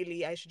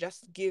family, I should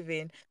just give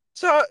in.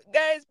 So,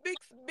 guys,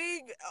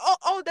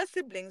 all the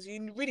siblings,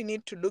 you really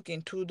need to look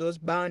into those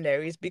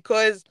boundaries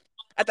because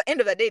at the end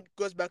of the day, it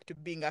goes back to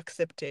being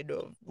accepted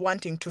or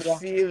wanting to Yeah.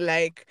 feel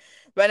like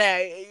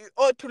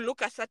or to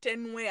look a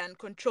certain way and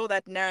control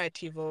that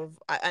narrative of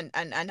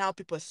and how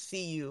people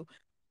see you.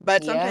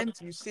 But Yeah.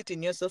 sometimes you sit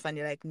in yourself and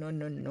you're like, no,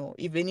 no, no.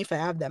 Even if I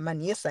have the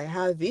money, yes, I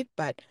have it,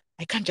 but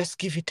I can't just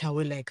give it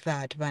away like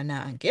that,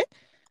 Vana. Okay?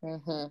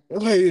 Hmm.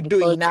 What are you Because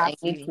doing, Nafi?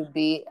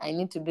 I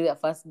need to be the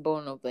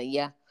firstborn of the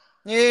year.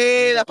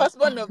 Yeah, You the know. first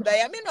one of the.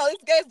 I mean, all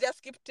these guys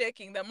just keep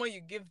taking the more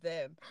you give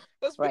them.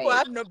 Because people Right.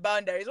 have no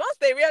boundaries. Once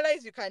they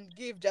realize you can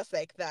give just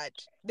like that,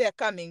 they're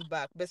coming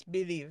back. Best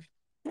believe.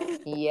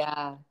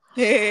 Yeah. For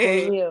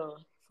Hey. real.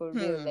 For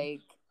real. Hmm.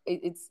 Like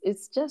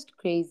it's just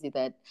crazy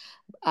that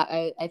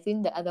I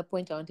think the other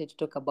point I wanted to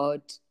talk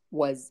about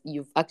was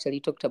you've actually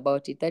talked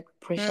about it, that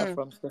pressure Hmm.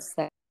 from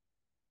society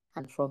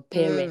and from Hmm.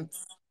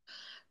 parents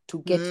to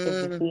get Hmm.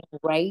 everything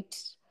right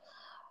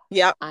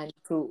Yep. and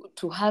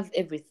to have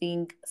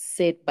everything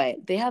set by,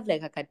 they have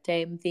like a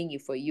time thingy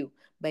for you.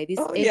 By this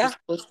Oh age you're yeah.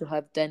 supposed to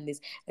have done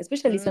this,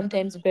 especially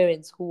sometimes Hmm.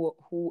 parents who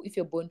if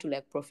you're born to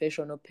like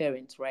professional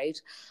parents,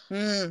 right?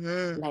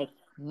 Hmm. Like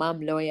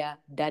mom lawyer,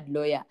 dad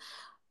lawyer.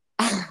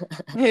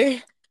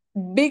 Hey.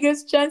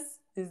 Biggest chance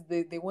is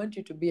they want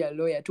you to be a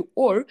lawyer too,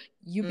 or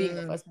you being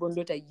a Hmm. firstborn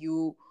daughter,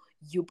 you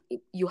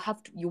you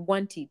have to, you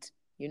want it,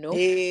 you know,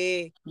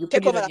 Hey. you put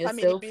Take it over on the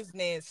family yourself.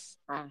 business.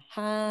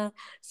 Uh-huh.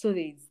 So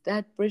there's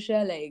that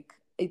pressure, like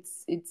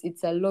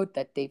it's a lot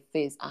that they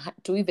face,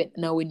 to even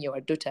now when you're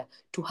a daughter,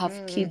 to have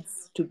Hmm.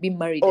 kids, to be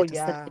married Oh at a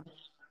yeah. certain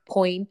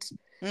point,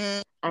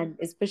 Hmm. and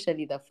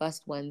especially the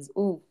first ones,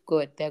 oh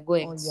god, they're Oh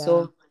going yeah.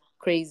 so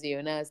crazy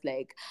on us,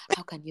 like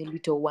how can your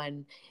little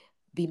one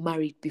be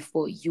married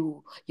before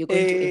you, you're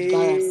going to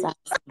embarrass Hey. us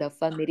in the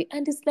family,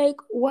 and it's like,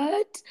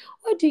 what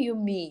do you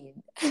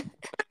mean?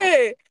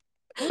 Hey.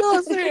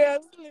 No,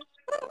 seriously.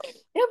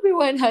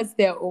 Everyone has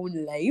their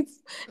own life,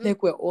 Mm,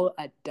 like we're all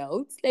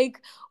adults,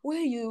 like where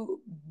are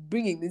you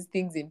bringing these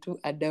things into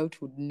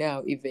adulthood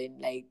now, even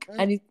like, mm,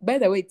 and by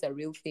the way, it's a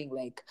real thing,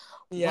 like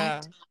yeah.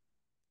 what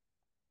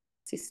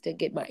sister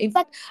get married? In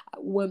fact,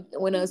 when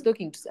I was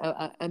talking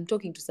to I'm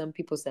talking to some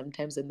people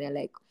sometimes and they're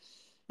like,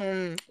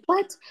 Mm,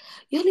 what,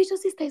 your little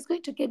sister is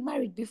going to get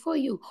married before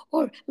you,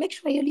 or make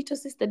sure your little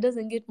sister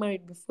doesn't get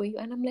married before you,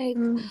 and I'm like,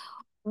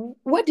 mm.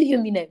 what do you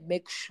mean I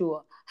make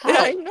sure?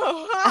 I How?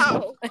 know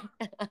how.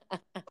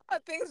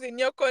 Things in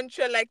your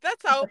control. Like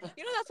that's how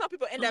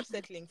people end up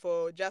settling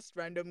for just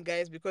random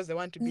guys because they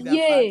want to be the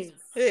first. Yes,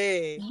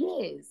 Hey.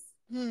 yes,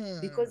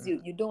 because Hmm.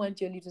 you don't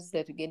want your little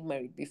sister to get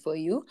married before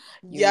you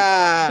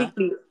Yeah.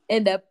 quickly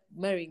end up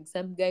marrying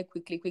some guy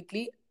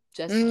quickly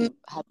just Mm, to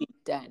have it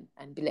done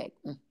and be like,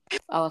 mm.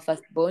 Our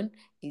firstborn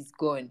is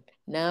gone.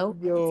 Now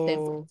it's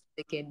time for Yo.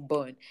 the second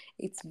born.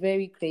 It's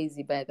very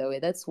crazy, by the way.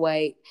 That's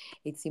why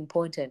it's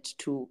important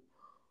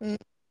Mm.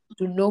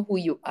 to know who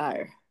you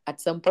are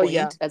at some Oh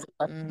yeah. point as a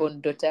Mm.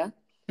 firstborn daughter.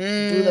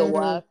 Do the Mm.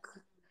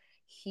 work,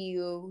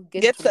 heal,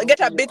 get to know Get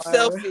who a you bit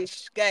are.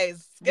 selfish,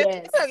 guys.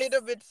 Yes. Get a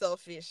little bit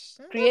selfish.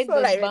 That's Create all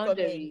those I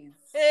recommend. boundaries.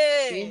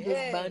 Hey, Create those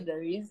hey.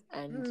 boundaries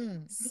and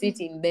Mm. sit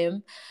in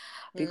them,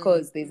 Mm.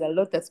 because there's a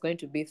lot that's going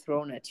to be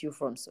thrown at you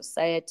from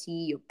society,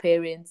 your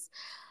parents,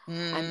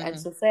 and Mm.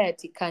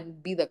 society can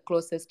be the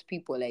closest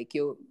people, like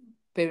your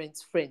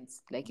parents'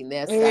 friends, like in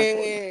their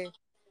circle, Hey,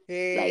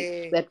 like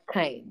hey. that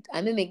kind.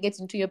 And then they get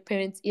into your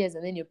parents' ears,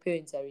 and then your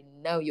parents are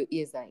in now your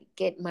ears, like,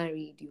 get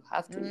married, you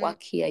have to Mm.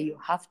 work here, you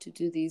have to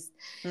do this.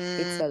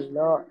 It's Mm. a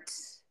lot.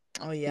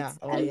 Oh yeah. It's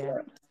Oh a yeah.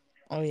 lot.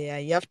 Oh yeah,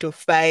 you have to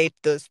fight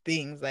those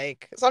things.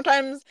 Like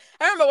sometimes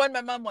I remember when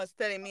my mom was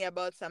telling me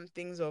about some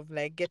things of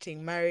like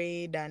getting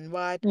married and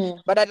what.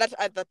 Mm, But at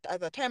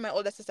the time my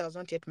older sister was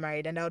not yet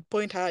married and I would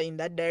point her in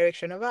that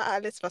direction of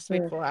let's first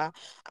wait mm. for her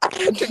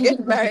to get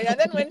married. And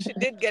then when she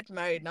did get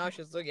married, now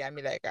she's looking at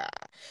me like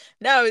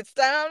now it's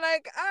time. I'm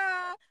like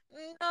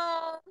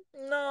no,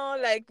 no,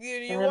 like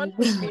you Um, won't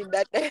put me in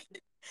that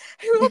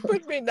you won't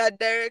put me in that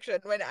direction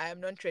when I am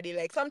not ready.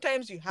 Like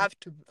sometimes you have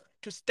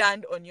to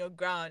stand on your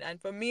ground.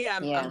 And for me,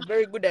 yeah. I'm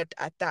very good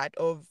at that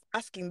of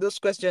asking those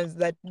questions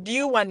that do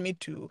you want me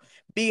to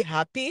be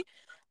happy?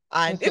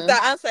 And if the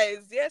Hmm. answer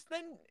is yes,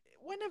 then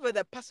whenever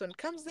the person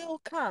comes, they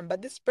will come.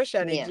 But this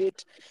pressure Yeah.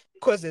 legit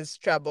causes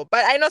trouble.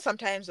 But I know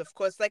sometimes, of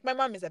course, like my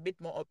mom is a bit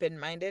more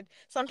open-minded.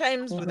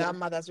 Sometimes with our Hmm.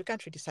 mothers, we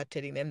can't really start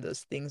telling them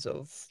those things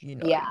of,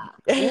 Yeah.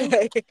 Ooh,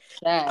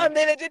 sure. and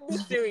they legit be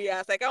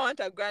serious. Like I want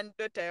a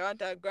granddaughter, I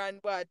want a grand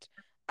what?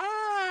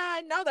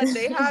 Now that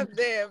they have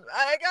them,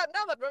 I got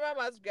now that my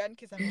mom has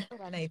grandkids, I'm like, oh,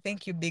 and I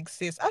thank you, big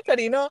sis.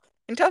 Actually,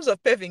 in terms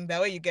of paving the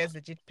way, you guys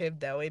legit paved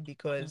the way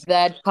because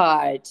That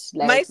part,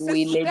 my like,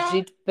 we sister.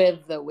 legit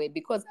paved the way,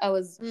 because I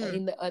was Mm,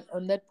 in the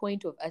on that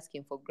point of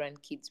asking for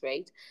grandkids,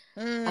 right?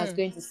 I was mm,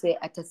 going to say,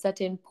 at a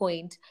certain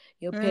point,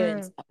 your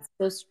parents mm. are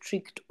so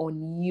strict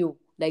on you,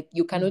 like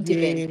you cannot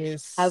even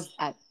have Yes.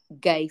 a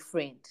guy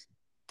friend,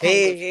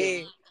 kind Hey, of thing.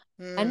 hey.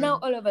 And now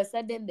Mm. all of a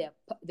sudden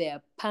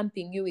they're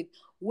pumping you with,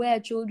 where are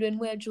children,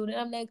 where are children.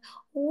 I'm like,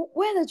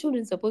 where are the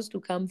children supposed to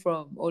come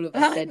from all of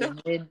a I know.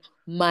 sudden? Then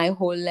my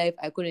whole life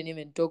I couldn't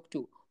even talk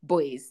to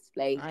boys.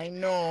 Like, I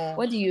know.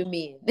 what do you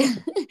mean?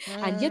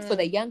 And yet for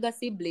the Mm, younger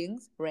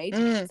siblings, right?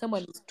 mm,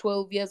 Someone is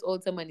 12 years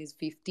old, someone is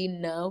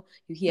 15 now.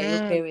 You hear your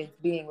mm. parents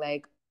being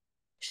like,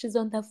 she's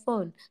on the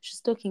phone,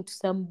 she's talking to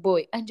some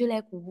boy. And you're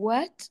like,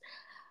 what?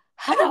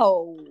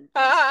 How?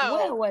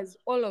 Where How? was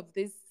all of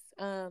this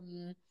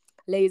um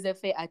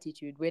laissez-faire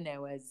attitude when I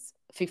was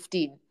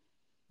 15?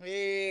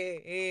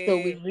 Hey, So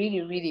we hey.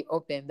 really, really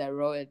opened the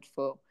road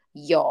for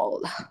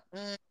y'all.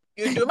 Mm,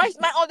 you do.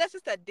 My older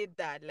sister did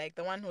that. Like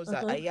the one who's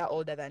a Uh-huh. year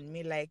older than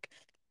me. Like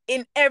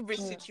in every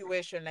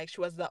situation, like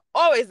she was the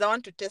always the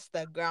one to test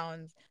the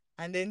grounds.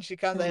 And then she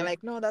comes and Mm.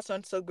 like, no, that's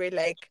not so great.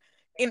 Like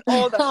in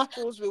all the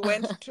schools we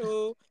went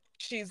to,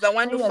 she's the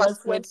one Oh who yeah, first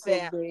that's not went so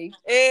there. great.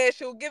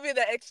 She'll give you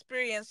the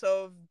experience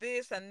of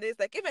this and this.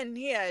 Like even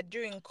here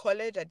during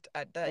college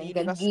at the Like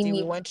a university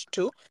we guinea. went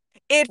to,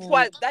 it Mm,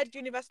 was that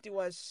university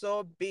was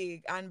so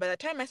big. And by the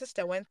time my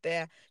sister went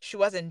there, she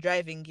wasn't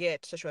driving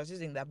yet, so she was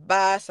using the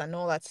bus and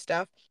all that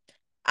stuff.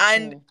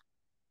 And mm,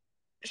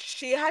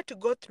 she had to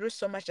go through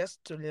so much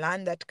just to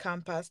learn that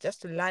campus,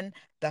 just to learn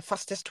the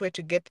fastest way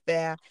to get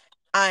there.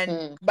 And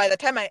mm. by the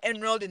time I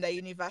enrolled in the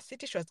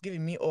university, she was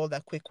giving me all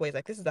the quick ways.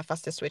 Like, this is the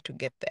fastest way to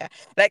get there.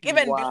 Like,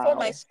 even before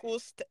Wow.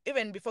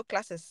 even before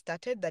classes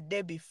started, the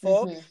day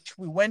before, Mm-hmm.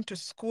 we went to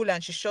school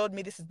and she showed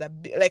me this is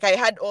like, I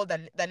had all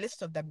the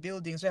list of the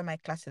buildings where my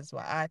classes were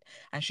at.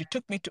 And she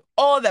took me to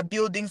all the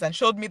buildings and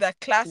showed me the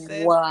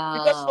classes.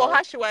 Because for Wow.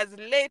 her, she was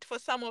late for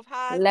some of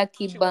hers.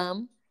 Lucky She was.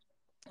 bum.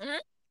 Mhm.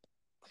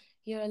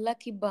 You're a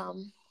lucky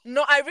bum.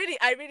 No, I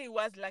really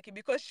was lucky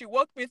because she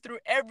walked me through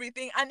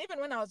everything. And even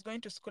when I was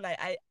going to school,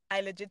 I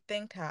legit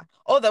thanked her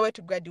all the way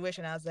to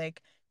graduation. I was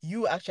like,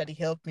 you actually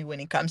helped me when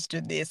it comes to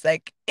this.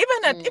 Like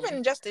Mm,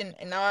 even just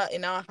in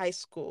our high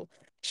school,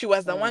 she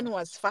was the one mm. who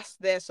was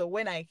fast there. So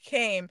when I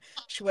came,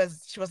 she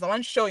was the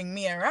one showing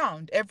me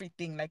around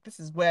everything. Like this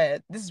is where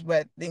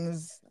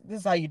things this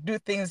is how you do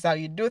things, how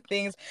you do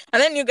things.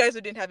 And then you guys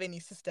who didn't have any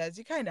sisters,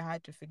 you kind of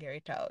had to figure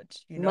it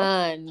out, you know?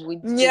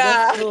 Man, they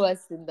just Yeah, threw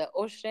us in the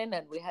ocean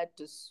and we had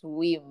to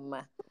swim.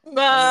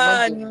 And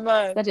imagine,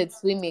 man. started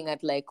swimming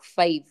at like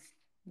 5,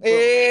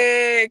 bro.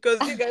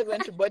 Because you guys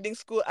went to boarding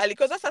school early.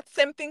 Because that's the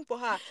same thing for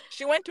her.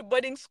 She went to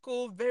boarding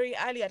school very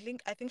early. I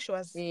think she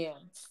was Yeah.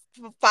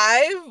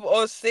 5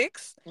 or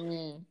 6.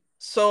 Mm.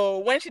 So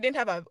when she didn't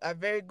have a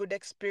very good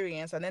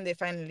experience, and then they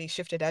finally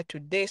shifted her to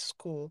day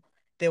school,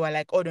 they were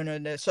like, "Oh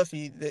no,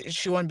 Sophie,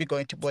 she won't be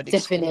going to boarding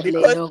school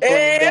Definitely not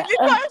going there.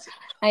 because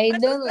I I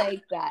don't just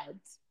like that.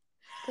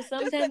 Because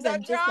tested sometimes the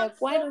I'm just like, ground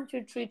why so." don't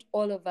you treat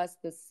all of us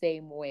the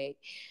same way?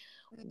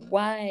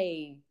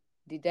 Why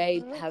did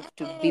I have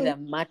to be Mm-mm. the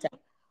matter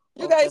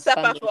You of the guys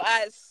suffer for family?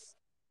 us.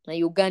 A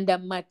Uganda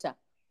matter.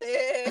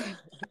 Eh.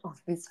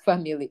 of this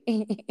family.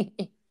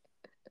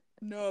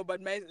 No,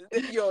 but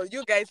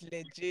you guys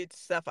legit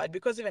suffered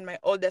because even my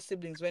older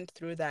siblings went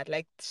through that.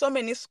 Like so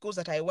many schools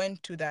that I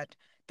went to that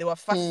they were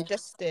Mm. first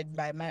tested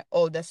by my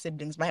older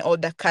siblings, my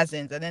older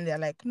cousins, and then they're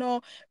like,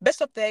 no,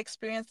 best of their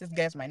experience, these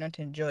guys might not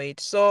enjoy it.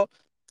 So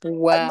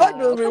God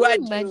will Wow. Can you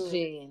reward you.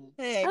 imagine?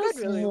 Hey, How God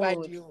will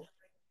reward smooth. you.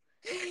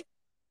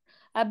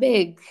 I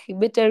beg, you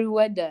better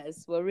reward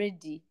us. We're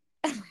ready.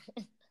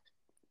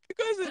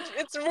 Because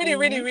it's really,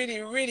 really, Mm-hmm. really,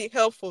 really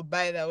helpful,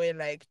 by the way,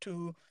 like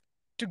to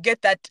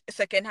get that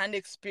secondhand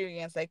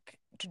experience, like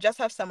to just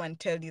have someone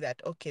tell you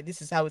that, okay,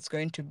 this is how it's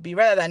going to be,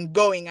 rather than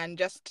going and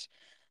just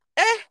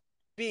eh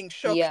being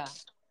Yeah.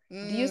 shocked.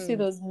 Do you see Mm.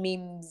 those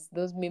memes,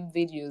 those meme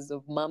videos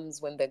of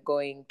moms when they're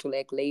going to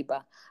like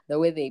labor, the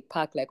way they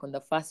pack like on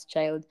the first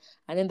child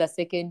and then the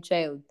second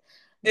child,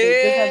 they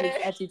just have this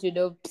Eh, attitude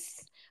of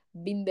 "Psst,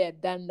 been there,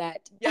 done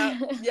that." yeah,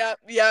 yeah,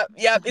 yeah,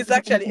 yeah. It's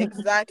actually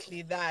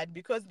exactly that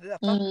because the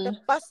Mm,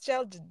 first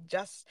child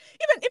just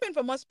even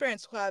for most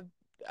parents who have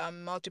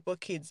multiple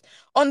kids,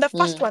 on the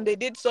first mm, one they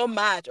did so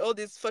much, all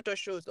these photo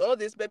shoots, all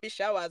these baby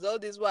showers, all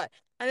this what,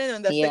 and then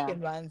on the yeah,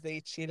 second ones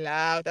they chill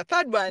out. The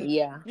third one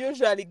yeah.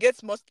 usually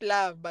gets most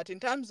love, but in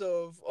terms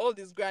of all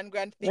these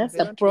grand things, That's they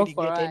a don't pro really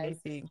for get us.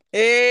 anything.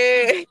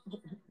 Eh.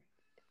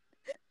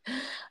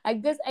 I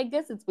guess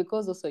it's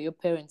because also your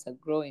parents are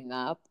growing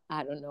up.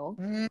 I don't know.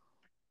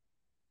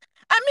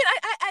 I mean,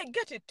 I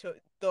get it too,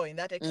 though, in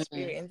that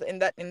Mm, experience, in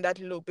that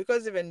look,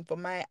 because even for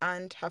my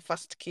aunt, her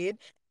first kid,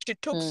 she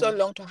took so mm,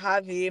 long to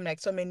have him, like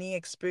so many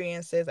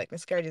experiences, like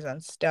miscarriages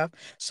and stuff.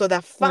 So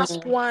the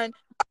first mm, one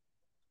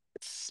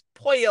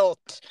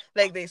spoiled,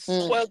 like they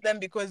mm, spoiled them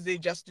because they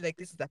just like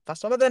this is the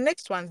first one, but the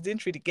next ones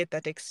didn't really get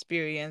that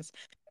experience.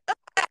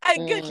 I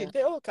get mm. it;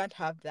 they all can't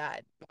have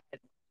that.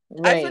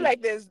 I feel Right.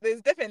 like there's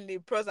definitely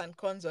pros and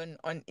cons on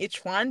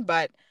each one,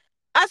 but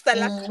as the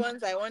last Mm,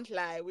 ones, I won't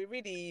lie, we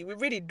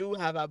really do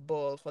have a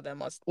ball for the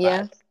most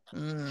part. yeah.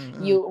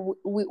 Mm-hmm.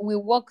 We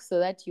walk so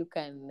that you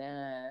can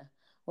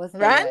what's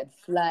the Run, word,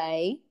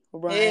 fly,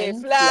 hey,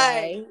 run, fly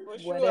fly, for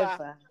sure,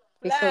 whatever,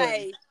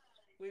 because fly.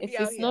 We be if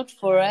out it's here not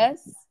for flying.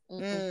 us,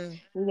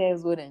 Mm, you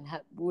guys wouldn't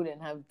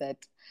have that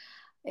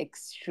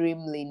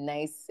extremely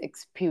nice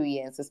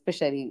experience,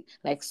 especially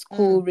like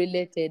school mm,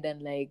 related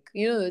and like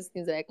those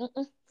things like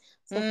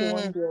Sophie mm.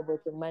 won't be able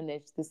to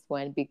manage this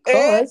one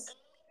Eh, because that's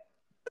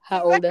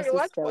her older exactly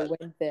what sister was.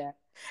 went there.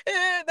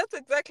 Yeah, that's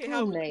exactly Oh,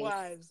 how it nice.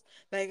 was.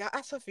 Like,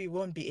 Sophie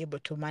won't be able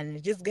to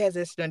manage. These guys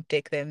just don't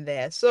take them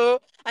there. So,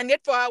 and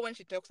yet for her, when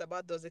she talks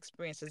about those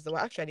experiences, they were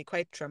actually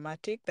quite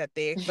traumatic that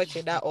they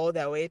affected her all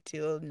the way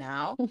till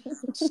now.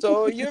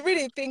 So you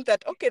really think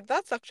that, okay,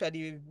 that's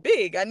actually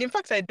big. And in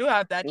fact, I do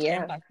have that Yeah,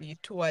 empathy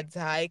towards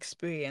her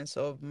experience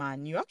of,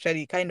 man, you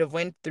actually kind of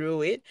went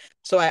through it.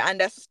 So I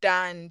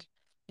understand,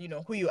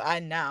 who you are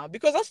now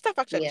because that stuff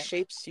actually yeah,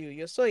 shapes you.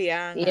 You're so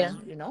young yeah.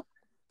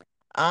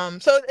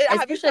 and. So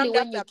have you Especially summed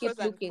up when you the pros keep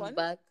and looking cons?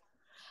 back.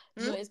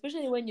 Mm? No,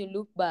 especially when you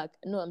look back.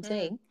 No, I'm Mm.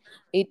 saying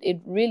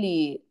it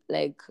really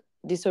like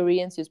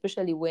disorients you,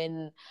 especially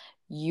when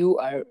you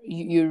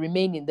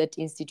remain in that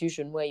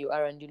institution where you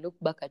are and you look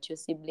back at your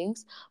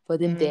siblings, for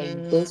them they're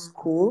in their Mm.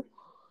 school.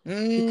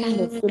 You kind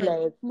of feel Mm.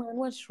 like, man,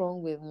 what's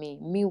wrong with me?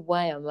 Me,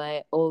 why am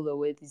I all the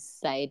way this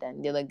side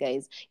and the other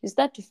guys? You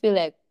start to feel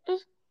like,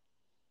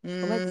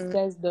 but these Mm.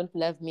 guys don't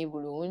love me,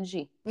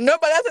 Bulunji. No,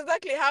 but that's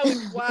exactly how it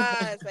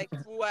was. Like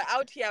we were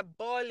out here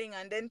bawling,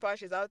 and then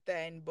Pash is out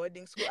there in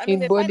boarding school. I mean,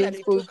 In they boarding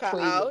finally school took her toilet.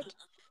 out,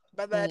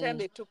 but by the time Mm,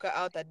 they took her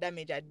out, the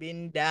damage had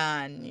been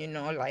done.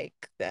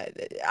 Like that,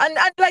 and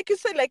like you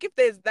said, like if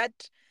there's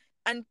that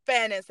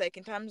unfairness, like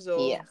in terms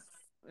yeah, of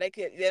like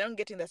they're not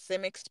getting the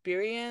same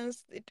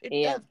experience,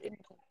 yeah. it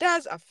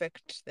does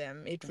affect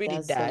them. It really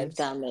Does some does.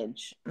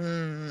 damage.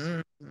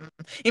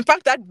 In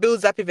fact, that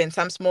builds up even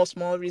some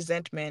small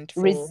resentment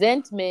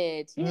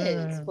Resentment,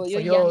 yes, for for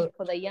your young, your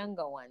for the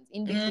younger ones,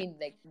 in mm, between,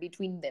 like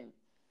between them.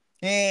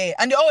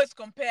 and you're always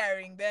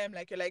comparing them.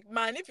 Like you're like,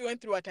 man, if you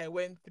went through what I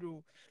went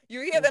through,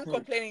 you hear them Hmm.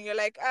 complaining. You're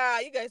like,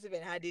 you guys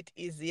even had it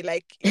easy.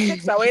 Like it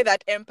takes away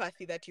that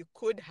empathy that you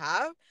could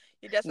have.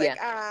 You're just like,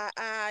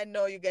 Yeah,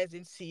 no, you guys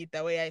didn't see it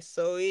the way I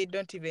saw it.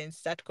 Don't even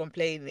start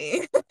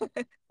complaining.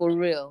 for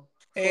real,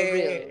 for eh,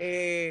 real.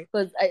 eh.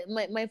 Because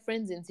my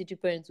friends in city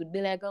parents would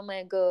be like, oh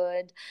my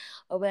god,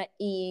 over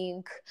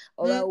ink, Mm,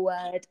 over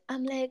what?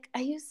 I'm like,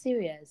 are you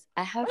serious?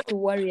 I have to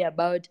worry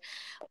about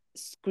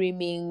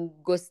screaming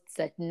ghosts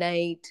at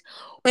night,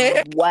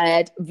 eh.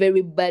 what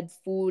very bad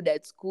food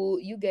at school.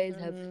 You guys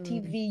have Mm,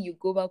 TV, you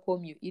go back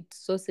home, you eat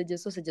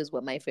sausages. Sausages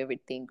were my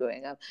favorite thing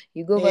growing up.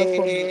 You go back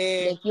home, eh.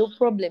 like your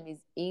problem is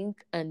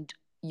ink and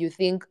you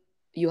think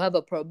you have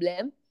a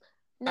problem.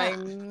 I Nah.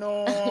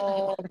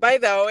 know. By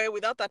the way,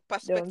 without that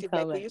Don't perspective,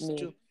 like come we at used me.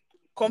 to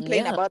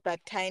complain Yeah. about the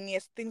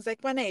tiniest things. Like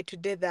when I ate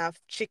today, the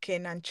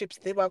chicken and chips,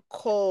 they were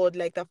cold.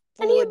 Like the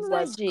Can you food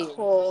was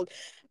imagine? cold.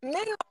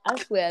 Man, I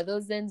swear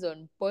those ends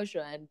on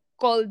posho and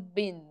cold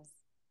beans.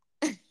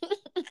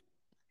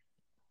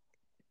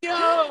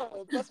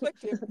 yo,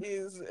 perspective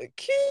is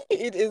key.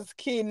 It is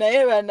key.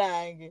 Naira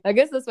nang. I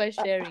guess that's why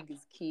sharing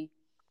is key.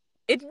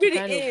 It to really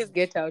kind of is.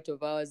 get out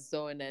of our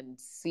zone and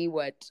see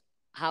what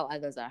how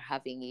others are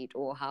having it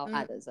or how Mm,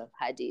 others have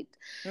had it.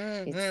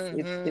 mm, It's mm,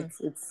 it's mm,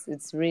 it's it's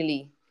it's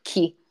really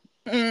key.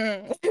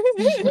 mm.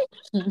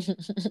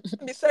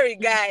 Sorry,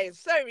 guys.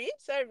 Sorry,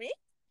 sorry.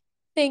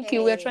 Thank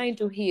you. We're Hey. trying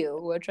to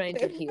heal. We're trying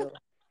to heal.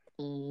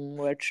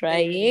 We're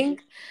trying, Hey.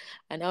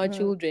 and our Mm.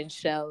 children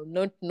shall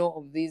not know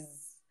of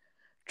these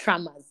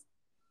traumas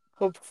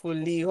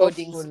of Hopefully,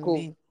 boarding school.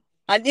 hopefully.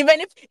 And even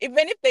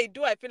if they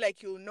do, I feel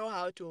like you'll know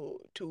how to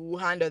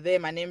handle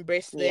them and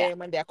embrace Yeah, them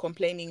when they're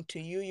complaining to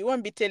you. You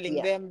won't be telling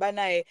yeah. them, but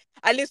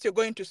at least you're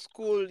going to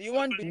school. You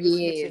won't be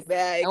dismissing Yes.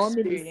 their I won't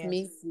be experience.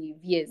 dismissive.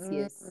 Yes, Mm.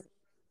 yes.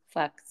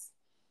 Facts.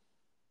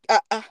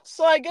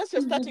 So I guess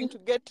you're starting to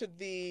get to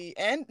the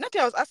end. Nati,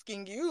 I was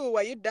asking you,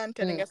 were you done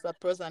telling Mm. us the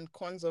pros and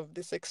cons of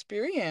this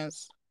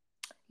experience?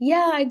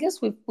 Yeah, I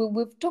guess we've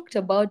talked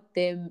about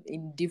them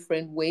in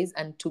different ways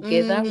and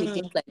together. We Mm,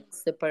 didn't like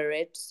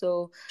separate.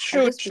 So I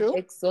true, guess we've true.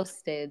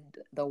 exhausted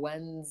the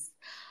ones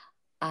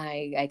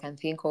I can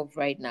think of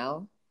right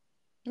now.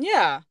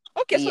 Yeah.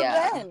 Okay, so Yeah.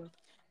 then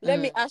let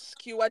me Mm.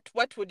 ask you,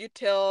 what would you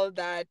tell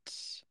that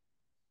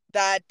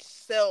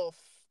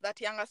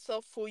younger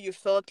self who you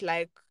felt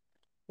like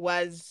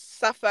was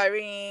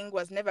suffering,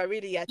 was never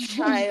really a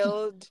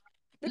child?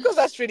 Because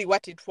that's really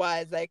what it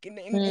was. Like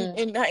Mm.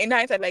 in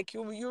hindsight, like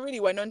you really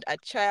were not a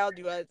child.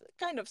 You were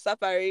kind of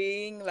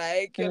suffering.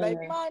 Like you're like,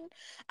 Mm. man.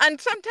 And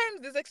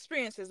sometimes these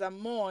experiences are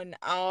more on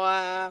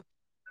our,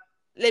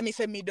 let me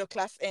say, middle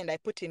class end. I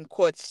put in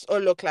quotes, or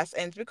low class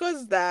ends,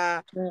 because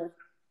Mm.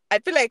 I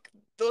feel like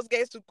those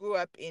guys who grew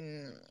up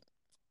in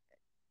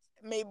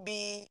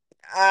maybe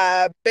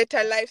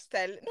better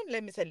lifestyle. Not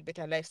let me say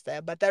better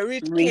lifestyle, but the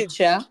rich kids.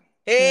 Richer.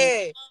 Mm.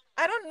 Hey,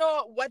 I don't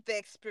know what the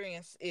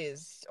experience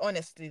is,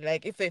 honestly.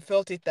 Like if they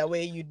felt it the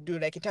way you do,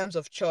 like in terms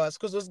of chores,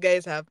 because those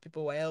guys have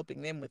people who are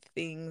helping them with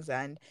things,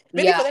 and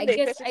maybe for Yeah, them I they guess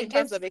face it I in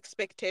terms of guess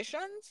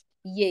expectations.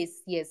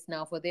 yes, yes.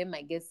 Now for them,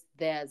 I guess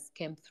theirs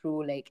came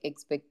through like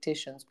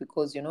expectations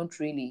because you're not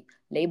really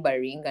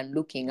laboring and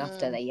looking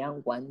after Mm, the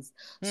young ones.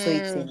 So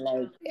it's in mm,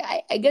 like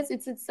I guess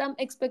it's some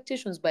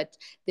expectations, but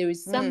there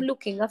is some mm,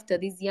 looking after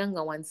these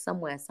younger ones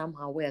somewhere,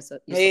 somehow, where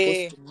you're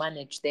supposed hey, to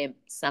manage them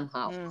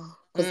somehow. mm,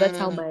 Because that's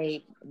how mm,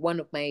 my one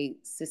of my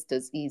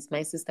sisters is.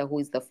 My sister who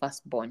is the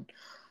firstborn.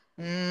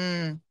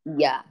 mm.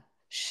 Yeah,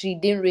 she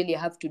didn't really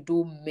have to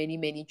do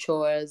many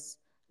chores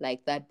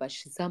like that, but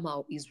she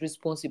somehow is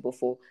responsible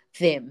for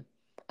them.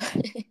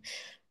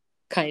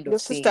 Kind of Your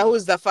sister, thing. who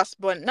is the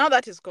firstborn. Now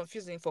that is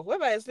confusing for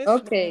whoever is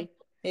listening. Okay,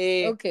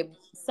 Hey, okay.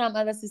 Some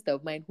other sister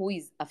of mine who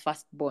is a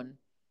firstborn.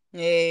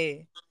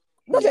 hey.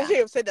 Not as Yeah. if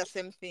you've said the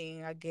same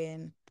thing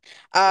again.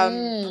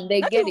 Um,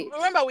 They not to get it.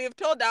 remember, we've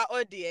told our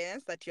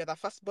audience that you're the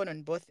firstborn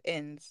on both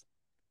ends.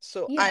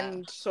 So Yeah.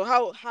 and so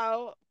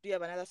how do you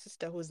have another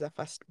sister who's the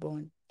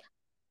firstborn?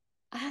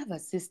 I have a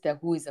sister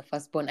who is a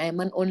firstborn. I am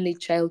an only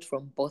child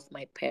from both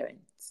my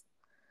parents.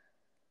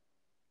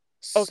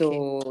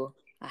 Okay. So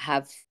I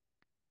have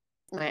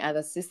my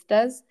other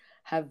sisters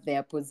have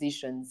their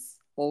positions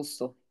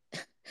also,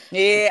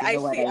 Yeah, if you I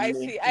know what see, I I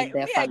mean, see. in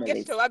their I get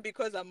families. to her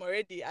because I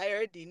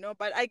already know,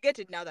 but I get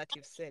it now that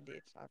you've said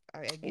it.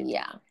 I get it.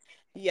 Yeah.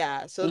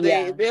 Yeah. So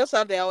Yeah. they also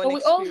have their own But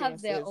we all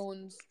have their experiences.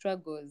 own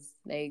struggles,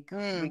 like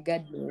Mm,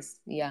 regardless.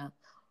 Yeah.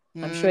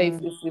 I'm sure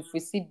mm, if we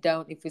sit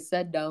down, if we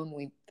sat down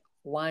with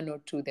one or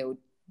two, they would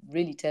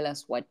really tell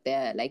us what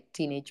their like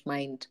teenage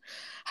mind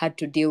had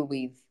to deal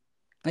with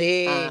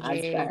yeah,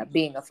 as yeah.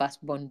 being a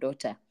firstborn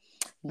daughter.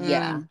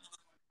 Yeah. Mm,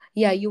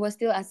 Yeah, you were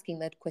still asking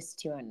that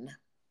question.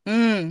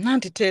 Now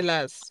to tell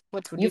us,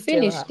 what would You you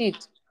tell finished her?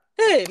 it.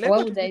 Hey, like What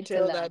what would would you I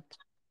tell tell her? that?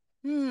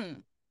 Hmm.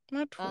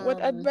 What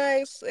Um,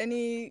 advice?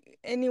 Any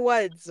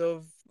words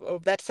of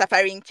that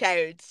suffering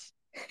child?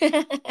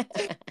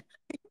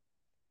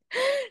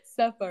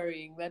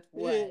 suffering, that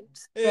Yeah. word,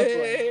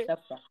 struggle and Eh,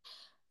 suffer.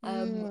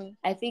 mm,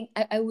 I think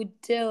I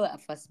would tell a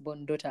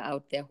firstborn daughter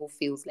out there who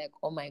feels like,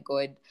 oh my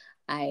God,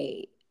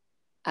 I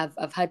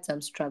I've had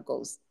some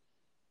struggles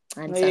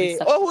and some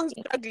or who's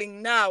suffering,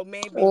 struggling now?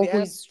 Maybe or they who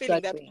are is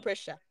feeling that struggling.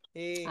 pressure.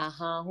 Eh.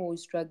 Who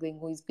is struggling,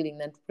 who is feeling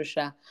that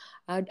pressure.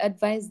 I'd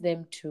advise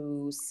them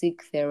to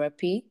seek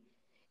therapy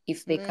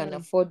if they can Mm,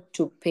 afford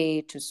to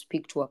pay to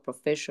speak to a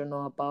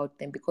professional about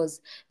them, because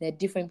there are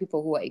different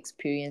people who are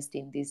experienced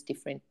in these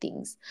different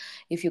things.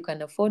 If you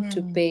can afford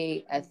to mm,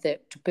 pay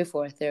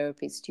for a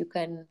therapist, you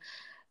can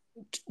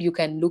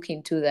look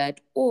into that.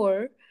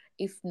 Or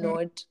if mm,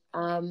 not,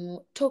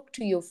 talk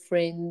to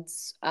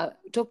friends.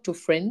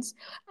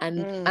 And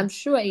mm, I'm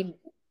sure in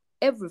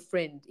every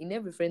friend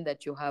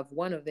that you have,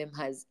 one of them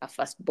has a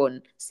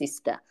firstborn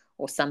sister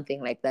or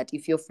something like that.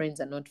 If your friends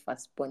are not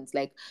firstborns,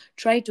 like,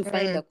 try to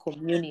find mm, a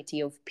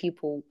community of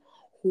people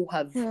who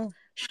have mm.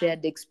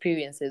 shared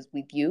experiences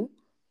with you,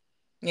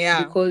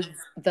 Yeah. because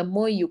the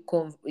more you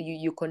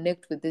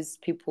connect with these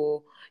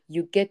people,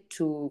 you get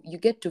to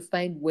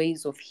find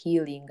ways of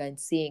healing and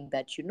seeing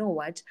that, you know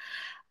what,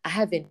 I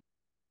haven't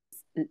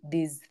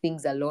these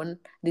things alone.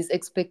 These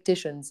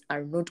expectations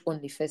are not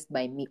only faced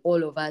by me.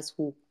 All of us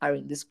who are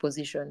in this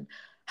position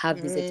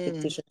have these Mm,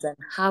 expectations, and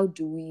how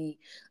do we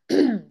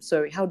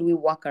sorry, how do we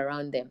work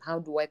around them? How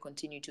do I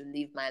continue to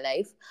live my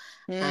life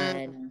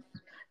mm, and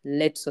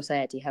let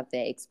society have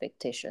their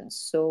expectations?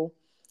 So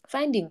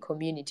finding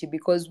community,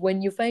 because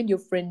when you find your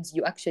friends,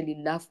 you actually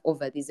laugh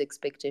over these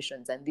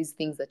expectations and these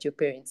things that your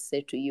parents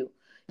say to you,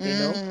 you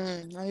know.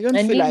 And you don't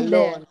And feel in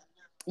there, alone.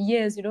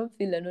 yes, you don't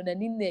feel alone,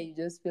 and in there you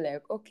just feel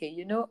like,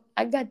 okay,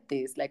 I got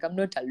this, like I'm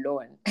not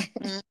alone.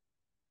 Mm,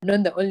 I'm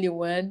not the only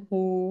one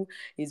who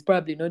is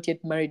probably not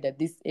yet married at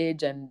this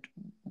age, and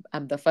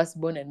I'm the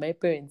firstborn, and my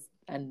parents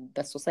and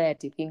the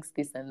society thinks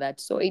this and that.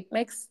 So it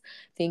makes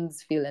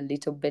things feel a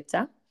little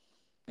better.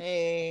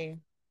 eh,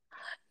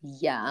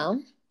 Yeah.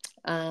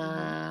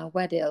 mhm,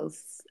 What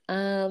else?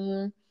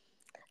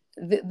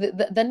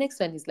 The next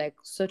one is like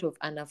sort of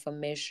an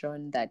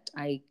affirmation that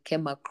I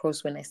came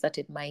across when I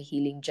started my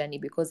healing journey,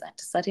 because at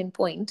a certain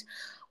point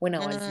when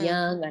I was mm,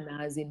 young and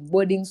I was in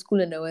boarding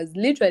school and I was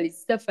literally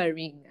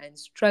suffering and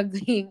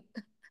struggling,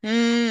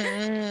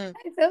 mm,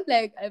 I felt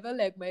like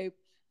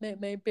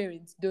my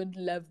parents don't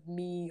love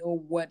me or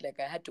what. Like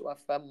I had to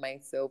affirm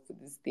myself with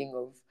this thing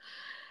of,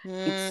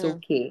 it's mm,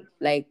 okay.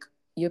 Like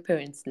your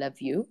parents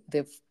love you.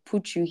 They've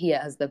put you here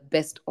as the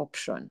best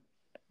option,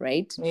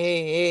 right?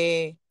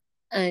 eh,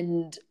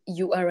 And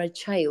you are a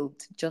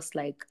child just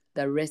like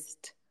the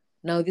rest.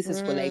 Now this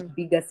is for like mm,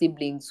 bigger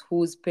siblings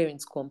whose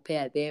parents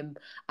compare them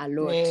a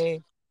lot. eh,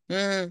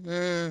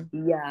 mm,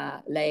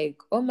 Yeah, like,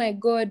 oh my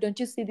God, don't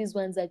you see these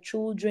ones are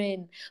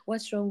children?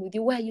 What's wrong with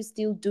you? Why are you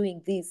still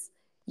doing this?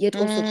 Yet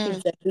also mm,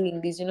 kids are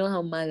doing this. You know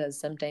how mothers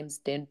sometimes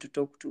tend to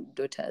talk to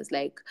daughters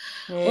like,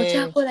 oh, eh,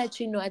 Chakola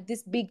Chino, at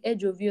this big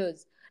age of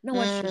yours. Now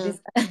what should mm,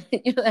 this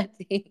I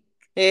think,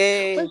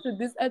 what eh, should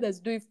these others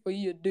do for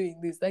you? You're doing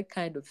this, that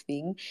kind of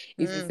thing.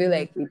 If you feel mm,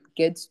 like it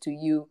gets to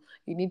you,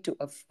 you need to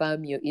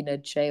affirm your inner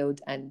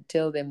child and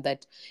tell them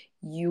that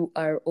you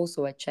are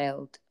also a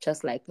child,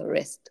 just like the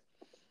rest.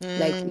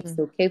 Like it's mm,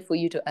 okay for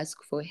you to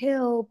ask for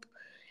help.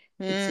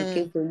 It's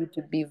okay mm, for you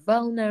to be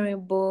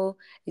vulnerable.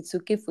 It's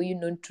okay for you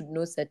not to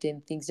know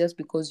certain things. Just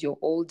because you're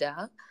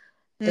older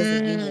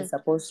doesn't mean you're mm.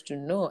 supposed to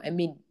know. I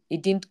mean,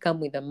 it didn't come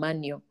with a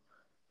manual.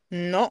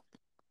 No,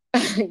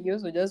 You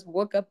also just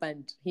woke up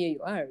and here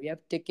you are. You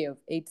have to take care of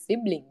 8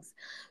 siblings.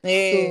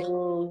 eh,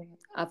 So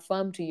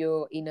affirm to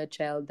your inner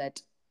child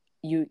that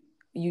you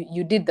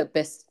you did the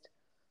best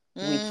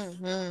with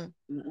mm,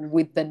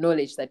 with the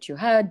knowledge that you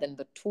had and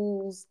the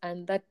tools,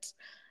 and that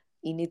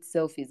in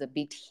itself is a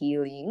bit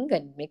healing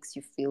and makes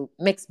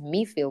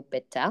me feel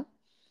better.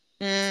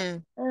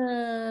 mm,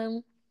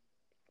 um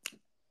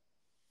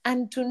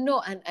and to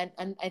know,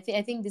 and I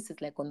think this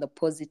is like on the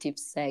positive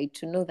side,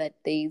 to know that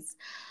there's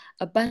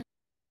a bunch,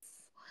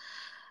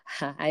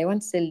 I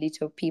won't say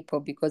little people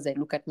because I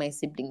look at my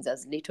siblings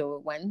as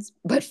little ones,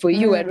 but for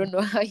you, I mm. don't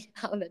know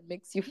how that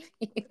makes you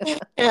feel.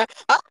 Yeah.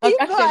 Oh, Okay, you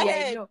go actually,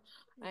 I ahead. know.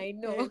 I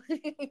Eh. know.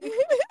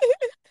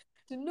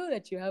 To know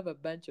that you have a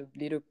bunch of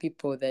little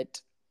people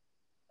that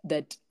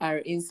are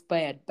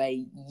inspired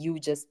by you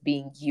just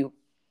being you.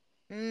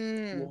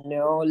 Mm,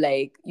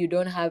 Like you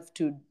don't have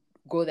to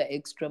go the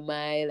extra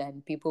mile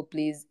and people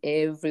please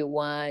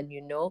everyone.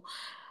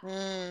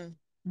 mm,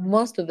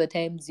 Most of the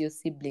times your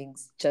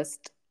siblings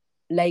just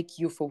like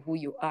you for who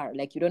you are.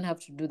 Like you don't have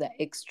to do the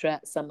extra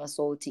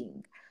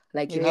somersaulting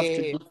like you have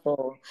to eh, do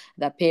for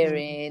the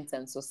mm, parents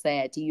and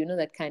society,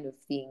 that kind of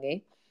thing, eh?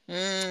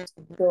 mm,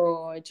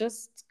 So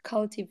just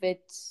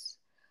cultivate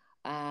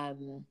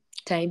um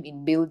time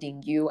in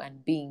building you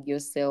and being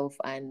yourself,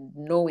 and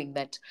knowing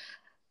that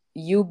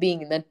you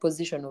being in that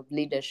position of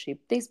leadership,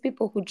 there's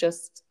people who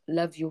just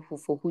love you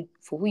for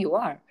who you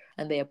are,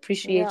 and they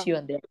appreciate yeah. you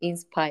and they're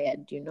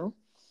inspired.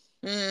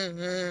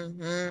 Mm,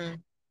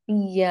 mm,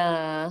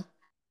 Yeah,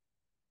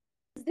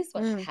 this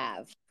one I mm,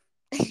 have.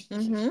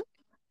 mm,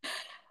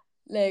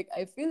 Like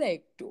I feel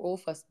like to all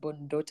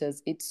firstborn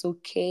daughters, it's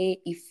okay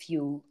if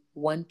you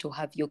want to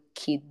have your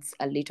kids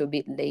a little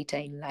bit later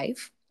in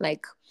life,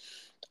 like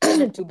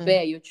to mm,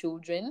 bear your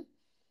children,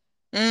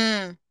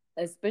 mm,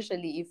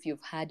 especially if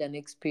you've had an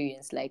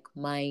experience like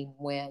mine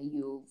where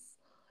you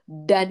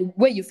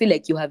feel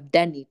like you have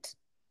done it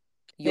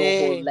your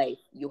whole eh, life.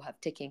 You have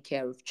taken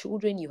care of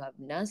children, you have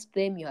nursed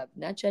them, you have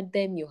nurtured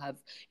them, you have,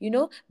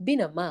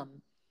 been a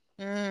mom,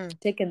 mm,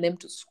 taken them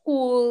to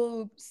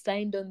school,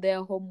 signed on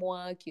their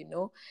homework.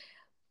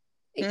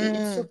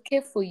 It's mm,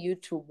 okay for you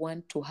to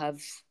want to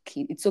have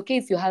kids. It's okay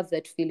if you have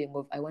that feeling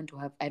of I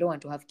don't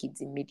want to have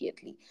kids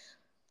immediately.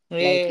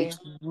 Like eh, it's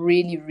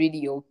really,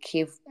 really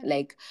okay.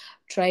 Like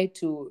try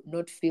to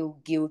not feel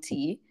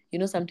guilty.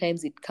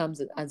 Sometimes it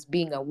comes as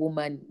being a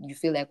woman, you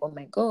feel like, oh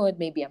my God,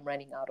 maybe I'm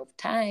running out of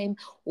time,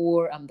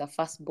 or I'm the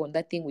firstborn,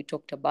 that thing we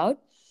talked about.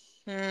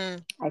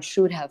 mm, I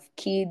should have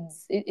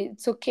kids.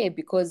 It's okay,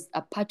 because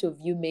a part of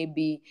you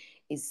maybe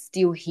is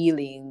still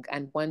healing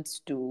and wants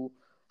to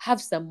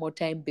have some more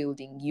time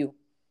building you,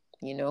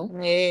 you know?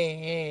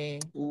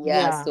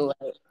 Yeah, yeah. so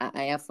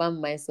I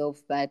affirm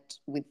myself that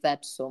with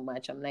that so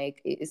much. I'm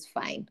like, it's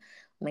fine.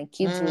 My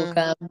kids will Mm,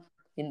 come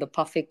in the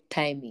perfect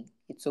timing.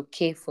 It's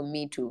okay for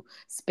me to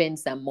spend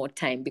some more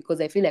time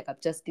because I feel like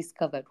I've just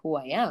discovered who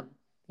I am.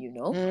 you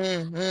know,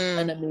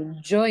 and Mm, I'm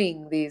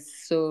enjoying this.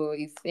 So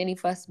if any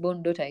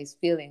firstborn daughter is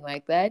feeling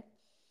like that,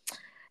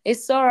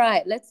 it's all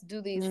right. Let's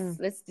do this. mm,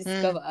 Let's mm,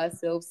 discover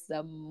ourselves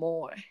some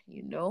more,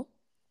 you know.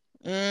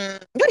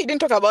 No, you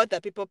didn't talk about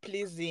the people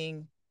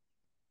pleasing.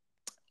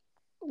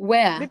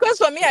 Where? Because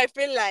for me, I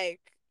feel like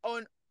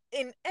on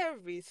in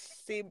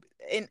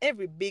in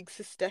every big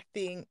sister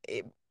thing,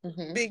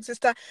 Hmm. big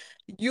sister,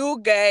 you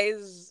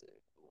guys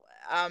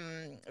I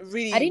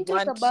really didn't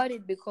talk want. about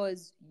it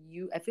because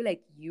I feel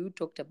like you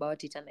talked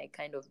about it and I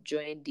kind of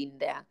joined in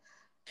there.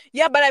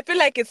 Yeah, but I feel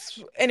like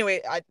it's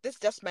anyway. This is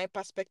just my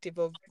perspective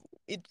of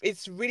it.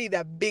 It's really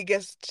the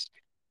biggest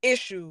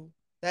issue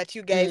that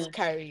you guys Mm.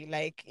 carry.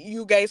 Like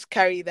you guys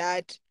carry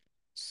that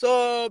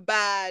so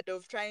bad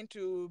of trying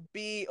to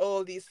be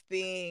all these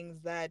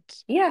things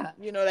that Yeah.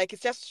 like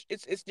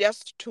it's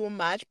just too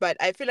much. But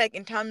I feel like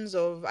in terms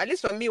of at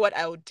least for me, what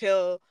I would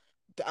tell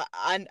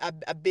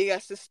a bigger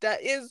sister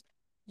is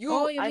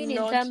Oh, you you are mean in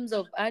not terms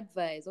of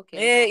advice? Okay,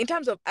 okay. in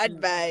terms of Mm.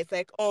 advice,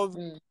 like of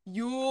Mm.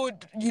 you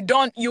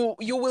don't you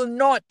will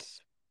not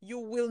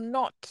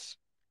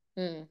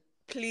Mm.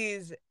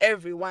 please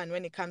everyone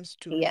when it comes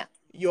to Yeah.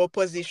 your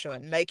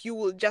position. Like you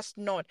will just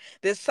not.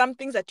 There's some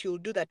things that you'll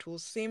do that will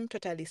seem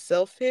totally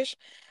selfish,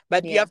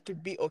 but you Yeah. have to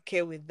be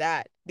okay with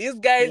that. These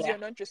guys, Yeah. you're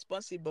not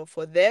responsible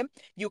for them.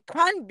 You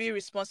can't be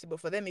responsible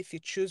for them if you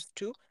choose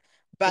to,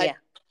 but Yeah.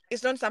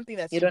 it's not something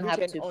You that's don't have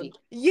written to on. be.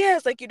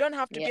 Yes, like you don't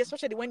have to Yeah. be,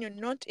 especially when you're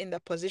not in the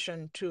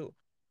position to.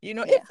 Yeah.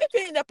 If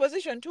you're in the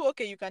position too,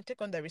 okay, you can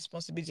take on the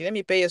responsibility. Let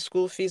me pay your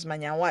school fees,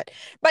 man, and what.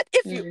 But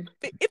Mm.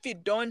 if you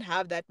don't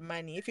have that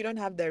money, if you don't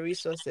have the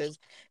resources,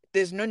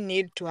 there's no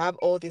need to have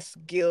all this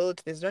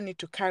guilt. There's no need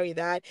to carry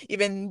that,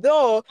 even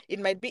though it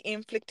might be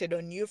inflicted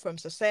on you from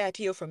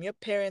society or from your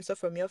parents or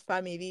from your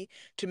family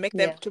to make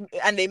them Yeah. to,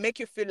 and they make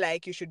you feel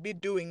like you should be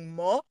doing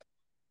more.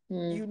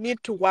 Mm. You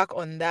need to work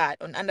on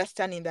that, on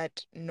understanding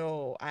that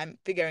no, I'm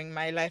figuring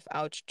my life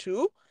out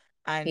too.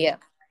 And Yeah.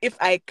 if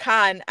I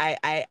can,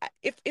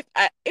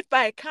 if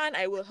I can,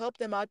 I will help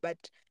them out.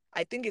 But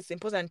I think it's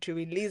important to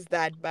release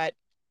that. But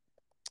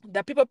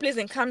the people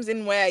pleasing comes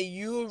in where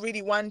you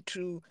really want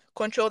to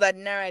control that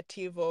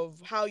narrative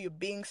of how you're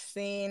being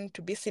seen,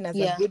 to be seen as a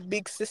Yeah. good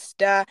big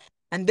sister,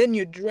 and then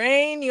you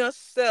drain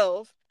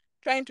yourself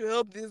trying to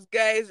help these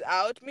guys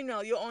out.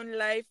 Meanwhile, your own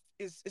life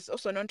is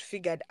also not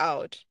figured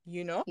out,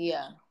 you know?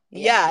 Yeah.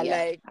 Yeah. Yeah, Yeah.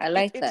 like I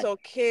like it's that.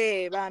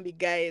 okay, Bambi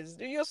guys.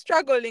 You're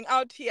struggling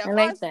out here. I For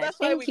like us, that. that's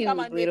why we Thank come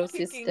you, and we're little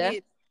kicking sister.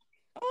 it.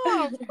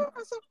 Oh, of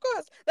course, of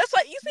course. That's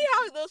why you see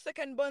how those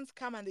second borns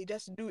come and they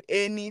just do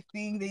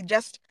anything. They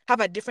just have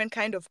a different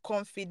kind of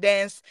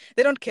confidence.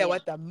 They don't care Yeah.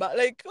 what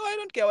like, oh, I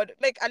don't care what,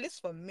 like, at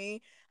least for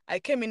me, I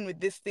came in with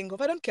this thing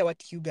of I don't care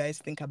what you guys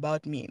think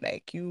about me,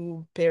 like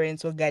you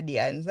parents or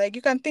guardians. Like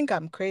you can think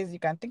I'm crazy, you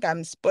can think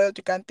I'm spoiled,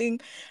 you can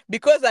think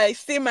because I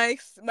see my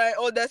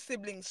older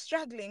siblings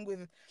struggling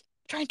with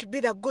trying to be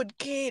the good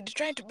kid,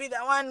 trying to be the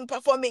one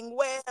performing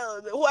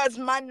well, who has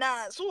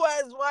manners, who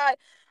has what.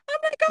 I'm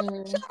like, I'm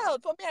a Mm.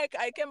 child. For me,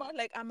 I came out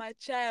like I'm a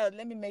child.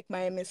 Let me make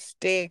my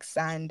mistakes.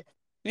 And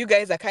you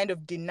guys are kind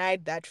of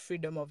denied that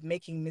freedom of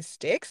making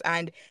mistakes.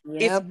 And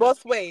it's Yep.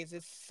 both ways.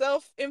 It's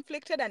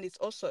self-inflicted and it's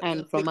also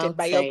And from inflicted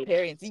by your outside.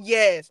 parents.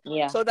 Yes.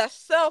 Yeah. So the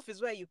self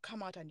is where you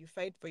come out and you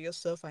fight for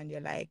yourself and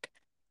you're like,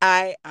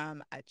 I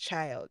am a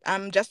child.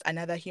 I'm just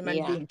another human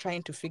Yeah. being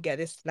trying to figure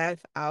this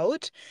life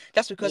out.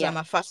 Just because Yeah. I'm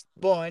a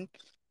firstborn,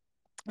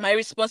 my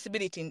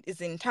responsibility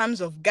is in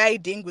terms of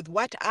guiding with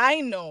what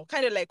I know,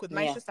 kind of like with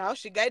my Yeah. sister, how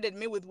she guided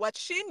me with what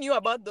she knew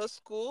about those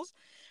schools,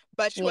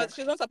 but Yeah.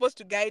 she's not supposed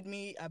to guide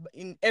me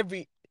in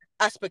every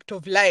aspect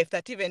of life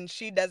that even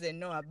she doesn't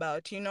know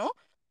about,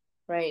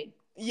 Right.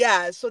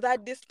 yeah, so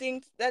that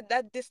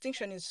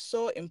distinction is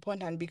so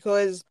important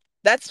because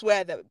that's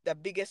where the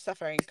biggest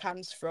suffering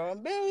comes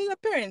from. Well, the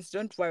parents,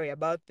 don't worry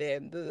about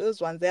them. Those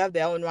ones, they have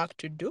their own work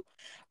to do.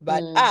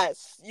 But Mm.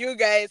 us, you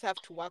guys have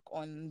to work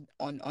on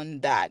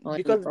that On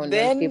because on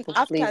then people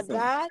after pleasing.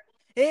 that,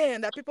 yeah,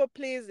 and the people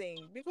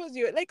pleasing because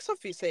you like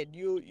Sophie said,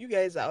 you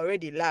guys are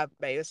already loved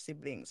by your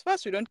siblings.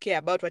 First, we don't care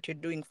about what you're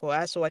doing for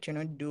us or what you're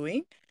not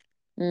doing.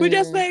 We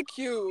just Mm. like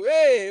you.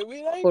 Hey,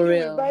 we like For you. We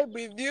real. vibe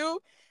with you.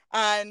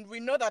 And we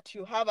know that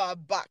you have our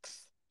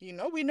backs. We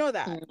know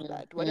that. Mm.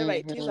 That whatever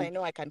it is, Mm-hmm. I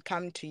know I can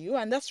come to you.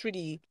 And that's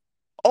really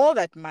all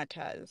that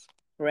matters.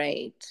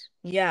 Right.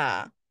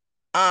 Yeah.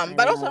 I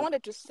But also I love.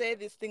 wanted to say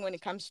this thing when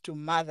it comes to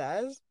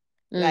mothers.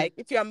 Mm. Like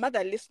if you're a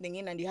mother listening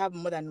in and you have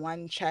more than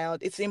one child,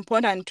 it's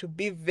important to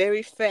be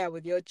very fair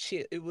with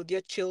with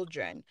your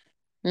children,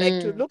 like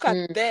to Mm. look at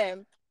Mm.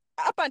 them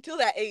up until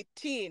they're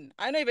 18.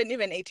 I know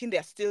even 18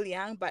 they're still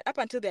young, but up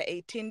until they're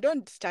 18,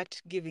 don't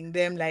start giving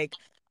them like,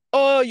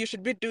 oh, you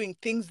should be doing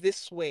things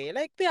this way.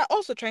 Like they are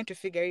also trying to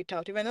figure it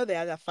out, even though they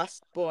are the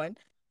firstborn,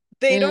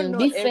 they don't Mm. know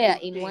Be fair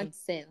in everything. what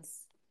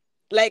sense?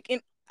 Like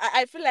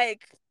I feel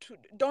like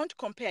don't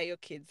compare your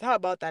kids. How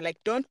about that? Like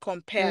don't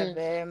compare Mm.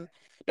 them.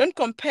 Don't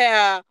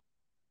compare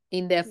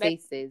In their like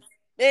faces.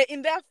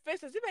 in their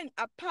faces, even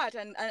apart,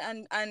 and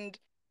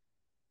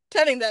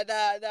telling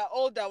the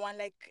older one,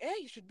 like, hey,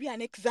 you should be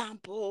an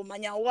example,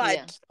 manya, Yeah.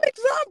 what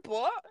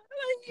example?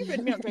 Like,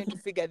 even me, I'm trying to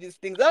figure these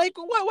things. Like,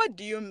 what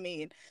do you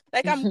mean?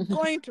 Like, I'm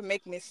going to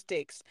make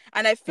mistakes,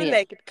 and I feel Yeah.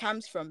 like it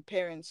comes from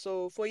parents.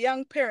 So for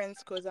young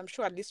parents, because I'm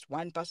sure at least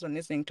one person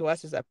listening to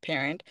us is a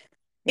parent,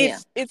 Yeah.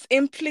 it's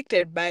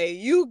inflicted by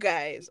you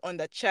guys on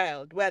the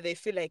child, where they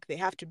feel like they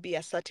have to be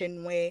a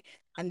certain way,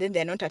 and then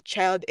they're not a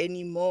child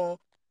anymore.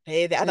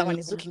 Hey, the other one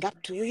is Mm. looking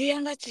up to you.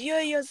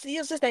 Your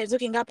sister is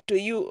looking up to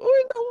you.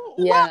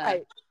 Yeah.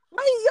 Why?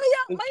 My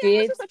It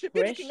younger sister creates should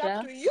be looking up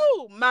pressure. to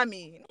you,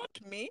 mommy,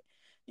 not me.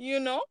 You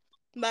know,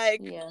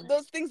 like Yeah.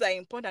 those things are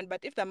important. But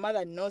if the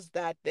mother knows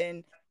that,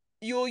 then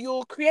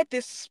you'll create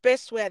this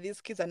space where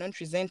these kids are not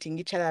resenting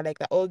each other, like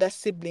the older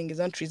sibling is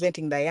not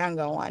resenting the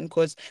younger one,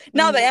 because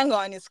now the Mm. younger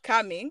one is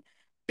coming,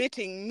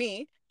 beating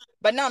me,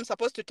 but now I'm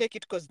supposed to take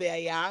it because they are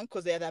young,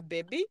 because they're the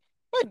baby.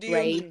 What do you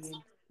Right.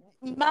 mean?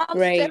 Mom step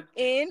Right.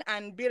 in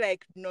and be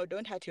like, no,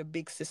 don't hurt your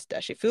big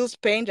sister. She feels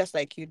pain just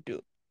like you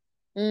do.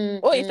 Mm,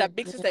 Or if the mm,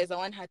 big sister mm. is the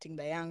one hurting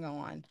the younger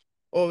one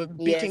or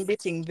Yes.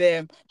 beating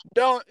them,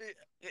 don't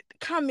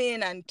come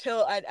in and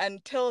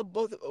tell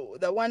both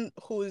the one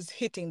who's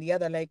hitting the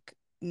other, like,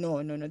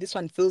 no, no, no, this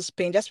one feels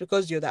pain. Just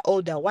because you're the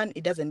older one,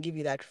 it doesn't give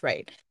you that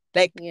right.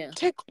 Like, Yeah.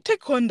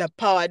 take on the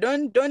power.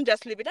 Don't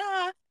just leave it.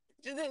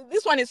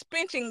 This one is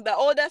pinching the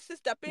older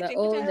sister, The pinching,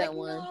 older like,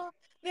 one. no,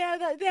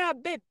 they are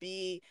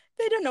baby.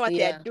 They don't know what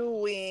they are Yeah.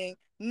 doing.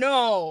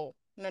 No,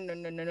 no, no,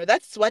 no, no, no.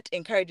 That's what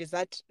encourages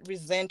that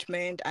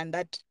resentment and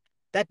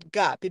that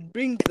gap. It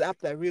brings up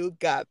the real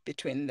gap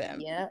between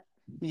them. Yeah.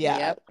 Yeah,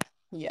 Yep.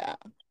 yeah.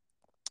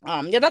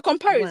 Yeah, the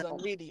comparison Wow.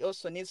 really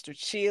also needs to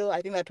chill.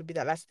 I think that would be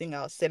the last thing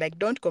I'll say. Like,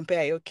 don't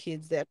compare your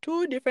kids. They're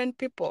two different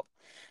people,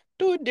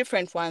 two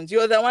different ones.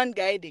 You're the one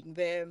guiding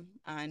them,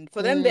 and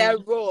for them, their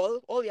Mm. role,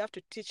 all you have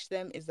to teach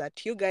them is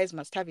that you guys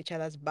must have each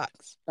other's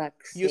backs.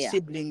 Facts. You Yeah.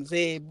 siblings,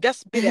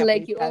 just be there for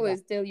Like each you other.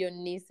 always tell your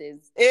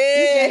nieces, you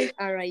Eh, guys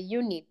are a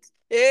unit.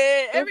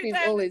 every Sophie's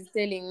time. always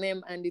telling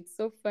them, and it's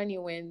so funny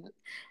when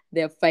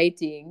they're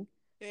fighting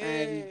and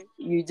Eh,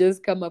 you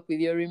just come up with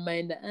your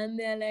reminder, and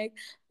they're like,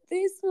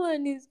 this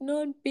one is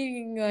not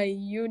being a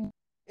unit.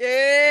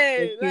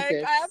 The Like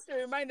I have cutest. to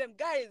remind them,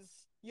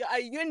 guys, you're a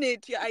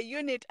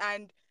unit,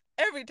 and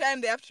every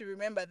time they have to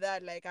remember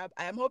that. Like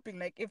I'm hoping,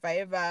 like if I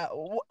ever,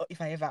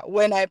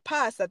 when I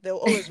pass, that they'll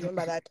always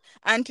remember that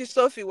Auntie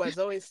Sophie was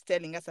always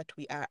telling us that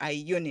we are a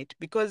unit,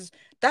 because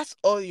that's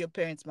all your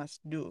parents must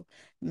do.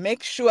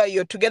 Make sure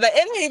you're together,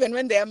 and even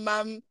when their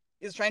mom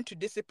is trying to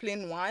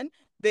discipline one,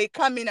 they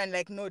come in and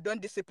like, no,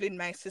 don't discipline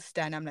my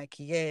sister, and I'm like,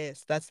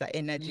 yes, that's the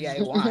energy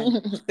I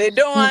want. They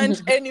don't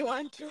want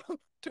anyone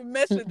to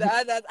mess with the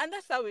others. And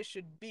that's how we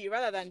should be,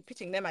 rather than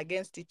pitting them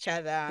against each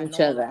other and Each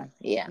all. other.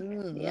 Yeah. Yeah.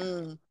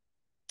 Mm-hmm.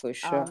 For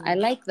sure. I Um,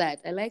 like that.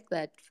 I like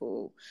that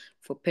for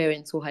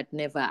parents who had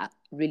never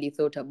really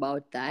thought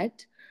about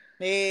that.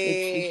 eh,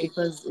 It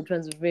was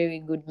a very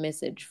good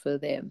message for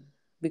them,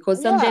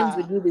 because sometimes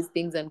we yeah. do these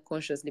things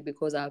unconsciously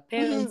because our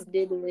parents Mhm.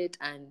 did it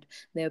and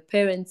their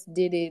parents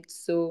did it.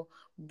 So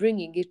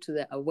bringing it to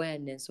the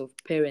awareness of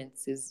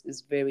parents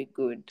is very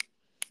good.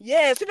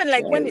 Yes, even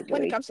like when Very, it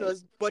very comes to good.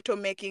 those bottle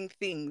making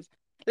things,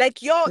 like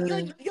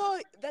Mm,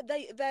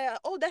 the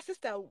older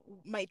sister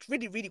might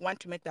really, really want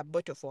to make that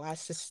bottle for her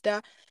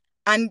sister,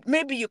 and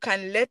maybe you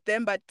can let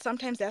them, but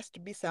sometimes there has to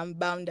be some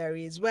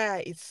boundaries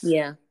where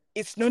yeah.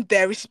 it's not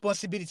their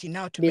responsibility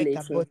now to make the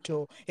Ability.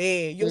 bottle.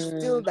 Hey, you're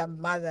still Mm, the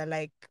mother.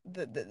 Like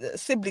the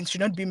siblings should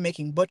not be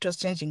making bottles,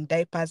 changing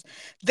diapers.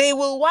 They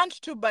will want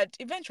to, but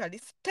eventually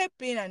step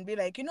in and be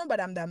like, but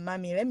I'm the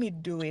mommy. Let me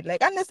do it.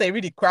 Like, unless they're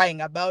really crying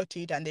about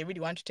it and they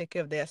really want to take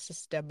care of their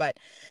sister. But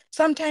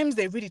sometimes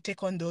they really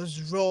take on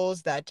those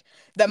roles that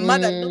the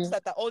mother looks mm,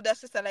 at the older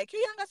sister like,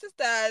 your younger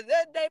sister,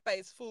 the diaper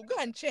is full. Go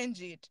and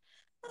change it.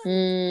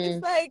 And it's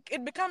mm. like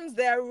it becomes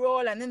their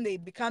role, and then they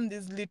become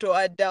these little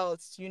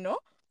adults.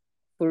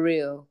 For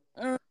real.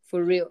 Mm.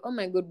 For real. Oh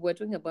my god, we're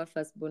talking about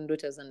firstborn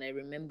daughters, and I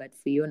remembered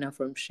Fiona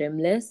from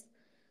Shameless.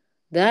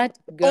 That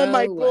Oh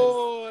my girl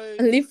was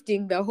God.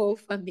 lifting the whole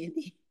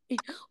family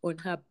on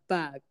her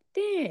back.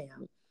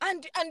 Damn.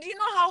 And you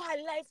know how her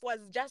life was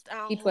just a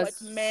It was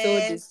hot so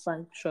mess.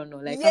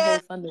 dysfunctional. Like her Yeah. whole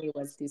family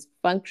was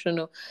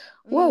dysfunctional.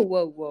 Whoa, Mm.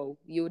 whoa, whoa.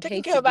 You would Taking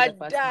hate care to of be her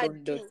the dad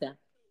firstborn too. daughter.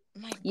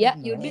 My Yeah,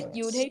 you would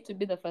goodness. hate to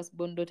be the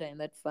firstborn daughter in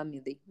that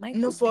family. My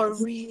No, for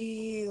goodness.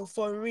 real,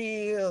 for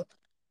real.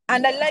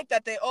 And I Yeah. like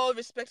that they all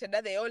respected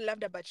her, they all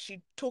loved her, but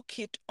she took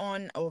it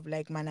on of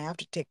like, man, I have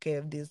to take care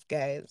of these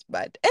guys.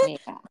 But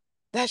Yeah.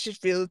 that shit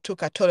really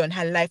took a toll on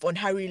her life, on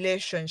her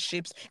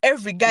relationships.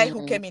 Every guy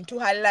who Mm. came into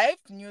her life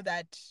knew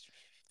that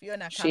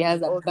Fiona She comes has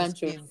with a all these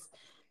bunch of kids.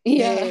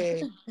 yeah.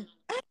 Hey,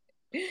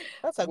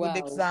 that's a good Wow.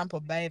 example,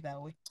 by the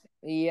way.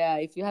 Yeah,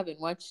 if you haven't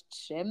watched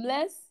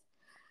Shameless,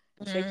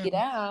 check it Mm.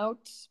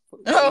 out for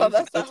Oh, you to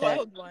that's a get a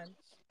wild one.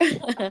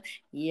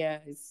 yeah,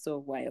 it's so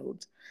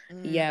wild.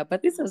 Mm. Yeah,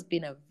 but this has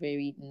been a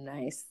very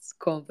nice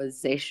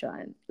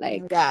conversation.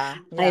 Like Yeah,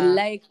 I yeah.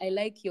 like I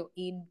like your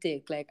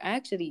intake. Like I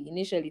actually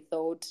initially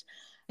thought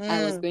I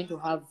was Mm. going to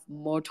have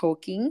more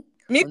talking,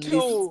 Me on this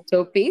too.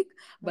 topic.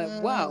 But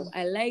wow, Mm,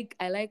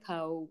 I like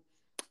how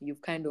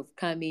you've kind of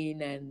come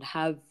in and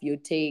have your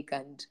take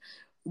and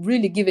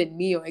really given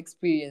me your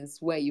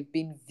experience where you've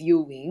been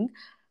viewing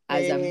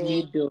as a eh,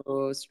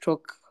 middle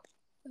stroke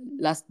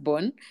last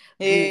born,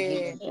 viewing in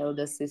eh. an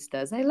elder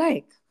sisters. I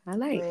like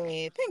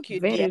Thank you,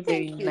 dear. very,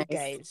 very Thank you, nice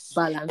guys.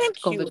 balanced Thank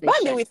you. Bambi,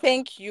 conversation. we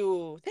thank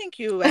you. Thank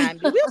you,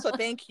 Bambi. We also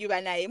thank you,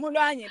 Anai.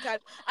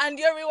 And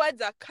your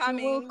rewards are You're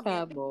coming.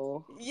 welcome.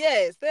 Oh.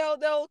 Yes,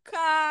 they'll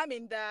come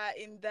in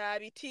the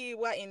BT,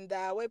 what in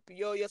the web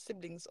your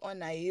siblings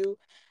honor you,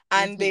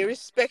 and they Mm-hmm.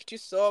 respect you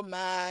so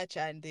much,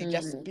 and they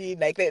just Mm. be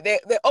like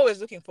they're always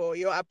looking for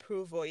your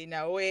approval in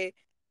a way.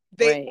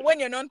 They Right. when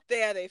you're not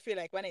there, they feel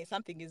like when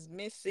something is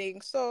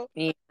missing. So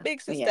Yeah. big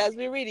Yeah. sisters,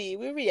 we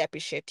really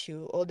appreciate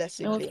you, older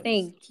Oh, siblings.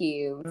 thank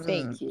you. Mm.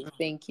 Thank you.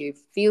 Thank you. It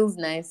feels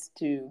nice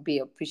to be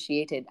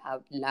appreciated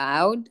out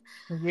loud.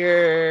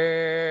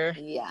 Yeah.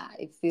 Yeah,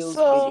 it feels really,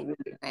 So,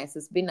 really nice.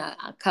 It's been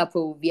a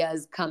couple of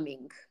years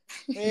coming.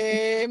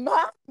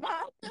 ma,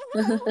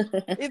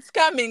 it's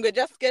coming. We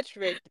just get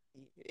ready.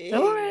 All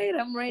Eh, right,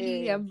 I'm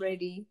ready. eh. I'm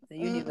ready. The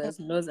Mm. universe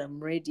knows I'm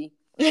ready.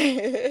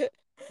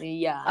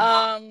 Yeah.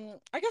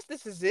 I guess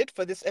this is it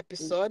for this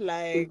episode.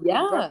 Like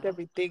we've wrapped Yeah.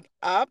 everything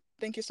up.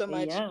 Thank you so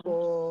much Yeah.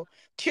 for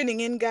tuning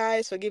in,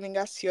 guys, for giving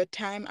us your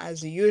time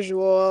as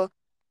usual,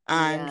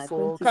 and Yeah.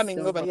 for Thank you coming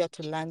so over much. here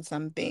to learn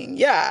something.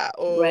 Yeah.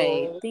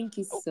 Right. Oh. Thank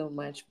you Oh. so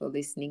much for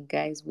listening,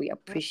 guys. We Mm-hmm,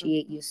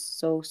 appreciate you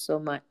so, so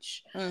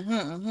much. mm-hmm,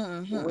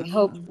 mm-hmm, We mm-hmm,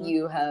 hope mm-hmm.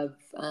 you have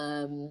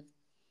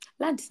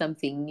learned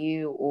something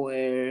new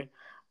or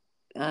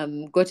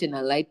gotten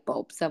a light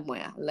bulb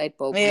somewhere, light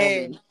bulb Yeah.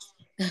 moment.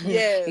 in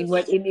Yes.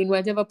 what in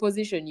whatever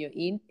position you're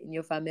in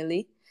your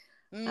family.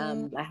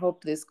 Mm, I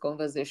hope this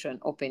conversation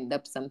opened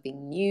up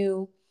something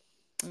new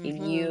in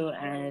mm-hmm. you,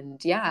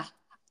 and yeah,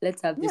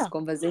 let's have this Yeah.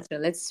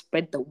 conversation. Let's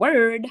spread the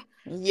word.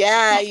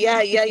 Yeah,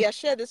 yeah, yeah, yeah.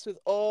 Share this with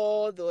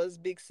all those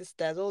big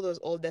sisters, all those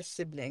older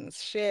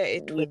siblings. Share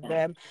it with Yeah,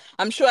 them.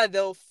 I'm sure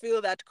they'll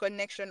feel that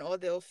connection or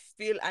they'll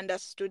feel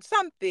understood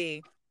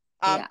something.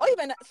 yeah, Or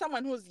even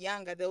someone who's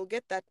younger, they'll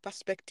get that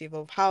perspective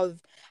of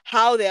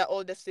how their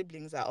older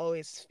siblings are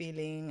always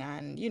feeling,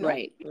 and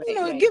right, right,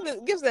 it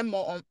right. gives them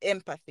more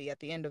empathy at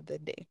the end of the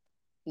day.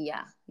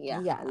 Yeah, yeah,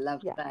 I Yeah,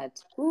 love yeah.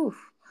 that. Oof.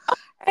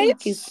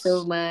 Thank you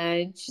so Right?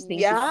 much. Thank you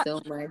Yeah.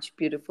 so much,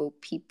 beautiful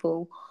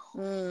people.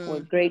 We're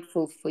Mm,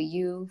 grateful for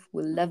you.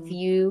 We love mm.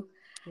 you.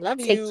 Love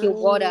Take your you.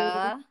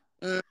 water.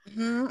 Mm-hmm,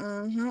 mm-hmm,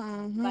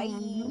 mm-hmm,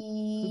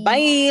 mm-hmm. Bye.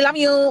 Bye. Love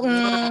you.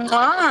 Mwah.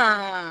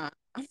 Mwah.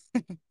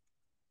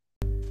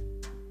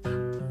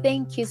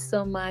 Thank you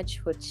so much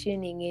for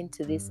tuning in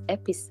to this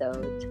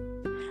episode.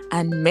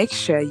 And make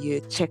sure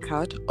you check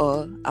out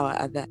all our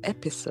other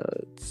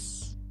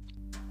episodes.